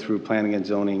to go through planning and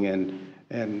zoning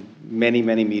and many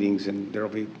meetings, and there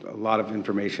will be a lot of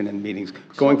information and meetings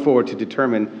going forward to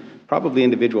determine probably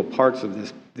individual parts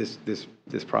of this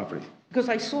property. Because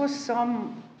I saw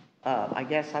some, I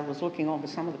guess I was looking over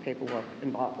some of the paperwork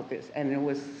involved with this, and there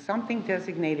was something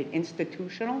designated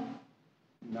institutional.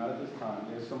 Not at this time.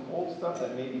 There's some old stuff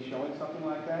that may be showing something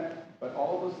like that, but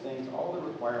all of those things, all the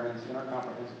requirements in our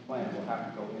comprehensive plan will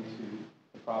have to go into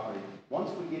the property. Once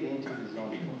we get into the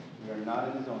zoning portion, we are not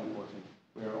in the zoning portion.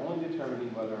 We are only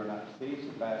determining whether or not the city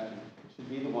of Sebastian should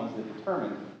be the ones that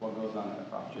determine what goes on in that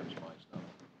property.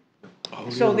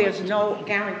 So there's no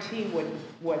guarantee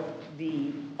what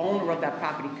the owner of that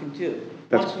property can do,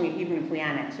 even if we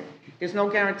annex it. There's no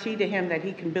guarantee to him that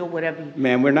he can build whatever he...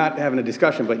 Ma'am, we're not having a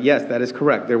discussion, but yes, that is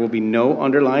correct. There will be no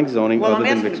underlying zoning other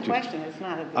than mixed use. Well, I'm asking a question. It's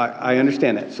not a... I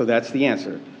understand that. So that's the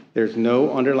answer. There's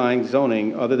no underlying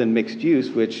zoning other than mixed use,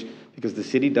 because the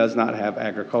city does not have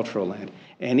agricultural land.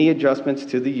 Any adjustments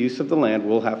to the use of the land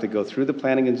will have to go through the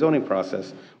planning and zoning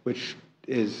process, which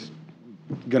is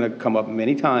going to come up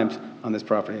many times on this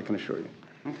property, I can assure you.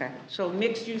 Okay. So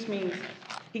mixed use means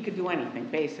He could do anything,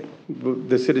 basically.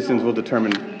 The citizens will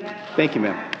determine. Thank you,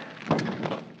 ma'am.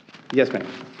 Yes, ma'am.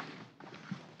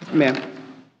 Ma'am.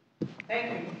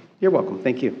 Thank you. You're welcome.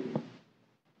 Thank you.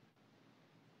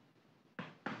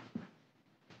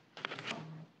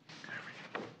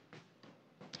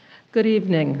 Good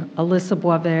evening. Alyssa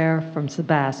Boisvert from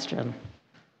Sebastian.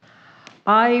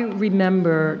 I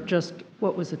remember just,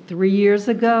 3 years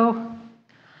ago,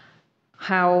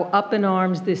 how up in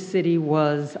arms this city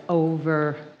was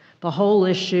over the whole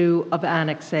issue of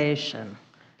annexation.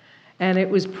 And it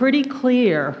was pretty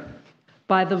clear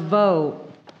by the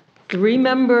vote, 3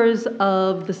 members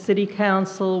of the city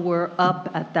council were up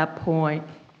at that point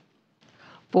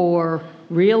for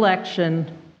re-election,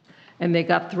 and they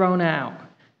got thrown out.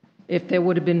 If there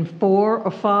would have been 4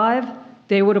 or 5,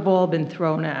 they would have all been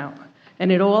thrown out.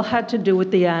 And it all had to do with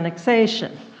the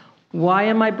annexation. Why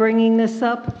am I bringing this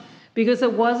up? Because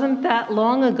it wasn't that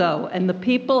long ago, and the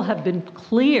people have been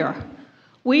clear.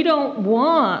 We don't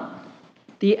want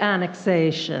the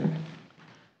annexation.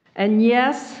 And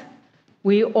yes,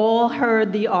 we all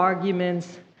heard the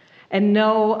arguments, and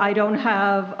no, I don't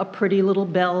have a pretty little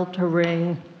bell to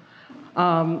ring.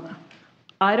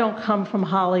 I don't come from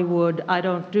Hollywood. I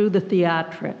don't do the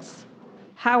theatrics.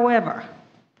 However,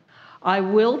 I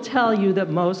will tell you that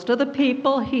most of the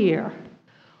people here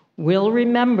will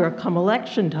remember come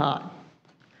election time.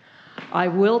 I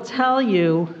will tell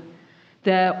you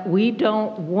that we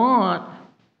don't want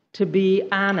to be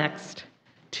annexed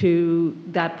to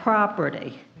that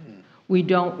property. We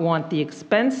don't want the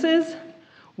expenses.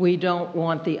 We don't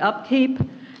want the upkeep.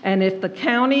 And if the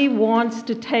county wants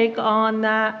to take on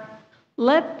that,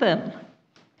 let them.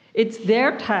 It's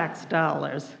their tax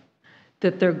dollars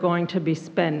that they're going to be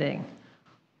spending.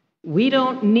 We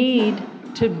don't need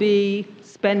to be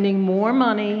spending more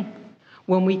money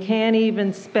when we can't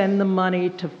even spend the money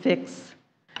to fix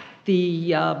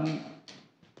the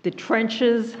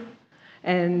trenches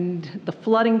and the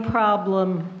flooding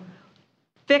problem.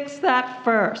 Fix that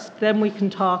first, then we can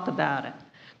talk about it.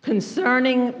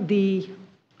 Concerning the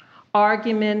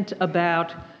argument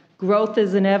about growth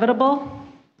is inevitable,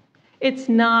 it's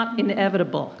not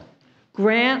inevitable.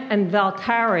 Grant and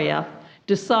Valcaria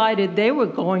decided they were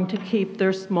going to keep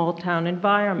their small town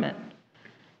environment.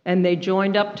 And they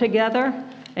joined up together,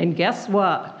 and guess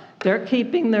what? They're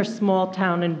keeping their small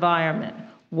town environment.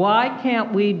 Why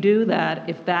can't we do that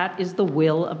if that is the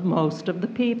will of most of the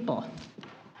people?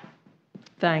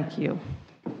 Thank you.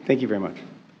 Thank you very much.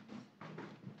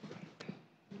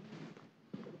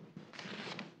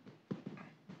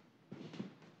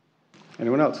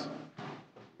 Anyone else?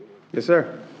 Yes,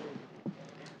 sir.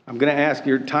 I'm going to ask,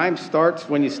 your time starts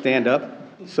when you stand up.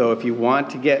 So if you want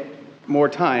to get more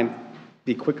time,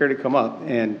 be quicker to come up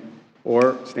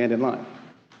or stand in line.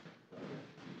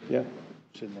 Yeah.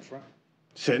 Sit in the front.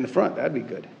 Sit in the front. That'd be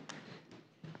good.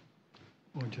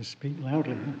 Or just speak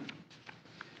loudly. Huh?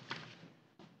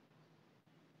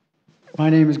 My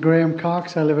name is Graham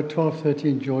Cox. I live at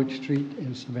 1213 George Street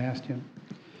in Sebastian.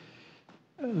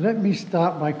 Let me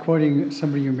start by quoting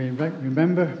somebody you may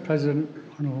remember, President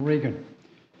Ronald Reagan.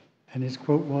 And his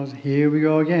quote was, "Here we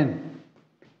go again.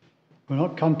 We're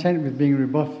not content with being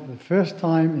rebuffed for the first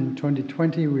time in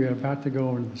 2020. We are about to go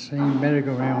on the same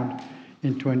merry-go-round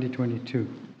in 2022.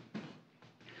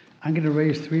 I'm going to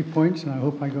raise 3 points, and I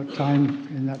hope I got time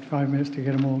in that 5 minutes to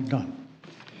get them all done.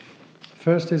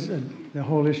 First is the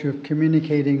whole issue of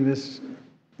communicating this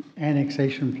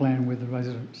annexation plan with the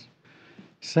residents.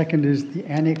 Second is the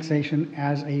annexation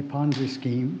as a Ponzi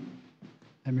scheme.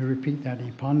 Let me repeat that,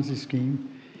 a Ponzi scheme.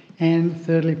 And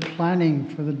thirdly, planning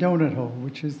for the donut hole,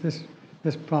 which is this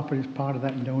property is part of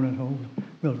that donut hole.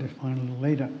 We'll define a little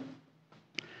later.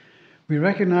 We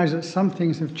recognize that some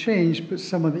things have changed, but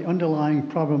some of the underlying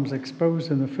problems exposed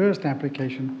in the first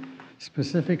application,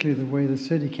 specifically the way the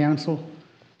City Council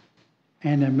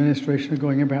and administration are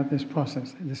going about this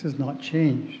process. This has not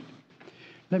changed.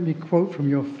 Let me quote from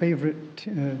your favorite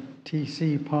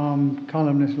TC Palm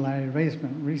columnist, Larry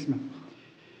Reisman,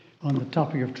 on the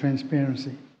topic of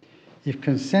transparency. If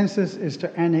consensus is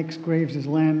to annex Graves'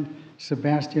 land,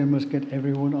 Sebastian must get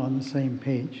everyone on the same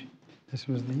page. This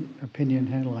was the opinion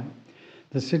headline.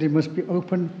 The city must be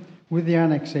open with the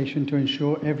annexation to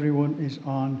ensure everyone is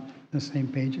on the same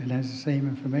page and has the same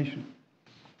information.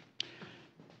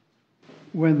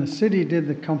 When the city did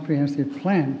the comprehensive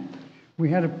plan, we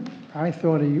had, I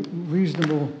thought, a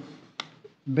reasonable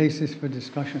basis for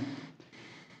discussion.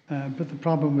 But the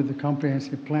problem with the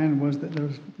comprehensive plan was that there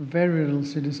was very little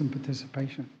citizen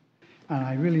participation. And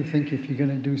I really think if you're going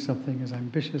to do something as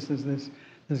ambitious as this,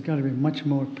 there's got to be much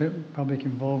more public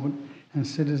involvement and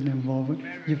citizen involvement.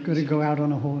 You've got to go out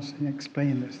on a horse and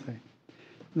explain this thing.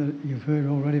 that you've heard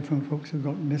already from folks who've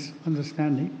got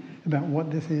misunderstanding about what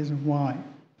this is and why.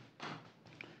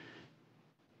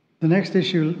 The next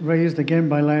issue raised again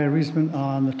by Larry Reisman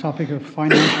on the topic of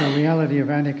financial reality of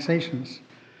annexations.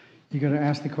 You've got to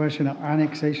ask the question, are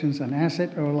annexations an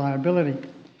asset or a liability?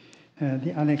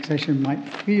 The annexation might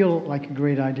feel like a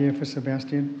great idea for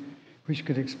Sebastian, which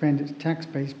could expand its tax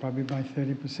base probably by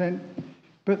 30%.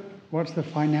 But what's the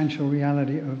financial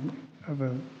reality of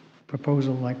a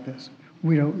proposal like this?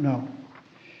 We don't know.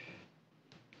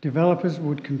 Developers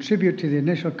would contribute to the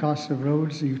initial costs of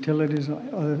roads, utilities, or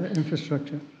other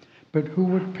infrastructure. But who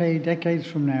would pay decades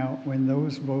from now when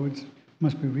those roads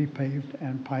must be repaved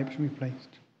and pipes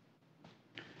replaced?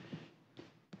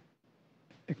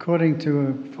 According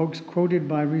to folks quoted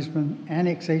by Reisman,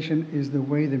 annexation is the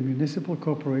way the municipal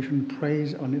corporation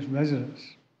preys on its residents.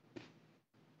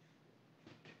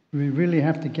 We really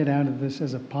have to get out of this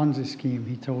as a Ponzi scheme,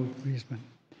 he told Reisman,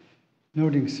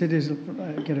 noting cities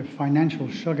get a financial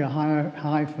sugar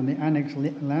high from the annexed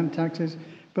land taxes,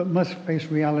 but must face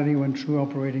reality when true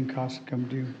operating costs come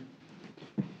due.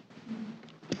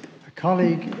 A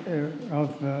colleague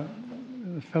of the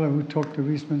fellow who talked to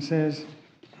Reisman says,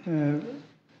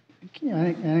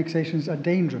 annexations are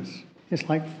dangerous. It's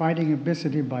like fighting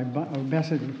obesity by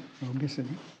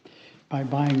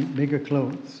buying bigger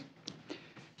clothes.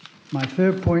 My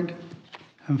third point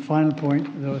and final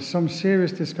point, there are some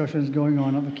serious discussions going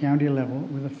on at the county level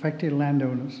with affected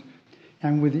landowners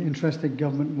and with the interested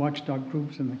government watchdog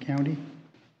groups in the county.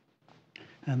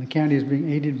 And the county is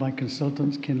being aided by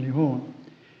consultants Kinley Horn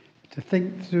to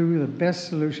think through the best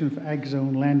solution for ag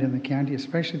zone land in the county,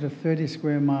 especially the 30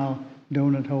 square mile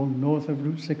donut hole north of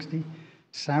Route 60,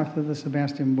 south of the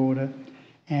Sebastian border,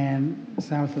 and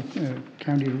south of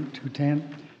County Route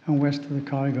 210, and west of the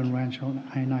Corrigan Ranch on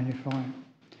I-95.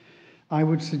 I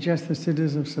would suggest the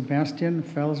citizens of Sebastian,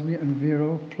 Fellsby, and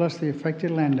Vero, plus the affected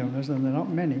landowners, and they're not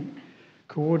many,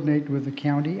 coordinate with the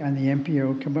county and the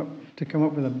MPO to come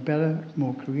up with a better,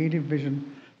 more creative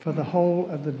vision for the whole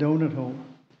of the donut hole,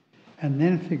 and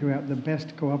then figure out the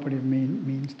best cooperative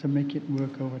means to make it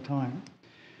work over time.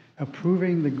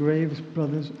 Approving the Graves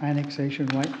Brothers annexation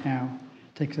right now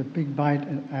takes a big bite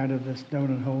out of this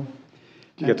donut hole.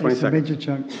 You got 20 seconds. It's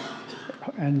a major chunk.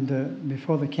 And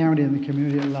before the county and the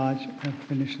community at large have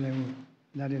finished their work.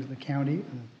 That is, the county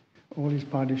and all these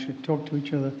parties should talk to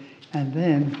each other and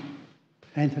then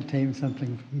entertain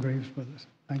something from Graves Brothers.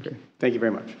 Thank you. Thank you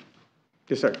very much.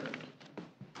 Yes, sir.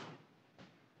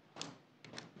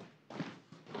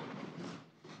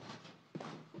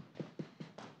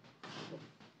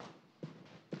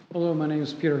 Hello, my name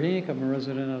is Peter Hink. I'm a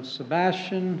resident of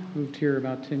Sebastian. Moved here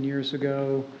about 10 years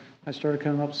ago. I started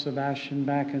coming up to Sebastian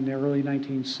back in the early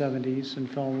 1970s and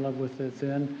fell in love with it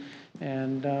then.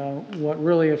 And what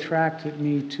really attracted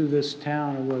me to this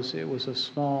town was it was a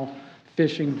small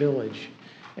fishing village.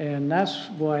 And that's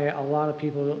why a lot of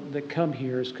people that come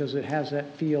here is because it has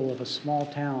that feel of a small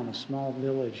town, a small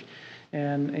village.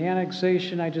 And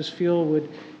annexation, I just feel, would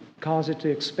cause it to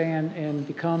expand and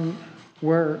become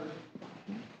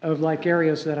like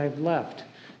areas that I've left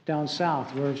down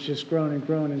south, where it's just grown and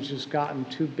grown and it's just gotten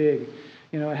too big.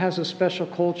 You know, it has a special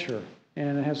culture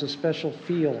and it has a special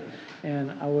feel.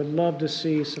 And I would love to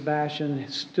see Sebastian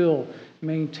still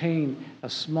maintain a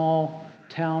small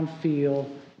town feel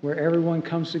where everyone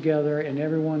comes together and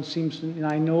everyone seems to, and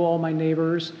I know all my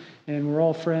neighbors and we're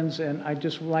all friends, and I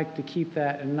just like to keep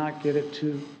that and not get it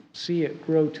to see it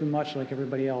grow too much like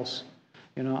everybody else.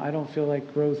 You know, I don't feel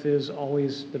like growth is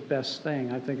always the best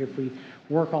thing. I think if we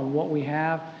work on what we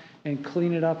have and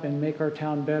clean it up and make our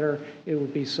town better, it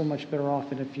would be so much better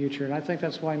off in the future. And I think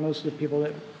that's why most of the people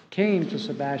that came to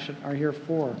Sebastian are here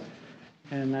for.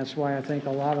 And that's why I think a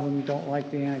lot of them don't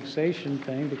like the annexation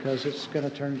thing, because it's going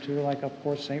to turn into like, of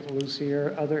course, St. Lucie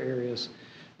or other areas.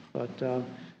 But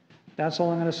that's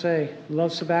all I'm going to say.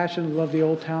 Love Sebastian, love the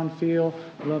old town feel,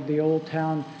 love the old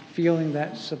town feeling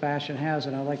that Sebastian has,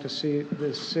 and I'd like to see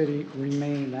this city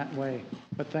remain that way.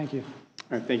 But thank you.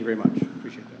 All right, thank you very much.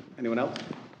 Appreciate that. Anyone else?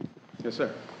 Yes,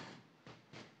 sir.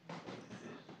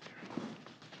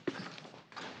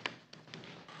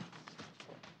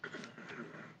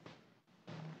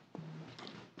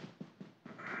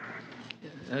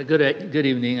 Good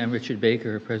evening. I'm Richard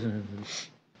Baker, president of the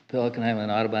Pelican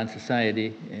Island Audubon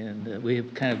Society, and we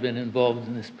have kind of been involved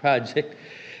in this project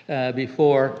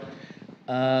before.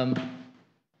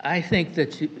 I think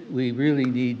that we really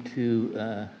need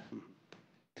to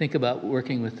think about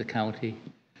working with the county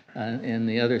and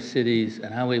the other cities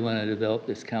and how we want to develop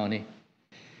this county.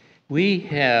 We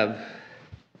have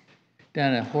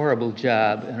done a horrible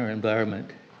job in our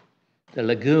environment. The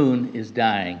lagoon is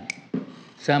dying.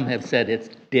 Some have said it's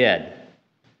dead.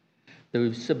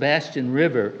 The Sebastian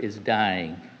River is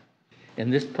dying.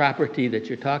 And this property that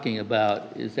you're talking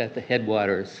about is at the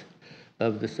headwaters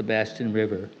of the Sebastian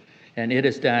River, and it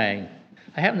is dying.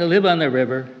 I happen to live on the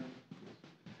river.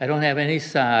 I don't have any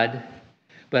sod,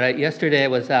 but yesterday I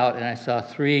was out and I saw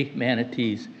 3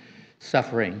 manatees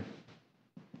suffering,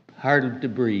 hard to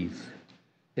breathe.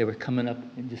 They were coming up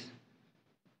and just,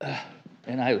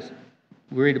 and I was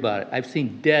worried about it. I've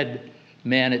seen dead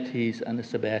manatees on the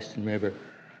Sebastian River.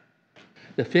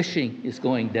 The fishing is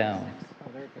going down.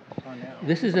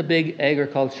 This is a big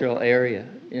agricultural area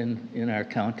in our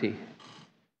county.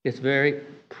 It's very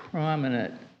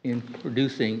prominent in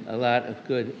producing a lot of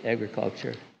good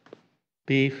agriculture.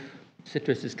 Beef,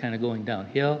 citrus is kind of going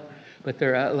downhill, but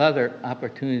there are other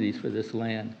opportunities for this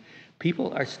land.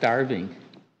 People are starving.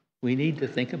 We need to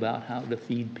think about how to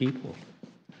feed people.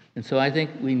 And so I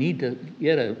think we need to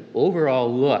get an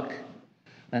overall look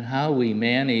on how we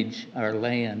manage our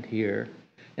land here.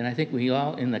 And I think we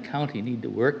all in the county need to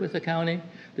work with the county.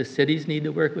 The cities need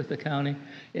to work with the county.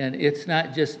 And it's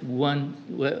not just one,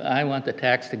 I want the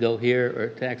tax to go here or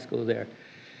tax go there.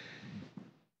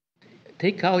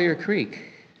 Take Collier Creek,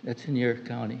 that's in your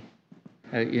county,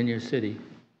 in your city.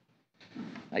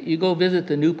 You go visit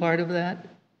the new part of that,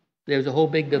 there's a whole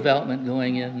big development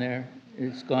going in there.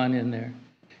 It's gone in there.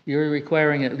 You're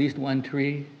requiring at least 1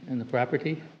 tree in the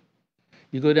property.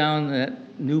 You go down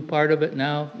that new part of it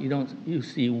now, you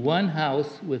see 1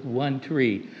 house with 1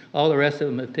 tree. All the rest of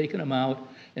them have taken them out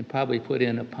and probably put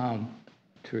in a palm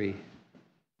tree.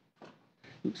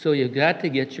 So you've got to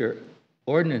get your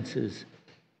ordinances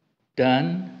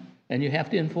done, and you have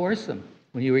to enforce them.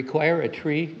 When you require a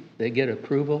tree, they get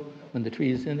approval. When the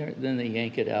tree is in there, then they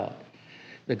yank it out.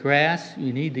 The grass,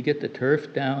 you need to get the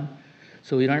turf down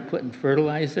so we aren't putting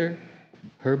fertilizer,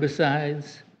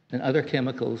 herbicides, and other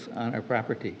chemicals on our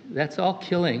property. That's all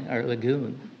killing our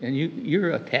lagoon. And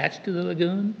you're attached to the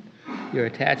lagoon, you're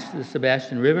attached to the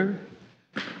Sebastian River.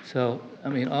 So, I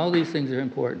mean, all these things are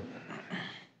important.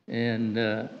 And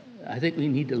I think we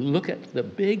need to look at the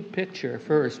big picture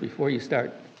first before you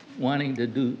start wanting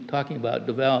to talking about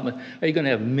development. Are you gonna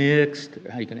have mixed?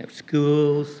 Are you gonna have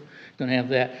schools? Gonna have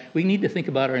that? We need to think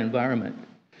about our environment.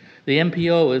 The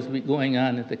MPO is going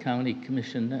on at the county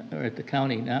commission, or at the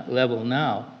county level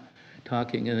now,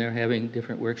 talking, and they're having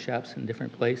different workshops in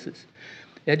different places.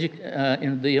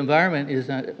 And the environment is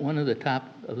one of the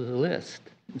top of the list.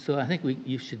 And so I think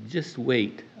you should just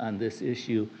wait on this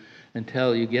issue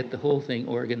until you get the whole thing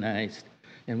organized,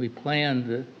 and we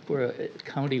plan for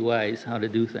county-wise how to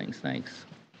do things. Thanks.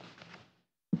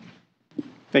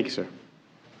 Thank you, sir.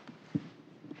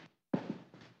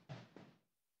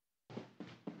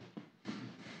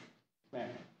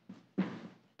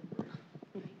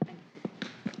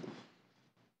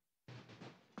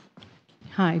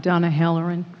 Hi, Donna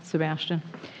Halloran, Sebastian.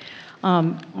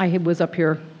 I was up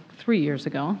here 3 years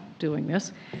ago doing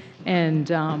this, and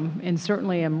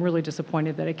certainly I'm really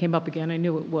disappointed that it came up again. I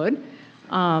knew it would.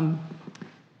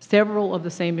 Several of the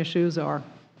same issues are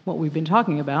what we've been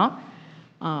talking about.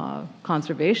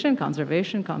 Conservation,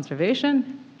 conservation,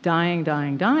 conservation, dying,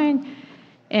 dying, dying,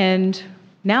 and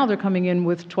now they're coming in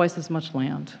with twice as much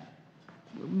land.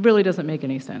 Really doesn't make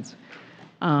any sense.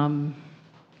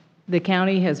 The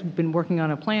county has been working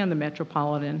on a plan, the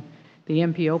Metropolitan, the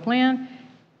MPO plan,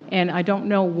 and I don't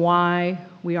know why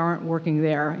we aren't working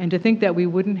there. And to think that we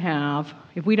wouldn't have,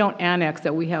 if we don't annex,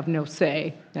 that we have no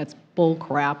say, that's bull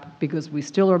crap, because we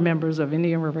still are members of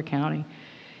Indian River County,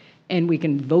 and we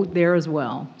can vote there as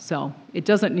well. So it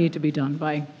doesn't need to be done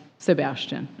by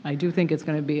Sebastian. I do think it's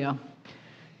going to be a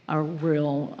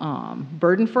real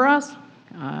burden for us.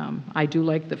 I do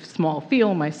like the small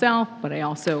feel myself, but I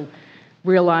also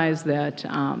realize that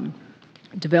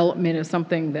development is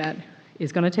something that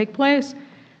is going to take place,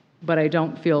 but I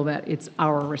don't feel that it's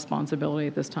our responsibility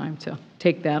at this time to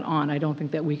take that on. I don't think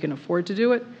that we can afford to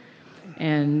do it,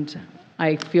 and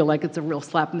I feel like it's a real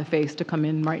slap in the face to come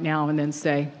in right now and then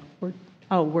say,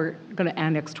 we're going to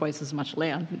annex twice as much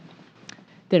land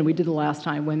than we did the last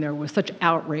time, when there was such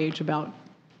outrage about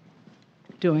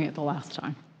doing it the last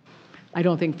time. I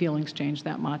don't think feelings change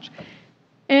that much.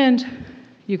 And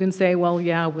you can say, well,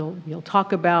 yeah, we'll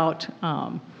talk about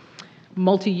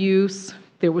multi-use.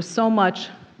 There was so much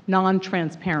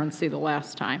non-transparency the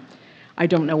last time. I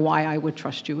don't know why I would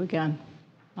trust you again.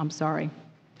 I'm sorry.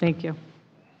 Thank you.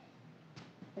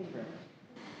 Thank you very much.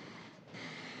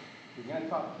 If you're going to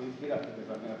talk, please get up,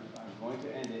 because I'm going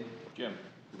to end it. Jim.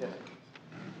 Yes.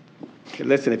 Okay,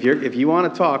 listen, if you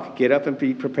want to talk, get up and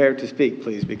be prepared to speak,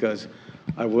 please, because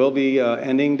I will be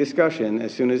ending discussion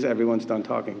as soon as everyone's done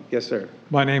talking. Yes, sir.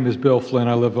 My name is Bill Flynn.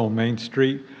 I live on Main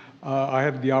Street. I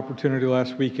had the opportunity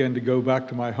last weekend to go back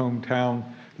to my hometown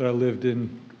that I lived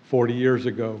in 40 years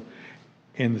ago.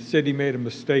 And the city made a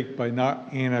mistake by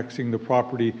not annexing the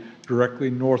property directly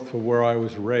north of where I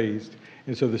was raised.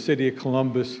 And so the city of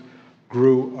Columbus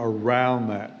grew around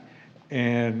that.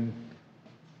 And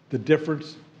the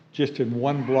difference just in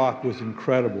one block was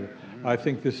incredible. I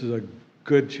think this is a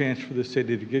good chance for the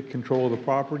city to get control of the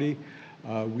property.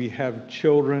 We have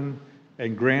children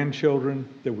and grandchildren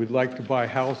that would like to buy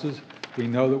houses. We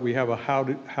know that we have a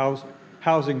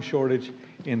housing shortage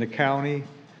in the county,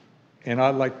 and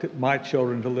I'd like my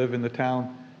children to live in the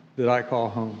town that I call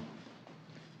home.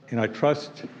 And I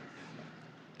trust,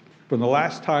 from the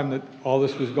last time that all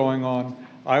this was going on,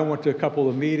 I went to a couple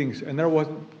of meetings, and there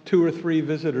wasn't 2 or 3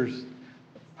 visitors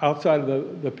outside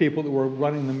of the people that were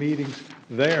running the meetings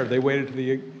there. They waited to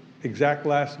the exact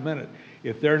last minute.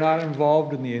 If they're not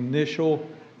involved in the initial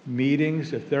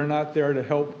meetings, if they're not there to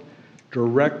help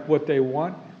direct what they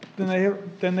want,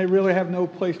 then they really have no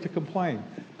place to complain.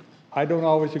 I don't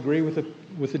always agree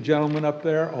with the gentleman up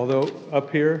there, although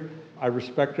up here I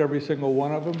respect every single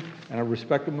one of them, and I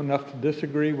respect them enough to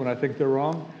disagree when I think they're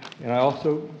wrong, and I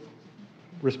also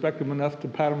respect them enough to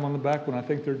pat them on the back when I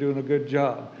think they're doing a good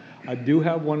job. I do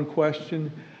have one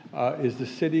question. Is the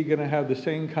city going to have the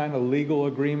same kind of legal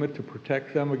agreement to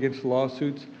protect them against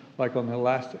lawsuits like on the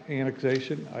last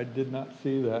annexation? I did not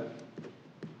see that.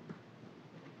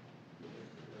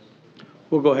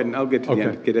 We'll go ahead and I'll get to the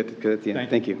end. Get at the end.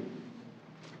 Thank you.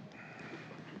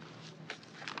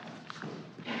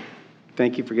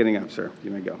 Thank you for getting up, sir.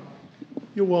 You may go.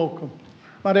 You're welcome.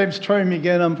 My name's Troy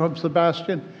McGinn. I'm from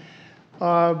Sebastian.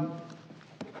 I'll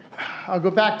go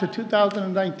back to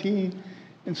 2019,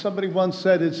 and somebody once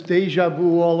said it's deja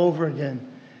vu all over again.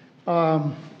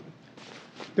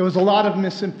 There was a lot of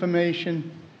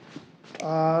misinformation.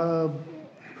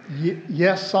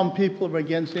 Yes, some people are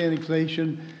against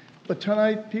annexation, but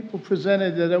tonight people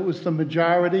presented that it was the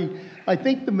majority. I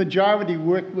think the majority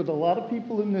worked with a lot of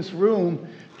people in this room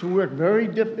to work very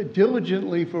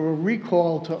diligently for a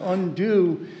recall to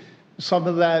undo some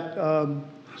of that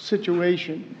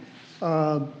situation.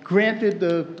 Granted,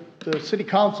 the city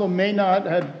council may not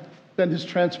have been as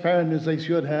transparent as they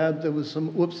should have. There was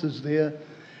some whoopses there.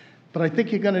 But I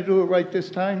think you're going to do it right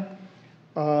this time.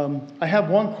 I have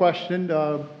one question,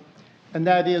 and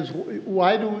that is,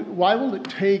 why will it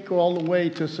take all the way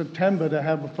to September to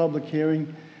have a public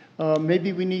hearing?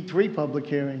 Maybe we need 3 public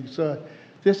hearings.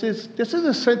 This is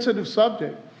a sensitive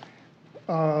subject.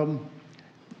 I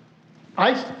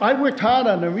worked hard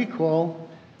on the recall.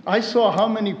 I saw how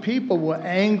many people were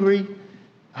angry,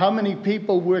 how many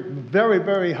people worked very,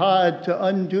 very hard to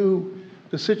undo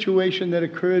the situation that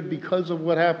occurred because of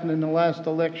what happened in the last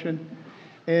election,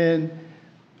 and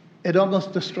it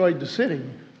almost destroyed the city.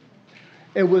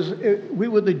 We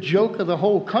were the joke of the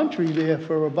whole country there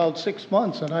for about 6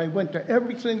 months, and I went to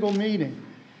every single meeting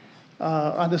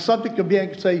on the subject of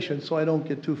annexation, so I don't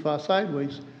get too far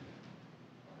sideways.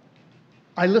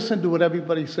 I listened to what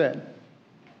everybody said.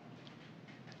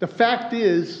 The fact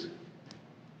is,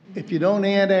 if you don't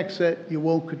annex it, you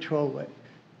won't control it.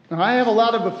 Now, I have a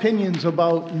lot of opinions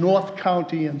about North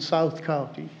County and South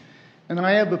County, and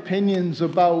I have opinions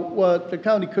about what the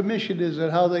county commission is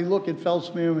and how they look at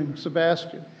Fellsmere and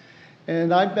Sebastian.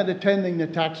 And I've been attending the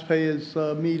taxpayers'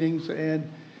 meetings, and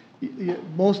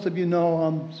most of you know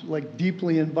I'm like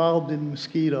deeply involved in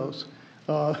mosquitoes.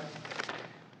 The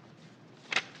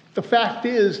fact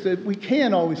is that we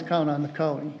can't always count on the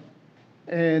county.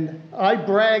 And I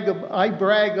brag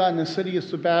on the city of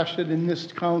Sebastian and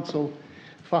this council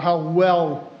for how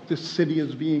well this city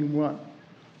is being run.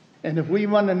 And if we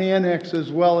run an annex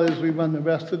as well as we run the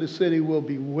rest of the city, we'll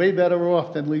be way better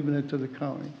off than leaving it to the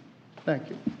county. Thank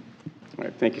you. All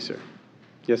right, thank you, sir.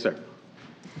 Yes, sir.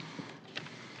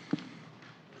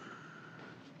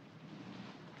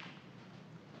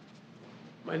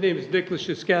 My name is Nicholas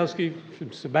Szyskowski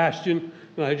from Sebastian,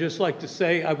 and I'd just like to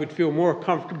say I would feel more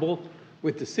comfortable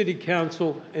with the city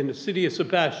council and the city of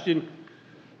Sebastian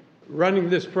running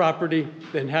this property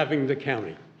than having the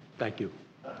county. Thank you.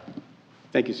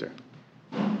 Thank you, sir.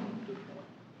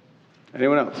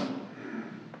 Anyone else?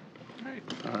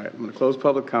 All right, I'm going to close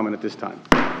public comment at this time.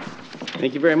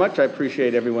 Thank you very much. I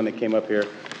appreciate everyone that came up here.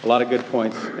 A lot of good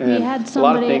points. And We had a lot of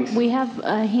somebody, things. we have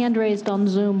a hand raised on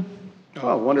Zoom.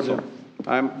 Oh, wonderful.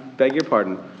 I beg your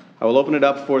pardon. I will open it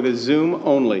up for the Zoom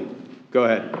only. Go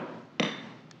ahead.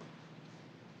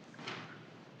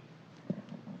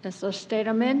 Mr.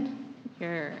 Staterman,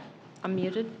 you're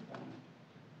unmuted.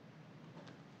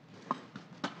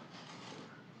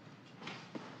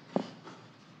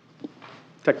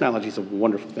 Technology is a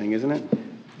wonderful thing, isn't it?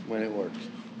 When it works.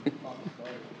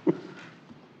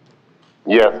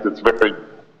 Yes, it's very,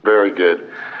 very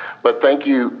good. But thank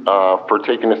you for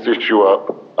taking this issue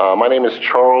up. My name is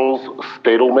Charles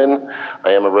Stadelman.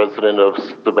 I am a resident of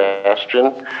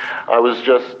Sebastian. I was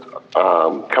just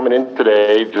coming in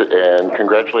today and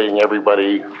congratulating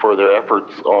everybody for their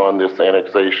efforts on this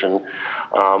annexation.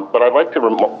 But I'd like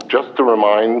to just to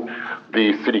remind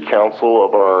the City Council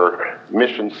of our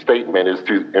mission statement is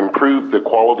to improve the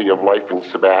quality of life in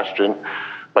Sebastian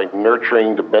by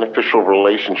nurturing the beneficial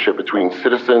relationship between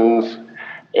citizens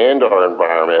and our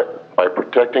environment by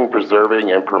protecting,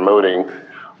 preserving, and promoting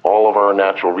all of our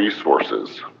natural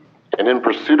resources. And in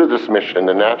pursuit of this mission,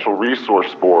 the Natural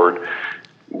Resource Board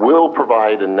will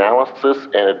provide analysis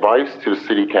and advice to the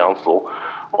City Council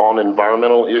on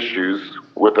environmental issues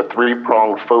with a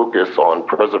three-pronged focus on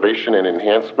preservation and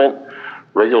enhancement,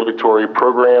 regulatory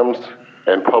programs,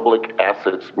 and public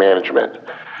assets management.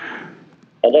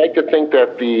 I'd like to think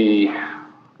that the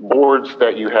boards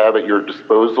that you have at your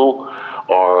disposal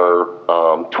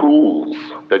are tools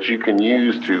that you can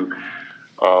use to,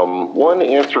 one,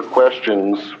 answer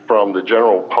questions from the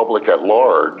general public at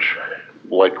large,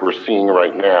 like we're seeing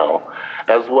right now,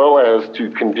 as well as to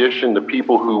condition the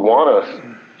people who want us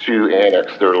to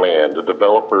annex their land, the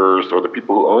developers or the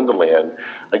people who own the land,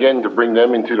 again, to bring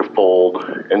them into the fold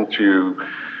and to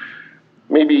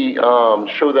maybe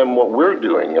show them what we're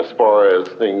doing as far as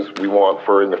things we want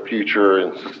for in the future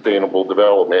and sustainable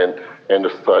development and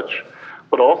as such.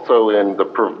 But also in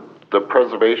the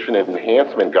preservation and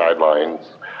enhancement guidelines,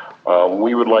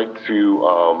 we would like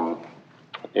to,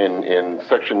 in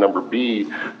section number B,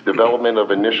 development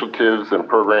of initiatives and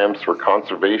programs for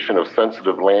conservation of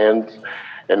sensitive lands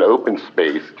and open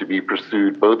space to be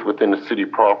pursued both within the city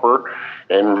proper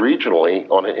and regionally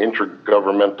on an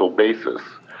intergovernmental basis,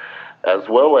 as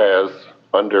well as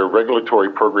under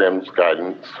regulatory programs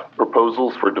guidance,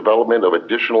 proposals for development of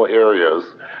additional areas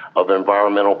of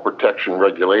environmental protection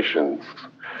regulations,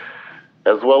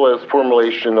 as well as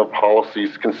formulation of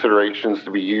policies, considerations to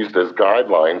be used as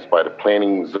guidelines by the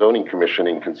Planning and Zoning Commission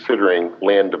in considering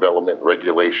land development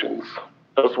regulations,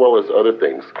 as well as other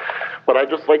things. But I'd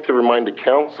just like to remind the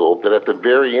council that at the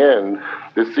very end,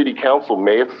 the City Council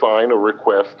may assign or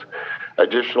request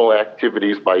additional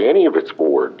activities by any of its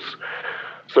boards.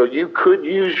 So you could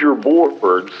use your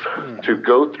boards to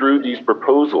go through these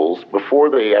proposals before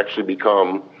they actually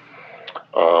become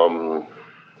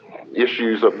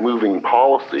issues of moving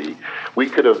policy. We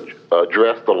could have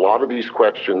addressed a lot of these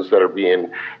questions that are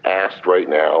being asked right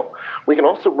now. We can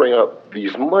also bring up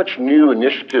these much new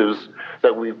initiatives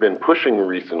that we've been pushing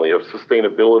recently of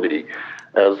sustainability,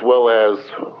 as well as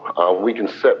we can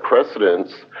set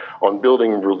precedents on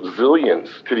building resilience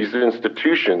to these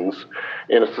institutions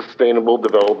in a sustainable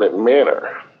development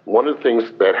manner. One of the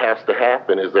things that has to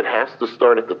happen is it has to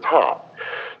start at the top.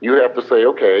 You have to say,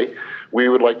 okay, we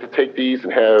would like to take these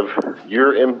and have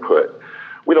your input.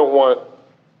 We don't want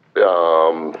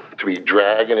to be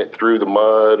dragging it through the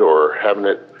mud or having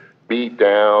it beat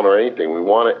down or anything. We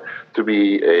want it to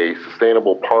be a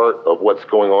sustainable part of what's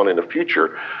going on in the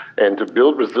future. And to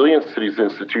build resilience to these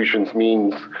institutions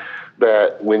means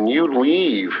that when you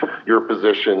leave your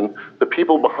position, the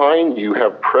people behind you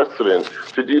have precedent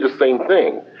to do the same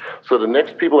thing. So the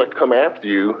next people that come after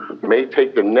you may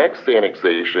take the next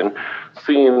annexation,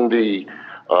 seeing the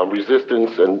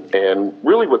resistance and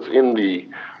really what's in the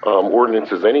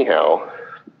ordinances anyhow,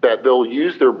 that they'll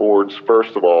use their boards,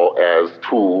 first of all, as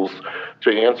tools to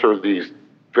answer these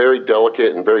very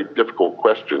delicate and very difficult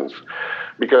questions.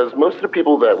 Because most of the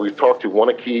people that we've talked to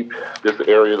want to keep this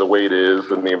area the way it is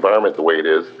and the environment the way it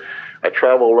is. I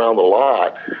travel around a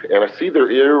lot, and I see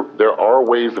there are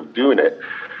ways of doing it.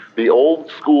 The old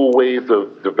school ways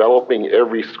of developing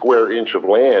every square inch of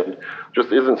land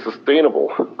just isn't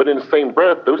sustainable. But in the same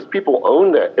breath, those people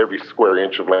own that every square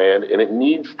inch of land, and it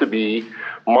needs to be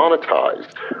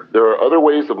monetized. There are other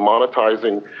ways of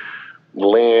monetizing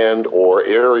land or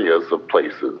areas of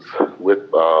places with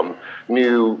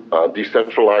new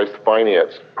decentralized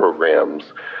finance programs,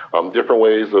 different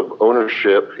ways of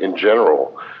ownership in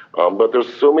general. But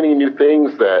there's so many new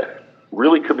things that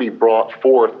really could be brought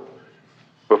forth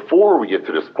before we get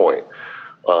to this point.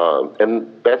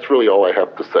 And that's really all I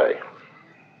have to say.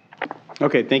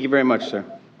 Okay, thank you very much, sir.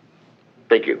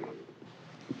 Thank you.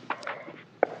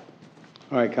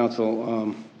 All right,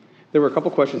 Council. There were a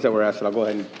couple questions that were asked, and I'll go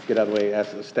ahead and get out of the way,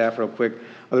 ask the staff real quick.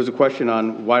 There's a question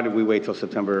on why did we wait till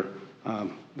September,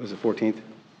 was it 14th?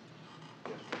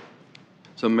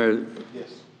 So, Mayor,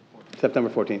 yes. September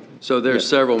 14th. So there's yes.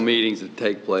 several meetings that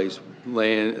take place,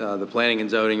 the planning and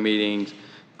zoning meetings,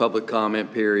 public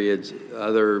comment periods,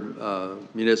 other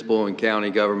municipal and county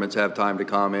governments have time to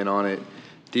comment on it.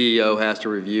 DEO has to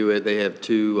review it. They have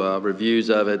two reviews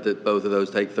of it, that both of those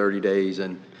take 30 days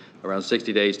and around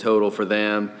 60 days total for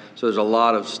them. So there's a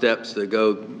lot of steps that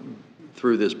go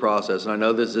through this process. And I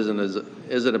know this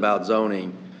isn't about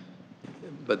zoning,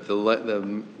 but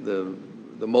the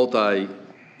multi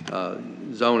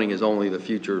zoning is only the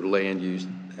future land use.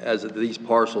 As these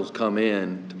parcels come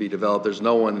in to be developed, there's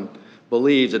no one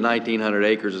believes that 1,900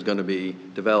 acres is going to be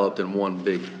developed in one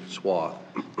big swath.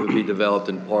 It would be developed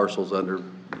in parcels under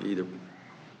either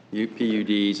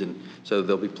PUDs, and so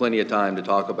there'll be plenty of time to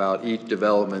talk about each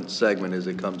development segment as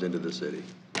it comes into the city.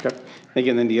 Okay. Thank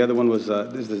you. And then the other one was,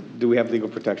 do we have legal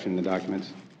protection in the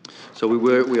documents? So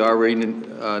we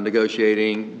are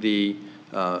negotiating the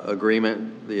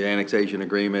agreement, the annexation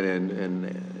agreement,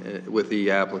 and with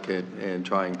the applicant, and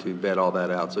trying to vet all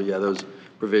that out. So yeah, those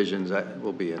provisions that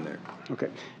will be in there. Okay.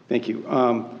 Thank you.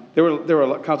 There were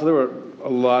a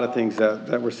lot of things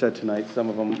that were said tonight. Some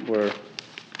of them were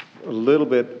a little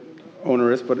bit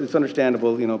onerous, but it's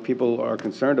understandable. You know, people are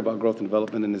concerned about growth and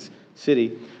development in this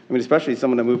city. I mean, especially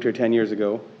someone that moved here 10 years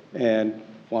ago and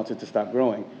wants it to stop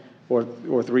growing, or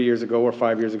 3 years ago, or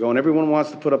 5 years ago, and everyone wants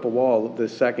to put up a wall the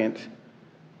second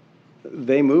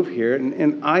they move here,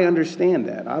 and I understand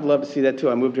that. I'd love to see that too.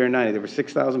 I moved here in '90. There were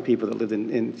 6,000 people that lived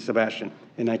in Sebastian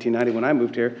in 1990 when I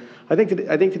moved here. I think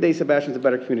today Sebastian's a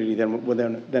better community than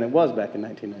it was back in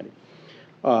 1990.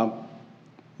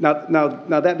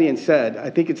 Now that being said, I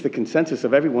think it's the consensus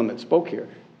of everyone that spoke here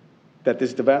that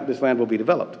this land will be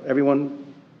developed.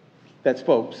 Everyone that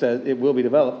spoke said it will be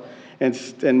developed,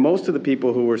 and most of the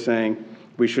people who were saying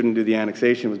we shouldn't do the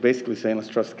annexation was basically saying let's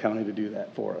trust the county to do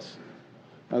that for us.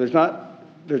 Now,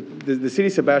 the city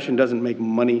of Sebastian doesn't make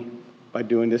money by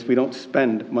doing this. We don't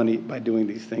spend money by doing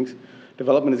these things.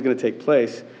 Development is going to take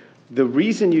place. The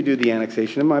reason you do the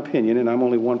annexation, in my opinion, and I'm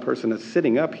only one person that's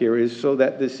sitting up here, is so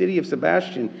that the city of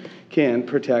Sebastian can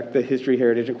protect the history,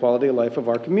 heritage, and quality of life of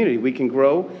our community. We can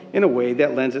grow in a way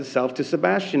that lends itself to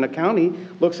Sebastian. The county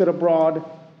looks at a broad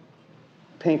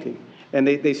painting, and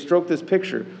they stroke this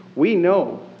picture. We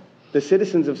know, the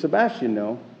citizens of Sebastian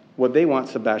know, what they want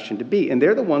Sebastian to be. And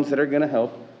they're the ones that are going to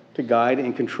help to guide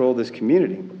and control this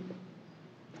community. And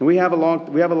we have a lot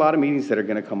of meetings that are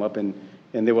going to come up, and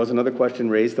there was another question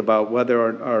raised about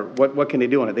whether or what can they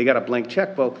do on it. They got a blank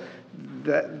check. Well,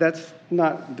 that's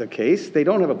not the case. They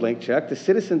don't have a blank check. The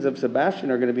citizens of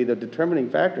Sebastian are going to be the determining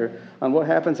factor on what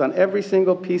happens on every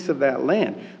single piece of that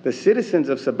land. The citizens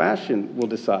of Sebastian will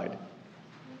decide.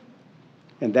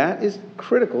 And that is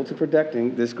critical to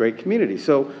protecting this great community.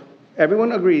 So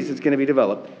everyone agrees it's going to be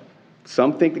developed.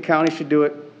 Some think the county should do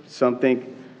it. Some think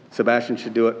Sebastian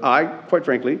should do it. I, quite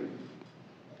frankly,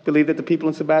 believe that the people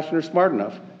in Sebastian are smart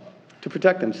enough to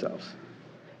protect themselves.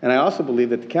 And I also believe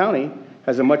that the county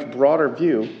has a much broader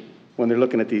view when they're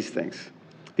looking at these things.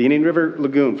 The Indian River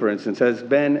Lagoon, for instance, has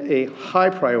been a high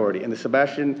priority, and the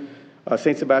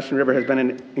St. Sebastian River has been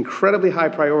an incredibly high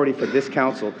priority for this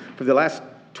council for the last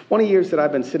 20 years that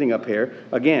I've been sitting up here.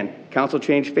 Again, council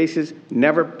change faces,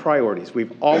 never priorities.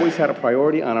 We've always had a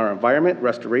priority on our environment,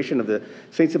 restoration of the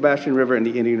St. Sebastian River and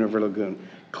the Indian River Lagoon.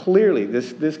 Clearly,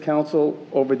 this council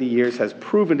over the years has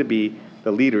proven to be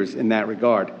the leaders in that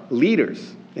regard.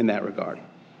 Leaders in that regard.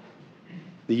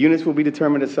 The units will be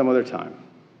determined at some other time.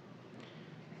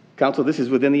 Council, this is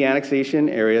within the annexation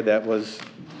area that was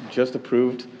just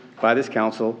approved by this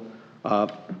council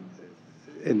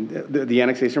in the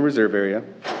annexation reserve area.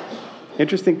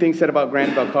 Interesting thing said about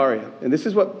Grant and Valcaria, and this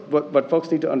is what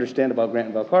folks need to understand about Grant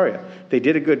and Valcaria. They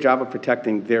did a good job of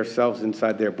protecting themselves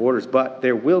inside their borders, but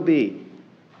there will be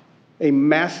a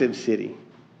massive city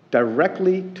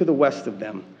directly to the west of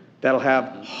them that'll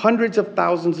have hundreds of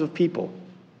thousands of people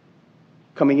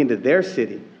coming into their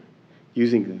city,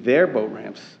 using their boat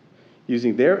ramps,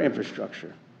 using their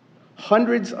infrastructure.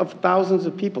 Hundreds of thousands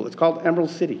of people. It's called Emerald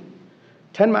City.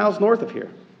 10 miles north of here.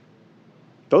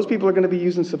 Those people are going to be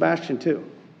using Sebastian too.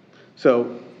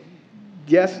 So,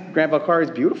 yes, Grant Valcaria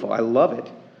is beautiful. I love it.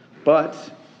 But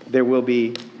there will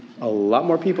be a lot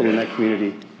more people in that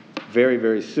community very,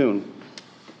 very soon.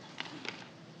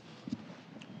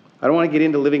 I don't want to get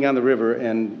into living on the river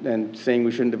and saying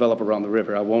we shouldn't develop around the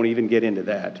river. I won't even get into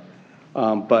that.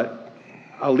 But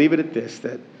I'll leave it at this,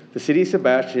 that the city of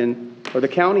Sebastian, or the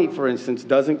county, for instance,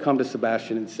 doesn't come to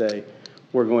Sebastian and say,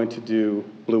 we're going to do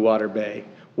Blue Water Bay.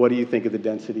 What do you think of the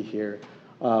density here?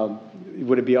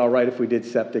 Would it be all right if we did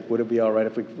septic? Would it be all right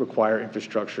if we require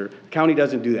infrastructure? The county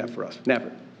doesn't do that for us,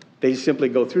 never. They just simply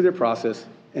go through their process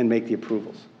and make the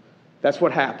approvals. That's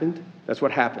what happened. That's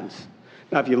what happens.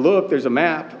 Now, if you look, there's a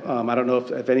map. I don't know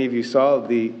if any of you saw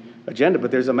the agenda,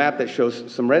 but there's a map that shows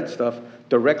some red stuff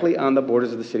directly on the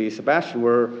borders of the city of Sebastian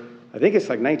where I think it's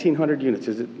like 1,900 units.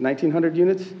 Is it 1,900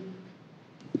 units?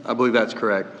 I believe that's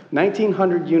correct.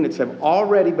 1,900 units have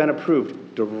already been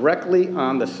approved directly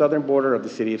on the southern border of the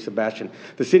city of Sebastian.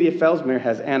 The city of Fellsmere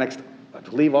has annexed, I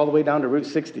believe, all the way down to Route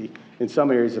 60 in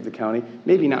some areas of the county.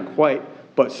 Maybe not quite,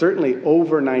 but certainly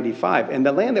over 95. And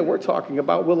the land that we're talking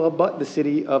about will abut the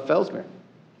city of Fellsmere.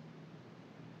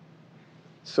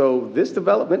 So this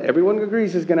development, everyone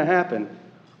agrees is going to happen.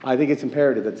 I think it's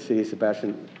imperative that the city of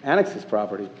Sebastian annex this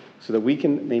property so that we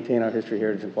can maintain our history,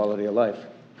 heritage, and quality of life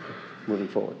moving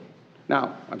forward.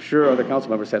 Now, I'm sure other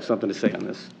council members have something to say on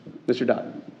this. Mr.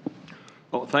 Dodd.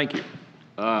 Well, thank you.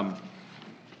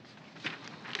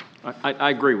 I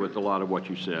agree with a lot of what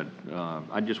you said.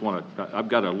 I just want to, I've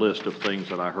got a list of things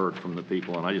that I heard from the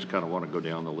people, and I just kind of want to go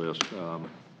down the list.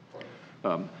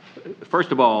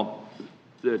 First of all,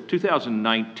 the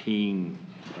 2019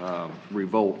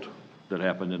 revolt that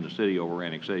happened in the city over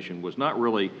annexation was not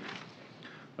really,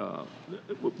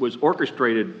 was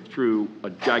orchestrated through a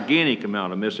gigantic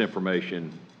amount of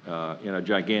misinformation and a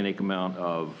gigantic amount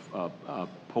of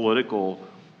political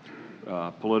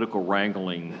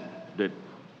wrangling that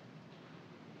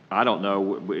I don't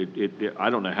know. I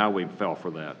don't know how we fell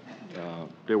for that.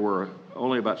 There were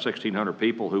only about 1,600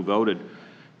 people who voted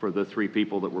for the 3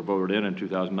 people that were voted in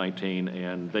 2019,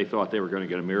 and they thought they were going to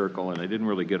get a miracle, and they didn't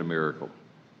really get a miracle.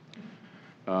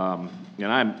 And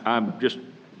I'm just,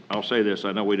 I'll say this,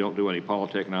 I know we don't do any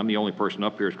politics, and I'm the only person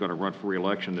up here who's going to run for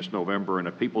re-election this November, and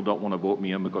if people don't want to vote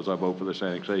me in because I vote for this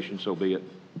annexation, so be it.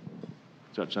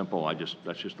 It's that simple.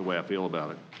 That's just the way I feel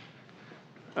about it.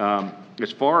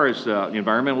 As far as the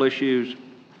environmental issues,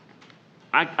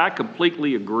 I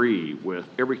completely agree with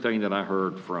everything that I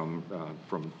heard from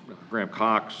Graham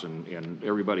Cox and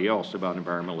everybody else about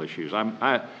environmental issues.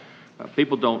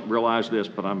 People don't realize this,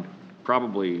 but I'm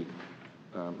probably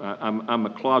I'm a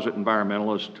closet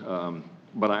environmentalist,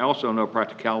 but I also know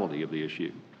practicality of the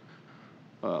issue.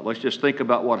 Let's just think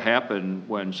about what happened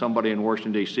when somebody in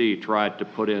Washington, D.C. tried to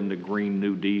put in the Green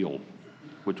New Deal,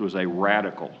 which was a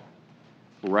radical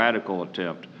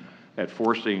attempt at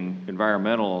forcing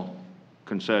environmental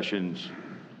concessions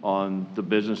on the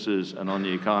businesses and on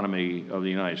the economy of the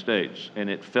United States. And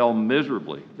it fell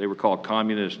miserably. They were called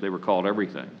communists. They were called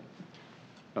everything.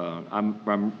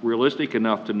 I'm realistic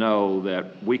enough to know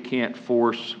that we can't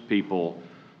force people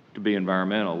to be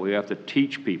environmental. We have to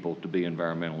teach people to be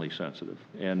environmentally sensitive.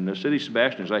 And the city of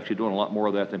Sebastian is actually doing a lot more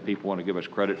of that than people want to give us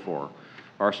credit for.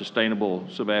 Our Sustainable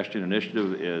Sebastian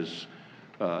initiative is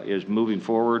moving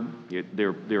forward.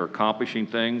 They're accomplishing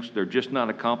things. They're just not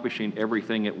accomplishing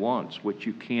everything at once, which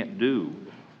you can't do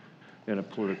in a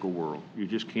political world. You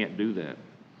just can't do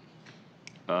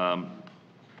that.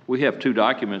 We have 2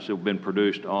 documents that have been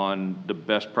produced on the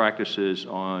best practices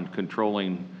on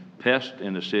controlling pests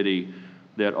in the city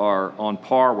that are on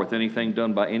par with anything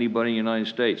done by anybody in the United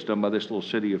States, done by this little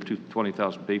city of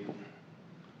 20,000 people.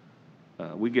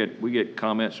 We get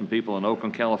comments from people in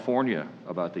Oakland, California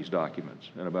about these documents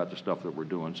and about the stuff that we're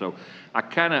doing. So I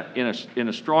kind of, in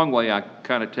a strong way, I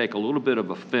kind of take a little bit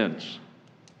of offense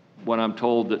when I'm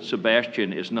told that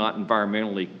Sebastian is not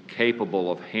environmentally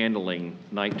capable of handling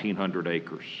 1,900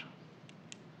 acres,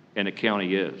 and the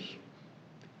county is.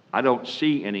 I don't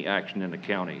see any action in the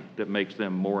county that makes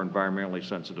them more environmentally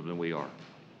sensitive than we are.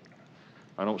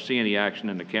 I don't see any action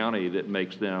in the county that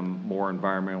makes them more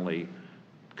environmentally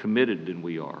committed than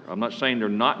we are. I'm not saying they're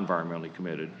not environmentally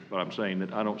committed, but I'm saying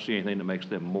that I don't see anything that makes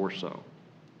them more so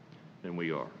than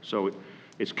we are. So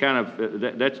it's kind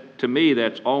of, that's, to me,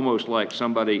 that's almost like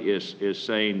somebody is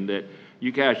saying that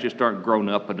you guys just aren't grown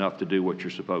up enough to do what you're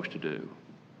supposed to do.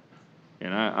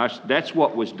 And that's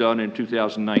what was done in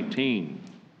 2019.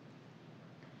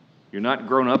 You're not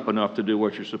grown up enough to do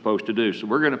what you're supposed to do. So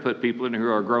we're going to put people in here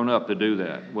who are grown up to do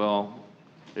that. Well,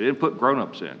 they didn't put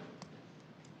grown-ups in.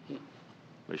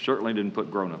 They certainly didn't put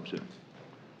grown-ups in.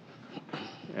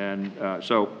 And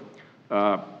so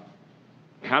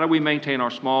how do we maintain our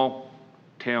small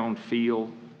town feel?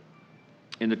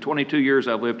 In the 22 years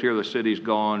I've lived here, the city's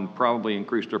gone, probably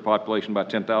increased their population by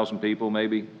 10,000 people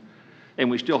maybe,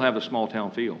 and we still have the small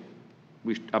town feel.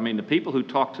 I mean, the people who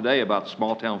talk today about the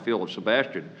small town feel of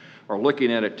Sebastian are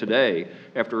looking at it today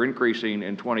after increasing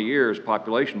in 20 years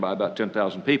population by about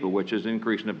 10,000 people, which is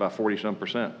increasing it by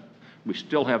 40-some%. We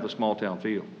still have the small town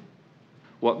feel.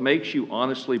 What makes you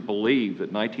honestly believe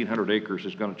that 1,900 acres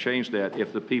is going to change that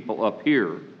if the people up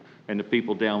here and the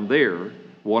people down there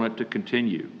want it to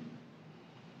continue?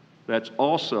 That's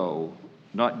also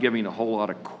not giving a whole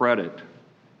lot of credit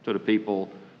to the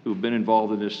people who've been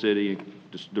involved in this city,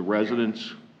 the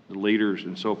residents, the leaders,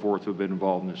 and so forth who've been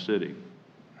involved in the city.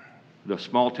 The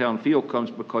small town feel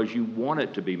comes because you want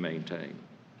it to be maintained.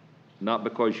 not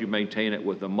because you maintain it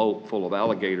with a moat full of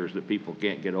alligators that people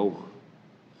can't get over.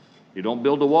 You don't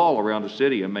build a wall around a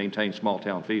city and maintain small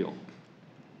town feel.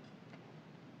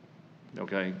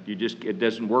 Okay, it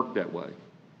doesn't work that way.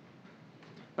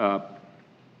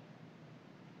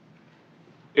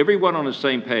 Everyone on the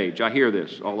same page. I hear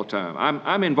this all the time.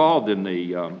 I'm involved in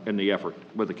the effort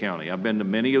with the county. I've been to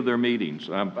many of their meetings.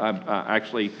 I'm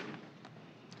actually,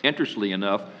 interestingly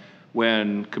enough,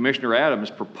 when Commissioner Adams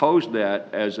proposed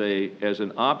that as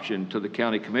an option to the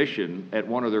county commission at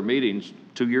one of their meetings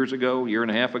 2 years ago, year and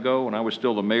a half ago, when I was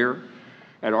still the mayor,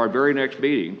 at our very next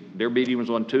meeting, their meeting was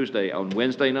on Tuesday, on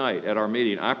Wednesday night at our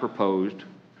meeting, I proposed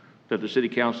that the City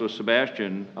Council of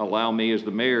Sebastian allow me as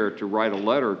the mayor to write a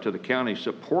letter to the county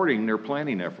supporting their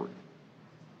planning effort.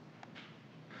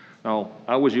 Now,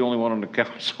 I was the only one on the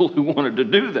council who wanted to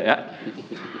do that.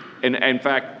 And in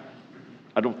fact,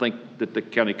 I don't think that the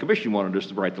county commission wanted us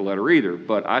to write the letter either,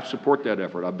 but I support that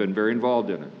effort. I've been very involved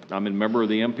in it. I'm a member of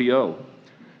the MPO,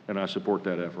 and I support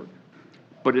that effort.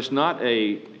 But it's not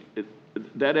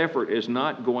that effort is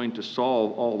not going to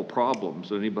solve all the problems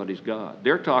that anybody's got.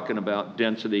 They're talking about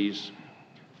densities.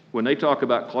 When they talk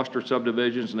about cluster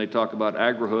subdivisions and they talk about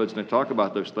agri-hoods and they talk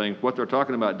about those things, what they're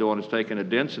talking about doing is taking a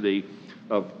density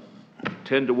of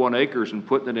 10 to 1 acres and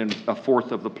putting it in a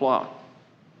fourth of the plot.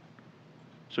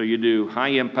 So you do high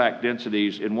impact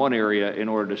densities in one area in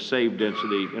order to save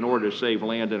density, in order to save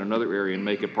land in another area and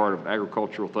make it part of an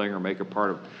agricultural thing or make it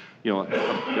part of,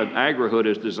 an agri-hood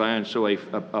is designed so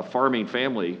a farming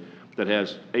family that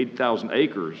has 8,000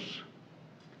 acres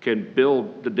can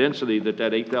build the density that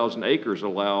 8,000 acres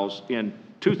allows in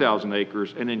 2,000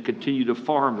 acres and then continue to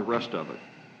farm the rest of it.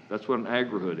 That's what an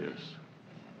agri-hood is.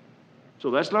 So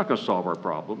that's not going to solve our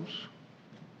problems.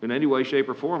 In any way, shape,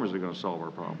 or form is it going to solve our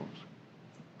problems.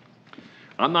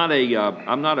 I'm not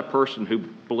a person who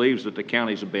believes that the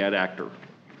county's a bad actor.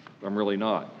 I'm really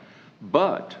not.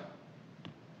 But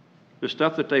the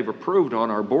stuff that they've approved on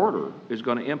our border is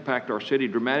going to impact our city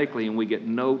dramatically, and we get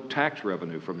no tax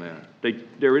revenue from that.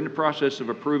 They're in the process of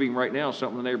approving right now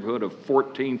something in the neighborhood of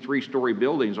 14 three-story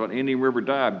buildings on Indian River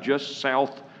Drive, just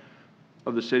south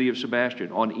of the city of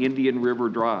Sebastian, on Indian River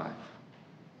Drive.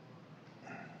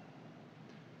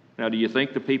 Now, do you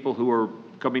think the people who are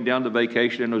coming down to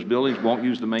vacation in those buildings won't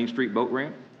use the Main Street boat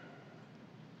ramp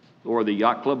or the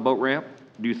yacht club boat ramp?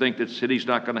 Do you think that the city's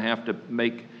not going to have to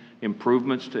make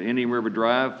improvements to Indian River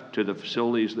Drive, to the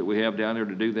facilities that we have down there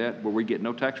to do that, where we get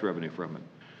no tax revenue from it?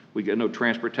 We get no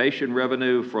transportation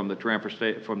revenue from the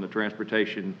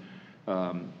transportation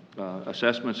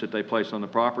assessments that they place on the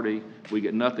property. We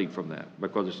get nothing from that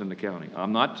because it's in the county.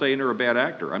 I'm not saying they're a bad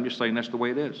actor. I'm just saying that's the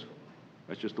way it is.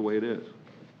 That's just the way it is.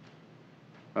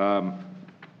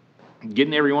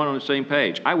 Getting everyone on the same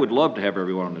page. I would love to have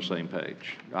everyone on the same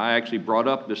page. I actually brought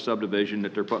up this subdivision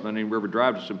that they're putting on Indian River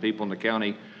Drive to some people in the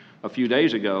county a few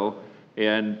days ago,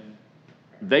 and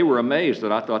they were amazed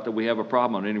that I thought that we have a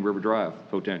problem on Indian River Drive,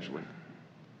 potentially,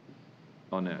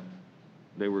 on that.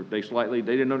 They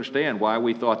didn't understand why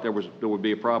we thought there would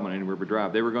be a problem on Indian River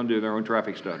Drive. They were going to do their own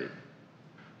traffic study.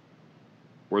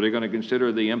 Were they going to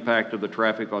consider the impact of the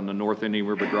traffic on the North Indian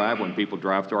River Drive when people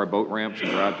drive through our boat ramps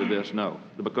and drive to this? No,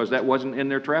 because that wasn't in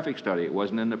their traffic study. It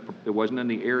wasn't in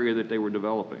the area that they were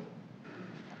developing.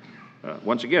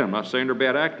 Once again, I'm not saying they're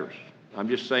bad actors. I'm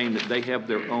just saying that they have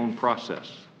their own process,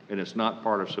 and it's not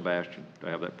part of Sebastian to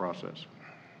have that process.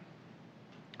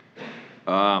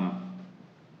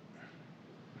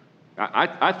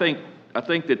 I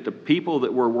think that the people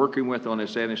that we're working with on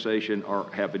this annexation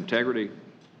have integrity.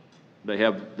 They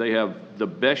have the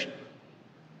best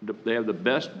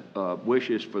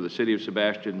wishes for the city of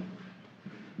Sebastian.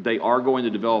 They are going to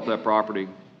develop that property,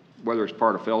 whether it's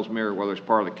part of Fellsmere, whether it's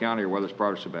part of the county, or whether it's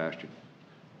part of Sebastian.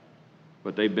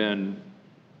 But they've been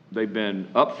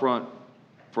upfront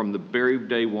from the very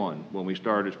day one when we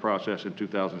started this process in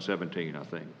 2017, I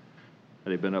think.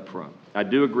 They've been upfront. I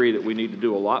do agree that we need to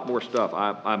do a lot more stuff.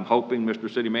 I'm hoping,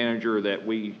 Mr. City Manager, that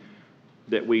we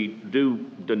do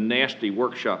the nasty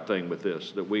workshop thing with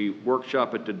this, that we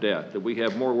workshop it to death, that we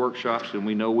have more workshops than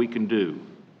we know we can do.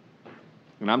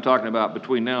 And I'm talking about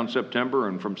between now and September,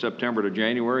 and from September to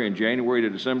January, and January to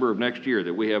December of next year,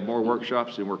 that we have more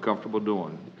workshops than we're comfortable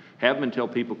doing. Have them until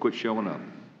people quit showing up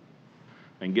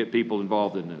and get people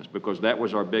involved in this, because that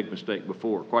was our big mistake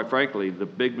before. Quite frankly, the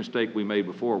big mistake we made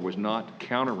before was not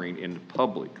countering in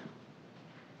public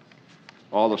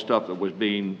all the stuff that was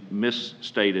being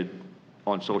misstated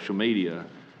on social media,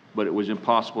 but it was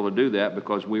impossible to do that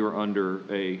because we were under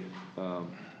a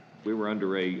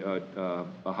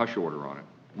hush order on it.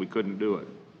 We couldn't do it.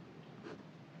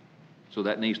 So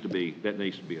that needs to be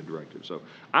a directive. So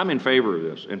I'm in favor of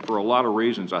this, and for a lot of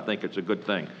reasons, I think it's a good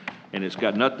thing. And it's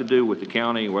got nothing to do with the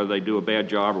county, whether they do a bad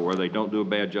job or whether they don't do a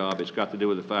bad job. It's got to do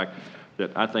with the fact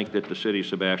that I think that the city of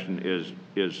Sebastian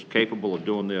is capable of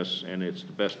doing this, and it's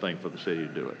the best thing for the city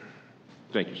to do it.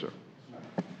 Thank you, sir.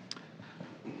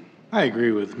 I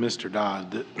agree with Mr.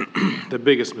 Dodd that the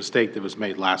biggest mistake that was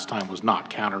made last time was not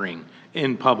countering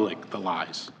in public the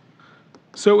lies.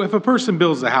 So if a person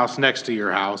builds a house next to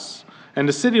your house and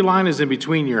the city line is in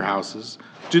between your houses,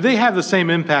 do they have the same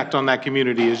impact on that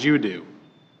community as you do?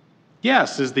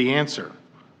 Yes, is the answer.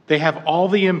 They have all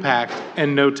the impact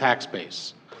and no tax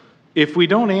base. If we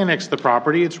don't annex the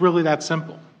property, it's really that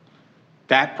simple.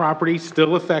 That property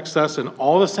still affects us in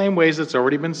all the same ways that's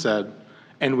already been said,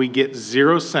 and we get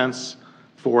 0 cents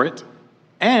for it,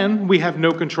 and we have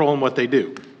no control on what they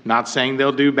do. Not saying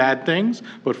they'll do bad things,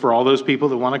 but for all those people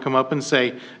that want to come up and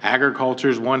say agriculture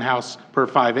is 1 house per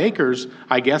 5 acres,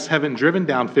 I guess haven't driven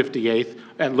down 58th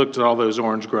and looked at all those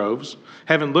orange groves,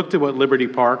 haven't looked at what Liberty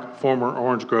Park, former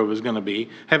Orange Grove, is going to be,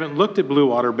 haven't looked at Blue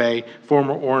Water Bay,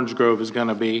 former Orange Grove, is going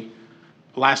to be.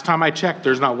 Last time I checked,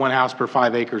 there's not 1 house per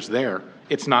 5 acres there.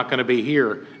 It's not going to be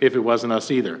here if it wasn't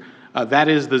us either. That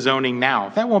is the zoning now.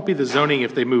 That won't be the zoning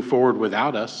if they move forward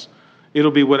without us.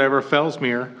 It'll be whatever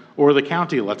Fellsmere or the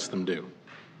county lets them do.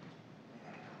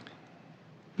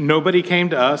 Nobody came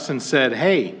to us and said,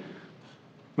 hey,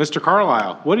 Mr.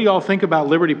 Carlisle, what do y'all think about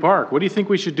Liberty Park? What do you think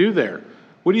we should do there?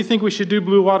 What do you think we should do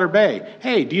Blue Water Bay?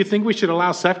 Hey, do you think we should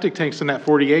allow septic tanks in that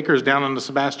 40 acres down on the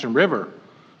Sebastian River?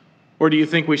 Or do you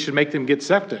think we should make them get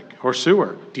septic or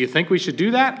sewer? Do you think we should do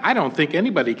that? I don't think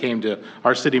anybody came to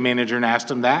our city manager and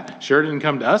asked him that. Sure didn't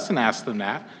come to us and ask them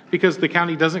that, because the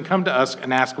county doesn't come to us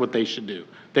and ask what they should do.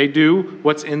 They do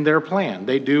what's in their plan.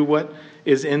 They do what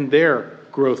is in their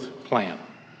growth plan.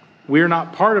 We're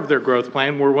not part of their growth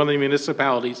plan. We're one of the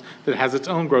municipalities that has its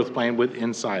own growth plan with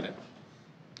inside it.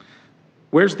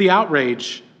 Where's the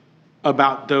outrage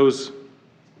about those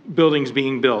buildings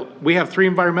being built? We have 3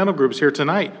 environmental groups here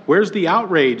tonight. Where's the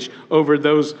outrage over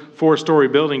those 4-story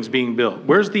buildings being built?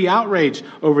 Where's the outrage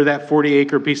over that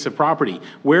 40-acre piece of property?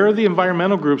 Where are the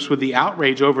environmental groups with the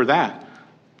outrage over that?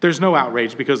 There's no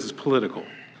outrage because it's political.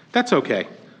 That's okay.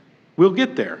 We'll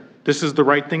get there. This is the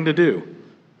right thing to do.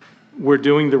 We're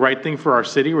doing the right thing for our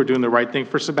city. We're doing the right thing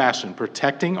for Sebastian,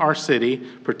 protecting our city,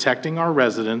 protecting our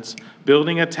residents,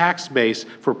 building a tax base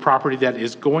for property that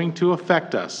is going to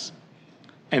affect us.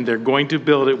 And they're going to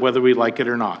build it whether we like it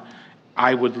or not.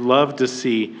 I would love to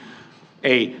see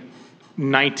a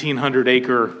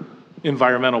 1,900-acre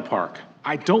environmental park.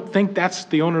 I don't think that's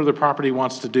the owner of the property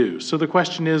wants to do. So the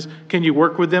question is, can you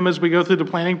work with them as we go through the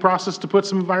planning process to put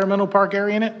some environmental park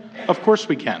area in it? Of course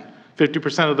we can.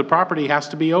 50% of the property has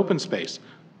to be open space.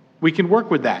 We can work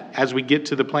with that as we get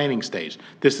to the planning stage.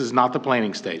 This is not the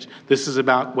planning stage. This is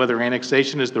about whether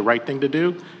annexation is the right thing to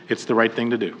do. It's the right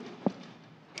thing to do.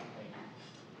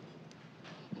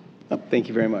 Thank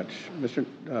you very much. Mr.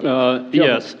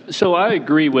 Yes, so I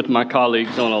agree with my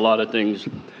colleagues on a lot of things.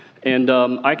 And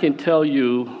I can tell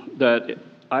you that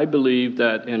I believe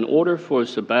that in order for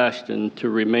Sebastian to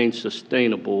remain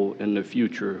sustainable in the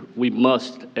future, we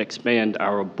must expand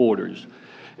our borders.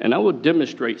 And I will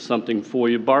demonstrate something for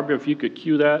you. Barbara, if you could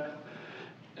cue that.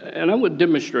 And I would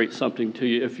demonstrate something to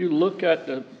you. If you look at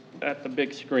the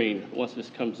big screen, once this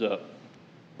comes up.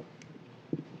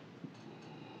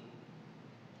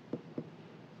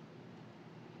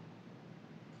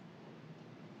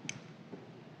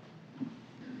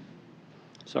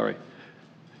 Sorry.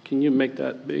 Can you make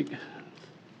that big?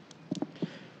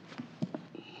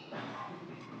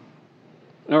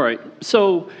 All right.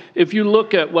 So if you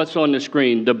look at what's on the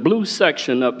screen, the blue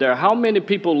section up there, how many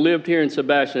people lived here in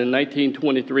Sebastian in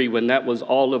 1923 when that was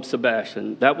all of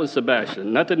Sebastian? That was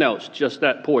Sebastian, nothing else, just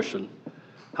that portion.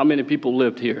 How many people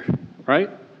lived here, right?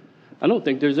 I don't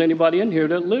think there's anybody in here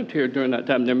that lived here during that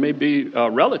time. There may be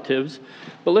relatives,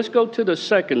 but let's go to the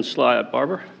second slide,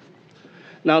 Barbara.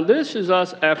 Now, this is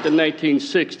us after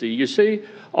 1960. You see,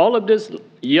 all of this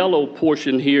yellow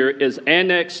portion here is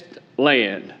annexed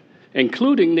land,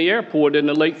 including the airport in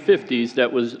the late 50s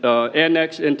that was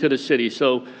annexed into the city.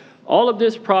 So all of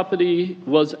this property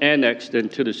was annexed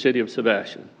into the city of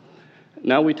Sebastian.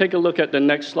 Now we take a look at the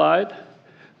next slide.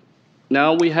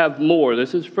 Now we have more.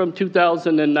 This is from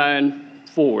 2009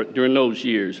 forward, during those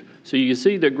years. So you can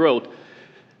see the growth.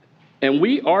 And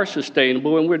we are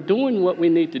sustainable, and we're doing what we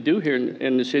need to do here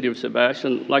in the city of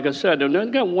Sebastian. Like I said, and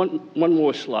I've got one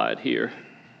more slide here.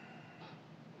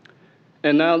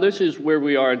 And now this is where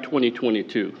we are in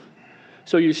 2022.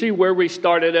 So you see where we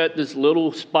started at, this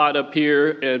little spot up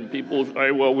here, and people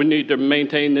say, well, we need to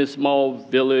maintain this small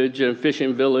village and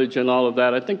fishing village and all of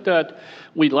that. I think that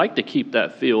we'd like to keep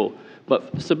that feel.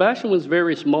 But Sebastian was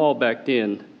very small back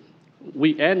then.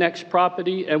 We annexed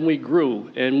property and we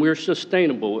grew and we're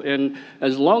sustainable. And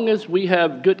as long as we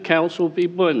have good council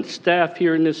people and staff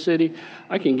here in this city,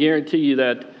 I can guarantee you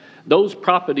that those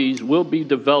properties will be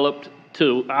developed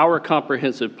to our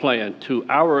comprehensive plan, to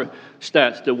our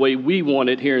stats, the way we want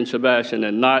it here in Sebastian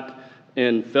and not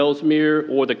in Fellsmere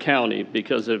or the county,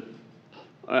 because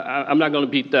I'm not going to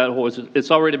beat that horse.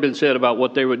 It's already been said about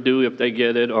what they would do if they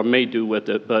get it or may do with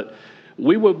it, but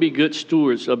we will be good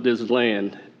stewards of this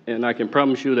land, and I can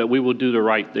promise you that we will do the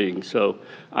right thing. So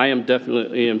I am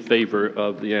definitely in favor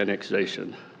of the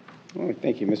annexation. All right,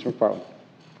 thank you. Mr. McFarland.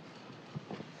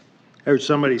 I heard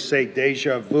somebody say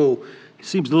deja vu.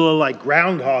 Seems a little like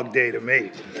Groundhog Day to me.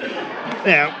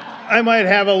 Now, I might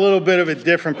have a little bit of a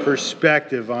different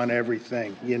perspective on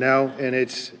everything, you know, and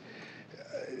it's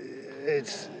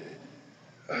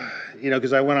you know,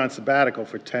 because I went on sabbatical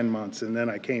for 10 months and then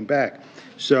I came back.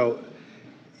 So,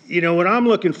 you know, what I'm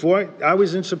looking for, I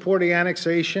was in support of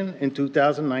annexation in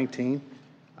 2019.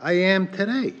 I am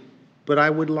today, but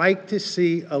I would like to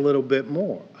see a little bit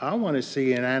more. I want to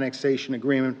see an annexation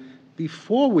agreement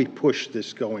before we push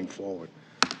this going forward.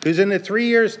 Because in the 3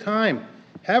 years' time,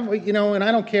 have we, you know, and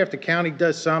I don't care if the county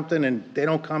does something and they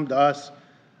don't come to us,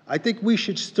 I think we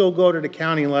should still go to the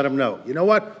county and let them know, you know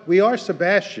what, we are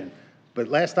Sebastian, but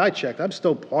last I checked, I'm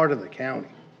still part of the county,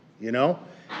 you know?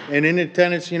 And in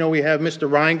attendance, you know, we have Mr.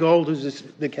 Reingold, who's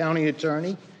the county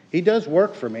attorney. He does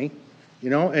work for me, you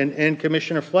know, and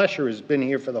Commissioner Flesher has been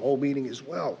here for the whole meeting as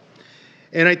well.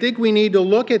 And I think we need to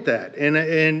look at that.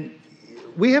 And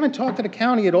we haven't talked to the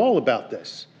county at all about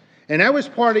this. And that was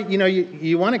part of, you know,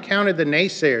 you want to counter the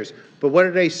naysayers, but what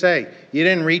did they say? You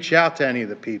didn't reach out to any of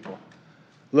the people.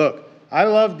 Look, I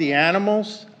love the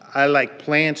animals. I like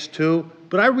plants too,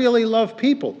 but I really love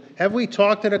people. Have we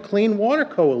talked to the Clean Water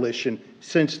Coalition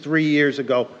since 3 years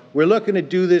ago? We're looking to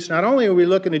do this. Not only are we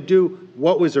looking to do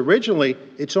what was originally,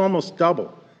 it's almost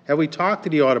double. Have we talked to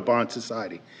the Audubon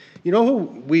Society? You know who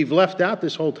we've left out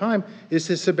this whole time is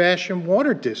the Sebastian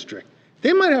Water District.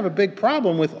 They might have a big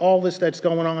problem with all this that's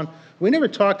going on. We never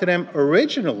talked to them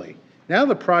originally. Now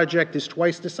the project is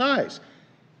twice the size,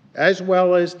 as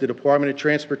well as the Department of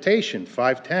Transportation,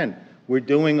 510. We're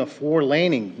doing a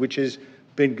 4-laning, which has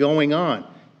been going on.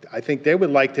 I think they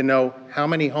would like to know how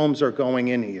many homes are going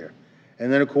in here.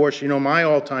 And then, of course, you know, my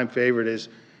all-time favorite is,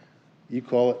 you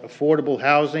call it affordable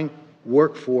housing,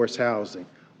 workforce housing.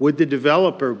 Would the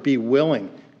developer be willing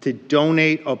to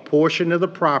donate a portion of the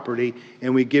property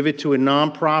and we give it to a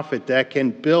nonprofit that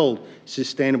can build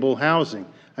sustainable housing?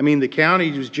 I mean, the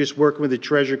county was just working with the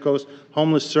Treasure Coast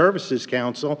Homeless Services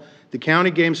Council. The county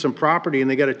gave them some property and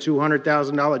they got a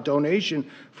 $200,000 donation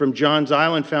from John's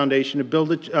Island Foundation to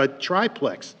build a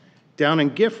triplex down in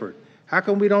Gifford. How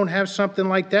come we don't have something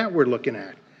like that we're looking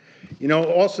at? You know,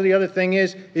 also the other thing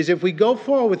is if we go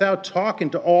forward without talking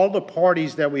to all the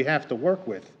parties that we have to work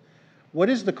with, what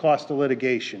is the cost of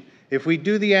litigation? If we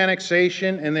do the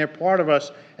annexation and they're part of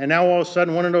us, and now all of a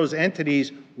sudden one of those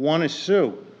entities want to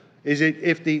sue, is it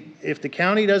if the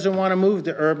county doesn't want to move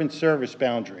the urban service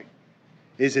boundary,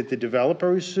 is it the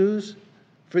developer who sues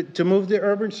to move the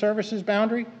urban services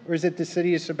boundary, or is it the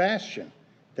city of Sebastian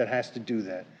that has to do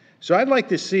that? So I'd like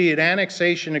to see an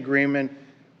annexation agreement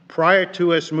prior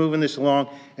to us moving this along.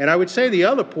 And I would say the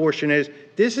other portion is,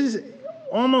 this is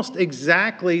almost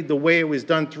exactly the way it was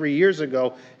done 3 years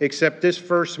ago, except this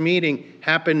first meeting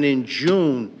happened in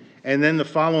June, and then the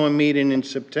following meeting in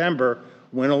September,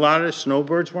 when a lot of the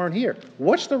snowbirds weren't here.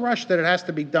 What's the rush that it has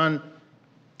to be done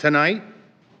tonight,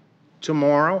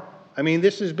 tomorrow? I mean,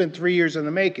 this has been 3 years in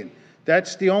the making.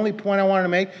 That's the only point I wanted to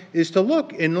make, is to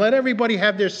look and let everybody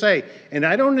have their say. And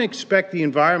I don't expect the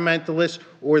environmentalists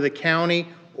or the county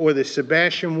or the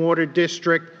Sebastian Water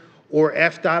District or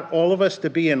FDOT, all of us to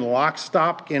be in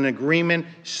lockstep, in agreement,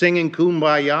 singing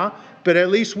Kumbaya, but at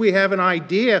least we have an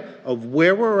idea of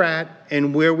where we're at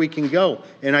and where we can go.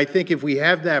 And I think if we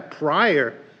have that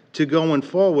prior to going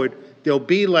forward, there'll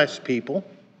be less people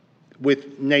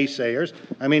with naysayers.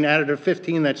 I mean, out of the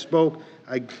 15 that spoke,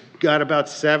 I got about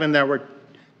 7 that were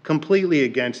completely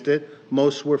against it.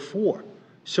 Most were for.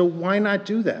 So why not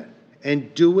do that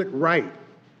and do it right?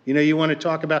 You know, you want to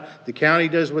talk about the county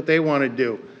does what they want to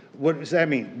do. What does that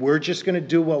mean? We're just going to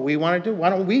do what we want to do? Why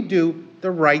don't we do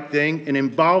the right thing and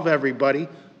involve everybody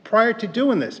prior to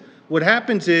doing this? What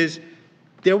happens is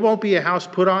there won't be a house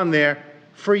put on there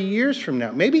for years from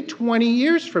now, maybe 20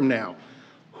 years from now.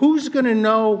 Who's going to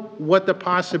know what the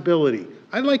possibility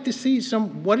I'd like to see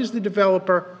what is the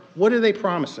developer, what are they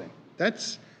promising?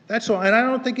 That's all, and I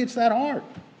don't think it's that hard.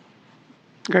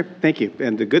 Okay, thank you.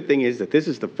 And the good thing is that this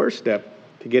is the first step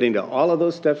to getting to all of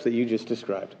those steps that you just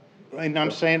described. And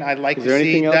I'm saying I'd like Is to there see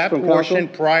anything else that from portion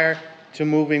council? prior to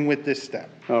moving with this step.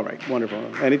 All right, wonderful.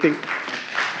 Anything?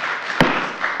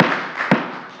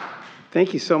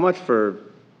 Thank you so much for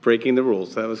breaking the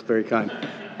rules. That was very kind.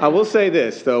 I will say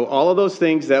this, though, all of those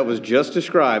things that was just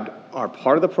described are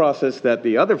part of the process that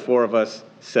the other four of us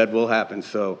said will happen.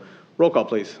 So roll call,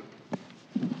 please.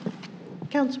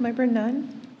 Councilmember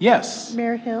Nunn? Yes.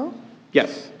 Mayor Hill?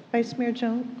 Yes. Vice Mayor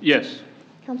Jones? Yes.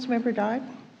 Councilmember Dodd?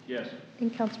 Yes.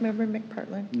 And Councilmember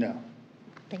McPartlin? No.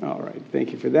 All right,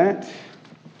 thank you for that.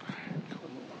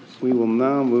 We will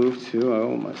now move to,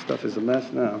 oh, my stuff is a mess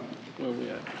now. Where are we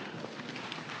at?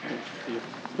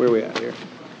 Where are we at here?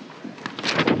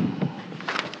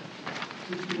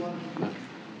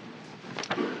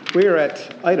 We are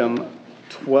at item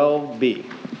 12B,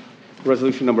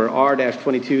 resolution number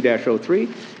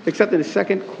R-22-03, accepting the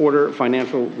second quarter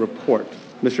financial report.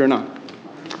 Mr. Anand.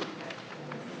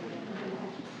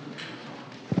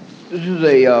 This is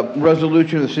a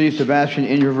resolution of the City of Sebastian,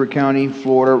 Indian River County,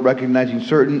 Florida, recognizing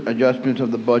certain adjustments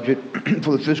of the budget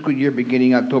for the fiscal year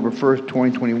beginning October 1st,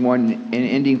 2021, and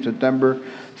ending September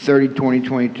 30,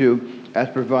 2022, as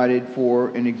provided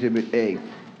for in Exhibit A,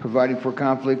 providing for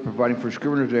conflict, providing for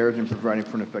scrivener's errors, and providing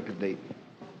for an effective date.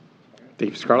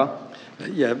 Thank you, Mr. Carlisle.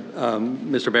 Yeah,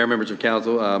 Mr. Mayor, members of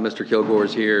council, Mr. Kilgore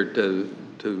is here to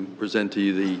present to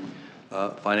you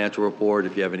the financial report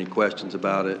if you have any questions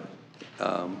about it.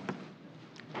 As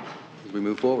we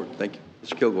move forward. Thank you.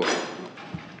 Mr. Kilgore.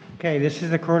 Okay, this is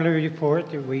the quarterly report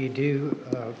that we do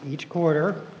each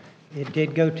quarter. It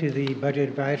did go to the Budget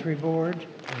Advisory Board,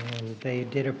 and they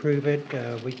did approve it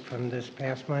a week from this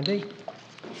past Monday.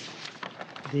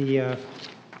 The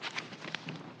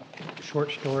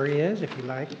short story is, if you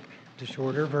like the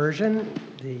shorter version,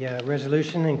 the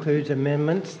resolution includes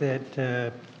amendments that,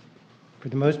 for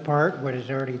the most part, what is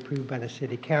already approved by the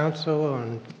City Council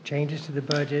on changes to the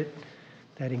budget.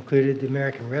 That included the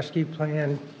American Rescue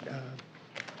Plan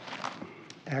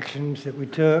actions that we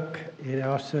took. It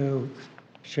also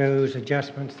shows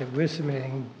adjustments that we're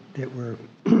submitting that were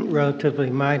relatively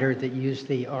minor that used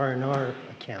the R&R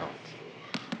account.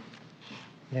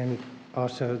 And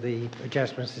also the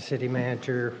adjustments the city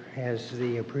manager has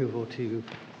the approval to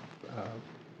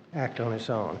act on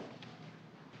its own.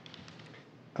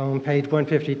 On page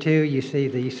 152, you see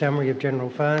the summary of general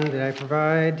fund that I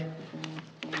provide.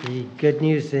 The good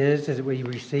news is that we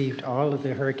received all of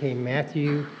the Hurricane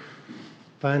Matthew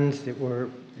funds that we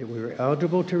were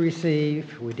eligible to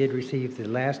receive. We did receive the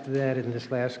last of that in this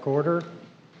last quarter.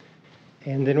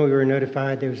 And then we were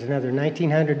notified there was another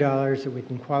 $1,900 that we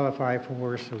can qualify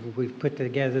for, so we've put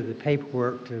together the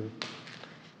paperwork to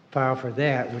file for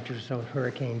that, which was on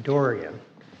Hurricane Dorian.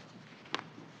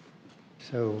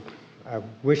 So I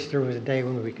wish there was a day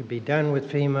when we could be done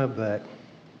with FEMA, but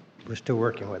we're still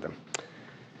working with them.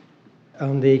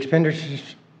 On the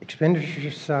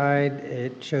expenditure side,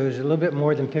 it shows a little bit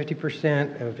more than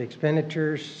 50% of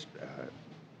expenditures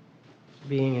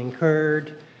being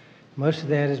incurred. Most of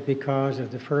that is because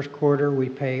of the first quarter we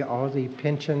pay all the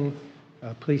pension,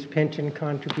 police pension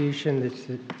contribution that's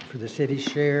for the city's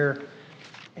share,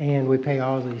 and we pay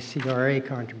all the CRA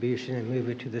contribution and move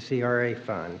it to the CRA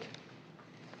fund.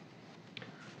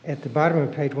 At the bottom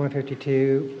of page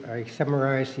 152, I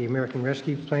summarized the American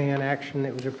Rescue Plan action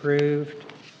that was approved.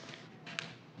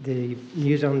 The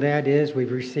news on that is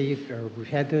we've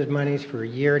had those monies for a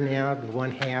year now, the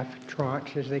 1/2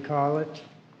 tranche as they call it.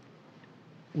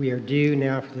 We are due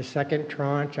now for the second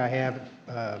tranche. I have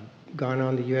gone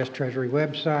on the U.S. Treasury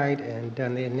website and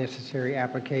done the necessary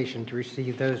application to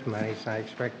receive those monies. I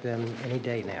expect them any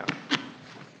day now.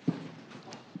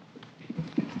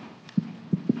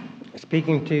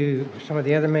 Speaking to some of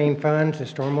the other main funds, the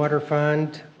Stormwater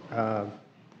Fund,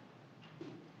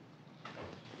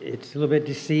 it's a little bit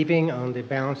deceiving on the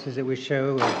balances that we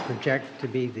show and project to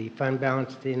be the fund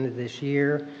balance at the end of this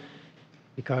year,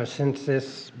 because since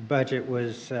this budget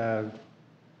was, the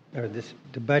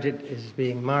budget is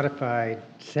being modified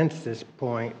since this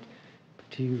point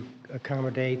to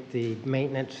accommodate the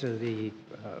maintenance of the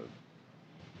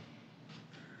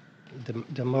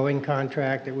mowing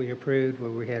contract that we approved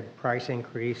where we had price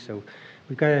increase. So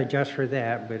we've got to adjust for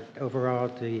that, but overall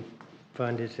the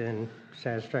fund is in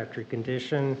satisfactory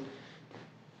condition.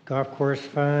 Golf course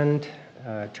fund,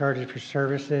 charges for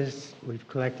services, we've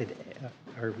collected,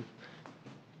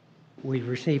 we've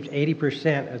received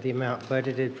 80% of the amount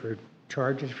budgeted for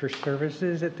charges for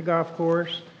services at the golf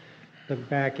course. Look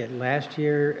back at last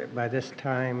year, by this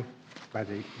time by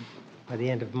the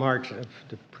end of March of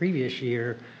the previous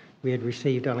year, we had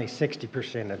received only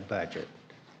 60% of the budget.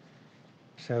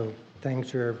 So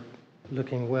things are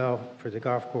looking well for the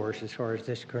golf course as far as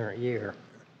this current year.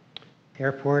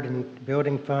 Airport and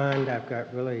building fund, I've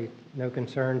got really no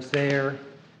concerns there.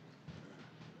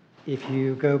 If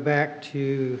you go back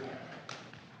to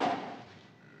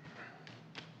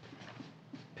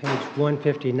page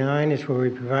 159 is where we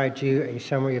provide you a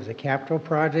summary of the capital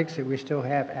projects that we still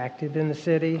have active in the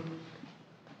city.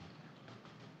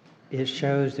 It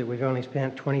shows that we've only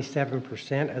spent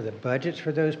 27% of the budgets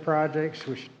for those projects,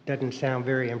 which doesn't sound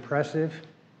very impressive.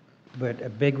 But a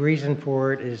big reason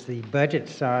for it is the budget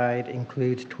side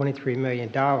includes $23 million.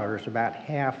 About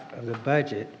half of the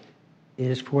budget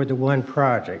is for the one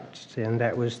project, and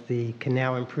that was the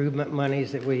canal improvement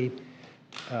monies that we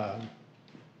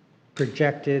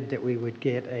projected that we would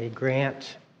get a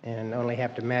grant and only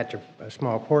have to match a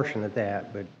small portion of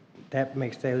that, but that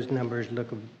makes those numbers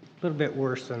look a little bit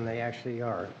worse than they actually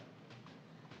are.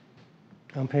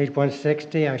 On page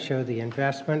 160, I show the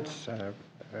investments,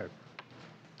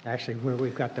 actually where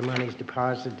we've got the monies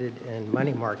deposited in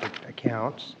money market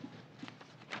accounts.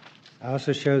 I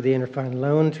also show the interfund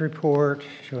loans report,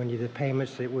 showing you the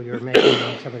payments that we are making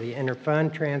on some of the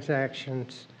interfund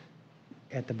transactions.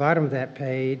 At the bottom of that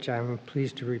page, I'm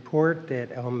pleased to report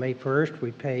that on May 1st,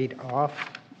 we paid off,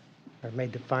 or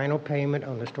made the final payment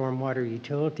on the stormwater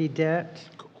utility debt.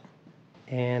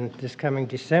 And this coming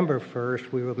December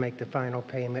 1st, we will make the final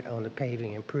payment on the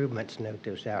paving improvements note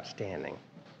that was outstanding.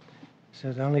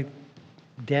 So the only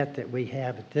debt that we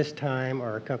have at this time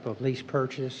are a couple of lease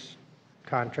purchase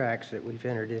contracts that we've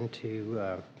entered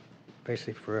into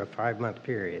basically for a 5-month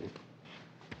period.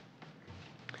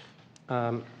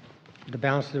 The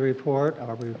balance of the report,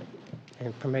 I'll read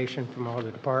information from all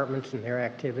the departments and their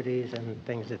activities and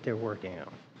things that they're working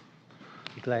on.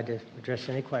 Be glad to address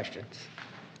any questions.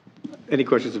 Any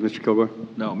questions of Mr. Kilgore?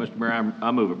 No, Mr. Mayor,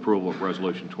 I move approval of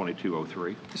Resolution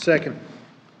 2203. Second.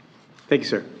 Thank you,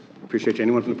 sir. Appreciate you.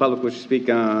 Anyone from the public wish to speak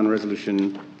on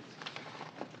Resolution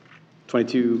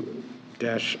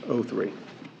 22-03?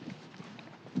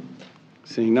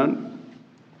 Seeing none,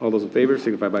 all those in favor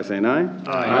signify by saying aye.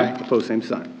 Aye. Opposed, same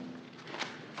sign.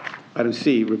 Item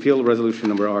C, repeal Resolution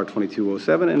number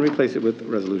R2207 and replace it with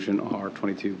Resolution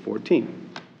R2214.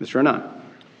 Mr. Anand.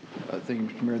 Thank you,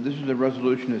 Mr. Mayor. This is a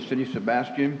resolution of the City of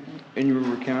Sebastian, Indian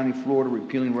River County, Florida,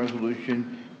 repealing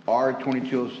Resolution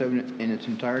R2207 in its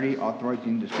entirety,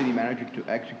 authorizing the city manager to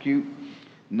execute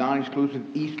non-exclusive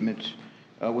easements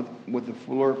with the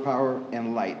Florida Power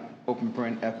and Light, open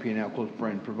paren, FP&L, close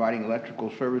paren, providing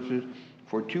electrical services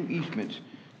for 2 easements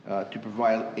to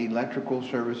provide electrical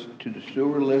service to the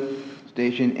sewer lift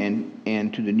station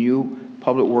and to the new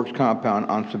Public Works compound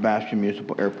on Sebastian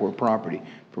Municipal Airport property,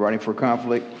 providing for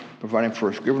conflict, providing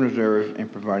for a scrivener's errors,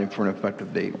 and providing for an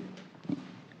effective date.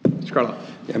 Mr. Carlo.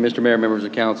 Yeah, Mr. Mayor, members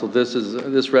of council,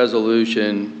 this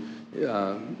resolution,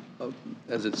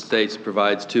 as it states,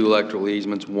 provides 2 electrical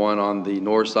easements, one on the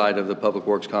north side of the Public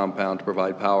Works compound to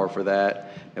provide power for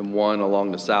that, and one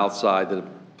along the south side that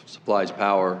supplies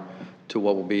power to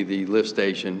what will be the lift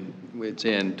station. It's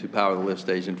in to power the lift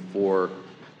station for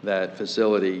that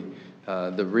facility.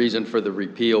 The reason for the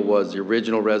repeal was the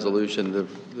original resolution, the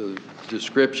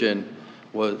description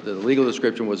was, the legal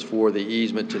description was for the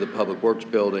easement to the Public Works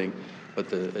building, but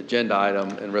the agenda item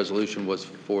and resolution was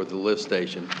for the lift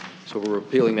station. So we're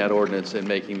repealing that ordinance and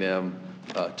making them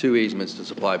 2 easements to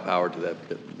supply power to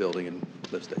that building and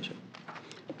lift station.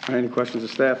 Any questions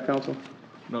of staff, council?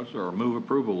 No, sir. Move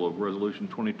approval of Resolution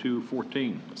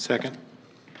 2214. Second.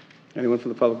 Anyone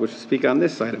from the public wish to speak on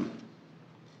this item?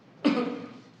 All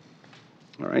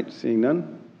right, seeing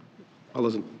none. All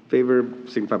those in favor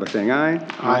signify by saying aye.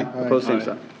 Aye. Opposed, same Aye.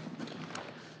 sign.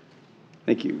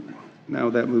 Thank you. Now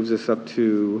that moves us up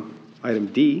to item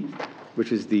D,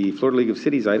 which is the Florida League of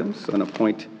Cities items on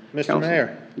appoint Mr. council.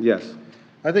 Mayor. Yes.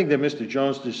 I think that Mr.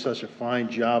 Jones did such a fine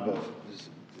job of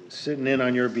sitting in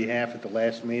on your behalf at the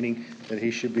last meeting that he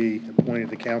should be appointed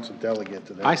the council delegate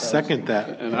to that. I second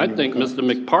that. And I think Mr.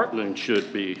 McPartland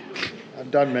should be.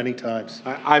 I've done many times.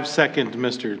 I've seconded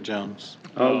Mr. Jones.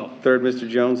 Third, Mr.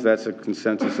 Jones. That's a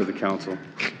consensus of the council.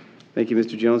 Thank you,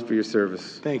 Mr. Jones, for your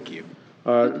service. Thank you.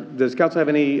 Does council have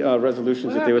any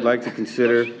resolutions that they would like to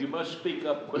consider? You must speak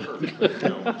up quicker,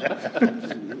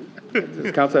 Mr. Jones.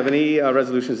 Does council have any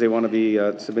resolutions they want to be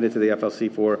submitted to the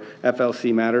FLC for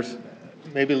FLC matters?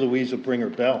 Maybe Louise will bring her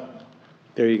bell.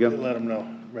 There you go. Let him know.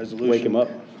 Resolution. Wake him up.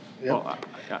 Yep. Well,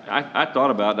 I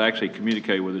thought about actually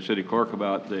communicating with the city clerk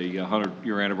about the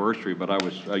 100-year anniversary, but I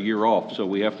was a year off, so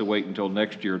we have to wait until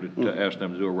next year to ask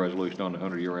them to do a resolution on the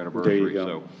 100-year anniversary. There you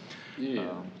go.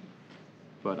 So,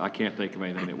 but I can't think of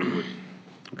anything that we would.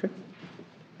 Okay.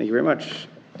 Thank you very much.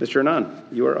 Mr. Anand,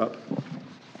 you are up.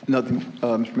 Nothing,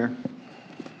 Mr. Mayor.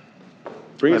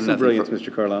 Bring I us have some nothing brilliance, for-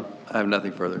 Mr. Carlisle. I have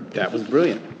nothing further. That was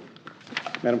brilliant.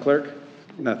 Madam Clerk?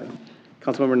 Nothing.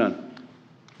 Councilmember Nunn.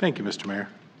 Thank you, Mr. Mayor.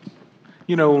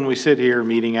 You know, when we sit here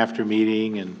meeting after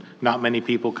meeting and not many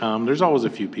people come, there's always a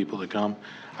few people that come.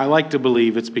 I like to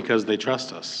believe it's because they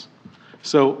trust us.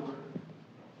 So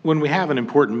when we have an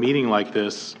important meeting like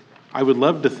this, I would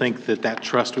love to think that that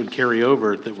trust would carry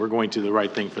over, that we're going to do the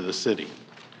right thing for the city.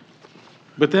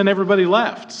 But then everybody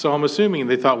left, so I'm assuming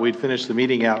they thought we'd finish the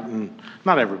meeting out, and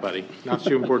not everybody, not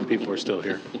too important people are still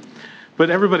here. But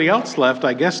everybody else left,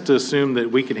 I guess, to assume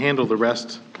that we could handle the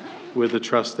rest with the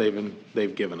trust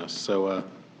they've given us. So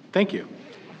thank you.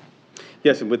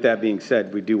 Yes, and with that being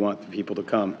said, we do want the people to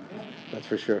come. That's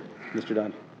for sure. Mr.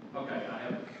 Dunn. Okay, I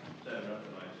haven't said enough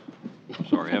tonight.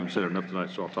 Sorry, I haven't said enough tonight,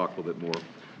 so I'll talk a little bit more.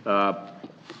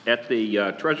 At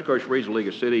the Treasure Coast Regional League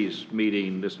of Cities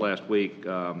meeting this last week,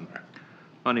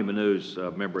 Honey Manuz, a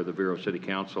member of the Vero City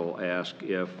Council, asked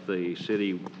if the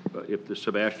city, if the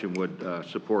Sebastian would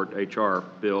support H.R.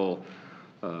 Bill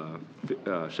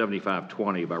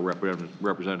 7520 by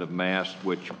Representative Mast,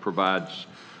 which provides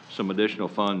some additional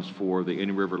funds for the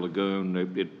Indian River Lagoon.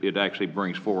 It actually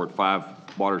brings forward 5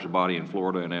 waters of body in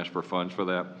Florida and asks for funds for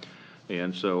that.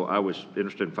 And so I was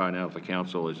interested in finding out if the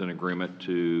council is in agreement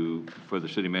for the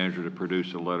city manager to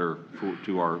produce a letter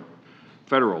to our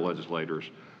federal legislators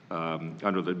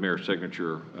under the mayor's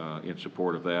signature in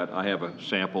support of that. I have a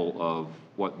sample of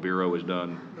what Vero has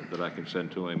done that I can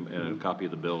send to him, and a copy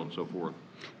of the bill and so forth.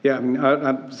 Yeah, I mean,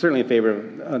 I'm certainly in favor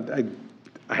of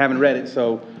I haven't read it,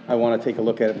 so I want to take a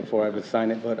look at it before I would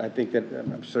sign it, but I think that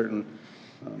I'm certain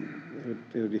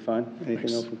it would be fine.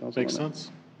 Anything else from council? Makes sense.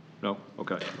 No?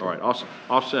 Okay. All right.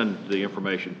 I'll send the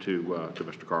information to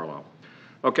Mr. Carlisle.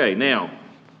 Okay, now,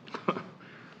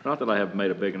 not that I have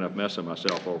made a big enough mess of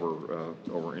myself over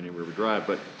Indian River Drive,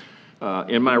 but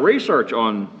in my research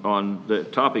on the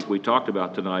topic we talked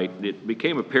about tonight, it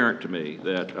became apparent to me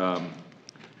that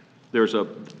there's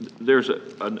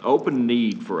an open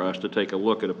need for us to take a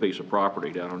look at a piece of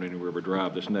property down on Indian River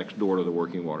Drive that's next door to the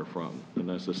working waterfront, and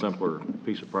that's the simpler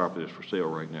piece of property that's for sale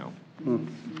right now. And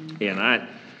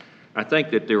I think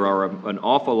that there are an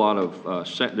awful lot of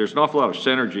there's an awful lot of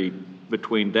synergy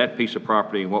between that piece of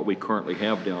property and what we currently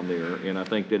have down there, and I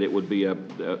think that it would be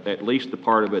at least the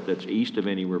part of it that's east of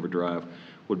Indian River Drive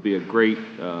would be a great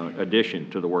addition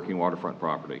to the working waterfront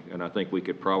property, and I think we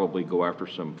could probably go after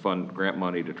some fund grant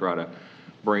money to try to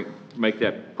make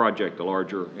that project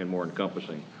larger and more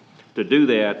encompassing. To do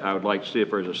that, I would like to see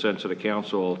if there's a sense of the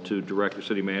council to direct the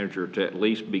city manager to at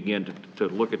least begin to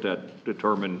look at that,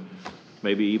 determine,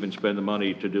 maybe even spend the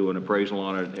money to do an appraisal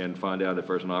on it and find out if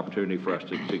there's an opportunity for us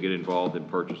to get involved in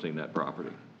purchasing that property.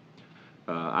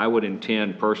 I would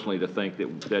intend personally to think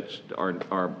that that's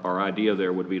our idea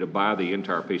there would be to buy the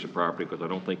entire piece of property, because I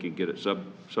don't think you can get it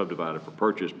subdivided for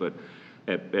purchase, but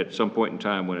at some point in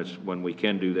time when we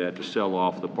can do that, to sell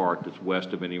off the part that's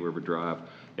west of Indian River Drive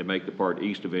and make the part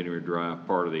east of Indian River Drive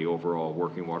part of the overall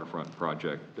working waterfront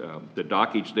project. The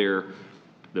dockage there,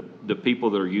 the people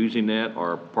that are using that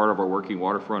are part of our working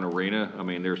waterfront arena. I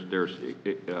mean,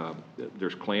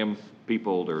 there's clam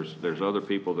people, there's other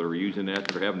people that are using that.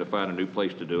 They're having to find a new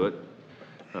place to do it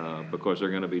because they're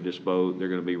going to be disposed. They're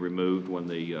going to be removed when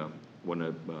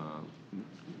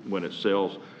it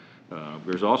sells.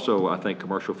 There's also, I think,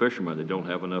 commercial fishermen that don't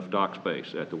have enough dock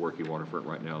space at the working waterfront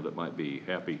right now that might be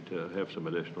happy to have some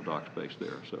additional dock space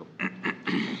there. So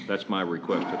that's my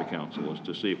request to the council, is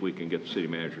to see if we can get the city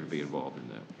manager to be involved in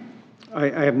that.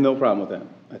 I have no problem with that.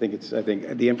 I think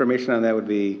the information on that would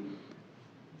be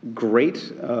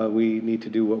great. We need to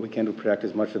do what we can to protect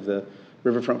as much of the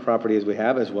riverfront property as we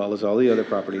have, as well as all the other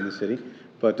property in the city.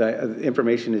 But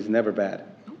information is never bad.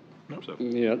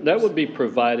 Yeah, that would be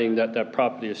providing that that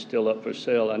property is still up for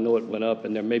sale. I know it went up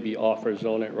and there may be offers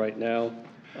on it right now.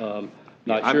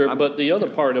 Not sure, but the other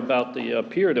part about the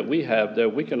pier that we have there,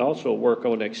 we can also work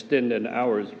on extending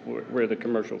hours where the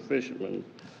commercial fishermen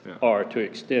are, to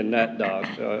extend that dock.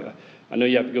 I know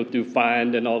you have to go through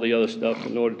find and all the other stuff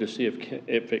in order to see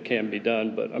if it can be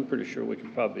done, but I'm pretty sure we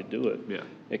can probably do it. Yeah.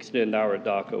 Extend our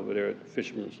dock over there at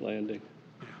Fisherman's Landing.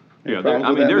 Yeah,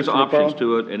 I mean, there's options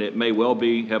to it, and it may well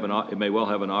have an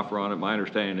offer on it. My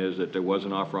understanding is that there was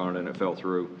an offer on it and it fell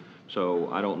through.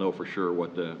 So I don't know for sure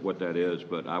what that is,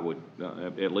 but I would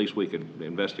at least we could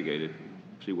investigate it,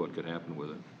 see what could happen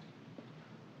with it.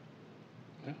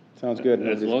 Yeah. Sounds good.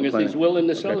 As long as he's willing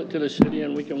to sell it to the city,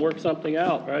 and we can work something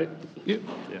out, right? Yeah.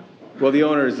 Well, the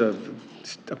owner is a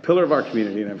pillar of our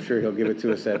community, and I'm sure he'll give it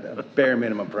to us at a bare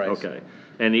minimum price. Okay.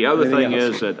 And the other Anything thing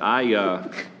else? is that I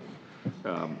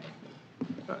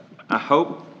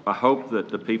hope that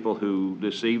the people who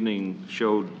this evening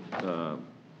showed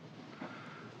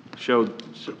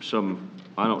some,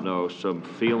 I don't know, some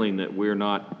feeling that we're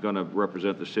not going to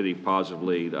represent the city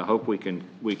positively. I hope we can,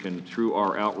 through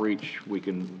our outreach, we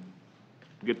can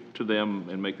get to them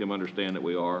and make them understand that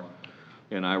we are.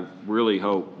 And I really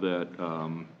hope that,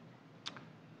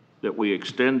 that we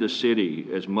extend the city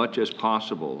as much as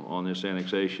possible on this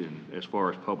annexation as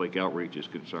far as public outreach is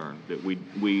concerned, that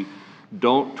we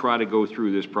don't try to go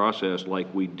through this process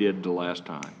like we did the last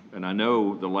time. And I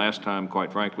know the last time,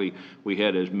 quite frankly, we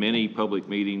had as many public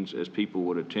meetings as people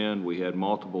would attend. We had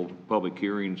multiple public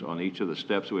hearings on each of the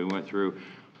steps that we went through,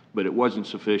 but it wasn't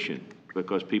sufficient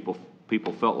because people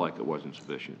felt like it wasn't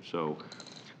sufficient. So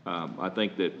I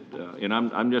think that, and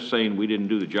I'm just saying we didn't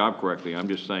do the job correctly. I'm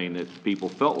just saying that people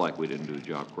felt like we didn't do the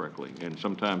job correctly. And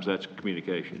sometimes that's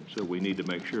communication. So we need to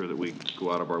make sure that we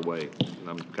go out of our way. And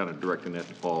I'm kind of directing that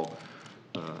to Paul,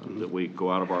 that we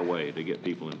go out of our way to get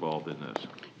people involved in this.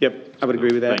 Yep, I would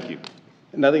agree with that. Thank you.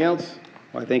 Nothing else?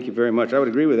 Well, thank you very much. I would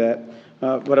agree with that.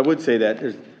 But I would say that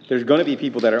there's going to be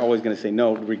people that are always going to say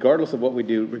no, regardless of what we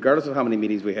do, regardless of how many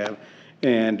meetings we have.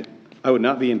 And I would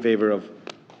not be in favor of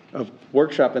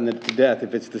workshopping it to death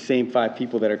if it's the same 5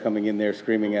 people that are coming in there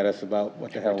screaming at us about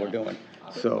what the hell we're doing.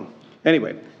 So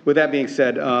anyway, with that being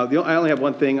said, I only have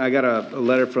one thing. I got a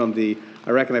letter from the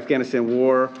Iraq and Afghanistan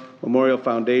War Memorial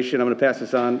Foundation. I'm going to pass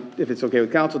this on, if it's okay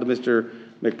with council, to Mr.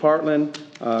 McPartland.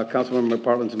 Councilmember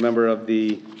McPartland's a member of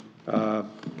the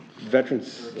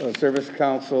Veterans Service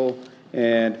Council,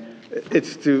 and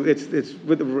it's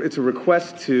a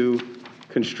request to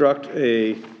construct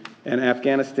an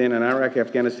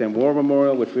Iraq-Afghanistan War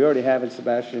Memorial, which we already have in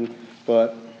Sebastian,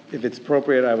 but if it's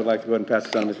appropriate, I would like to go ahead and pass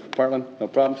this on to Mr. McPartland. No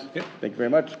problems? Yep. Thank you very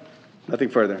much. Nothing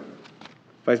further.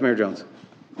 Vice Mayor Jones.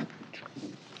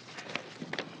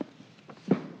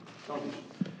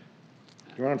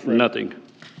 You're on, Fred. Nothing.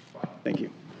 Thank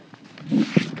you.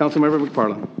 Councilmember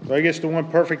McPartland. So I guess the one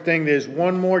perfect thing, there's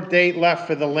one more date left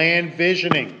for the land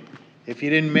visioning. If you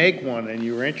didn't make one and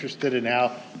you were interested in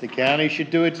how the county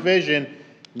should do its vision,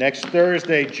 next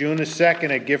Thursday, June the 2nd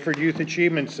at Gifford Youth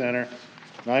Achievement Center,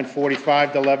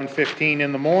 9:45 to 11:15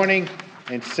 in the morning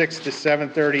and 6 to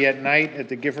 7:30 at night at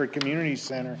the Gifford Community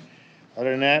Center.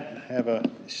 Other than that, have a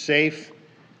safe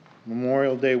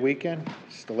Memorial Day weekend.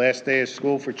 It's the last day of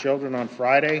school for children on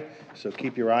Friday, so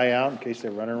keep your eye out in case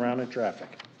they're running around in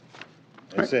traffic.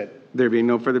 That's it. There being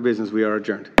no further business, we are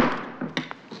adjourned.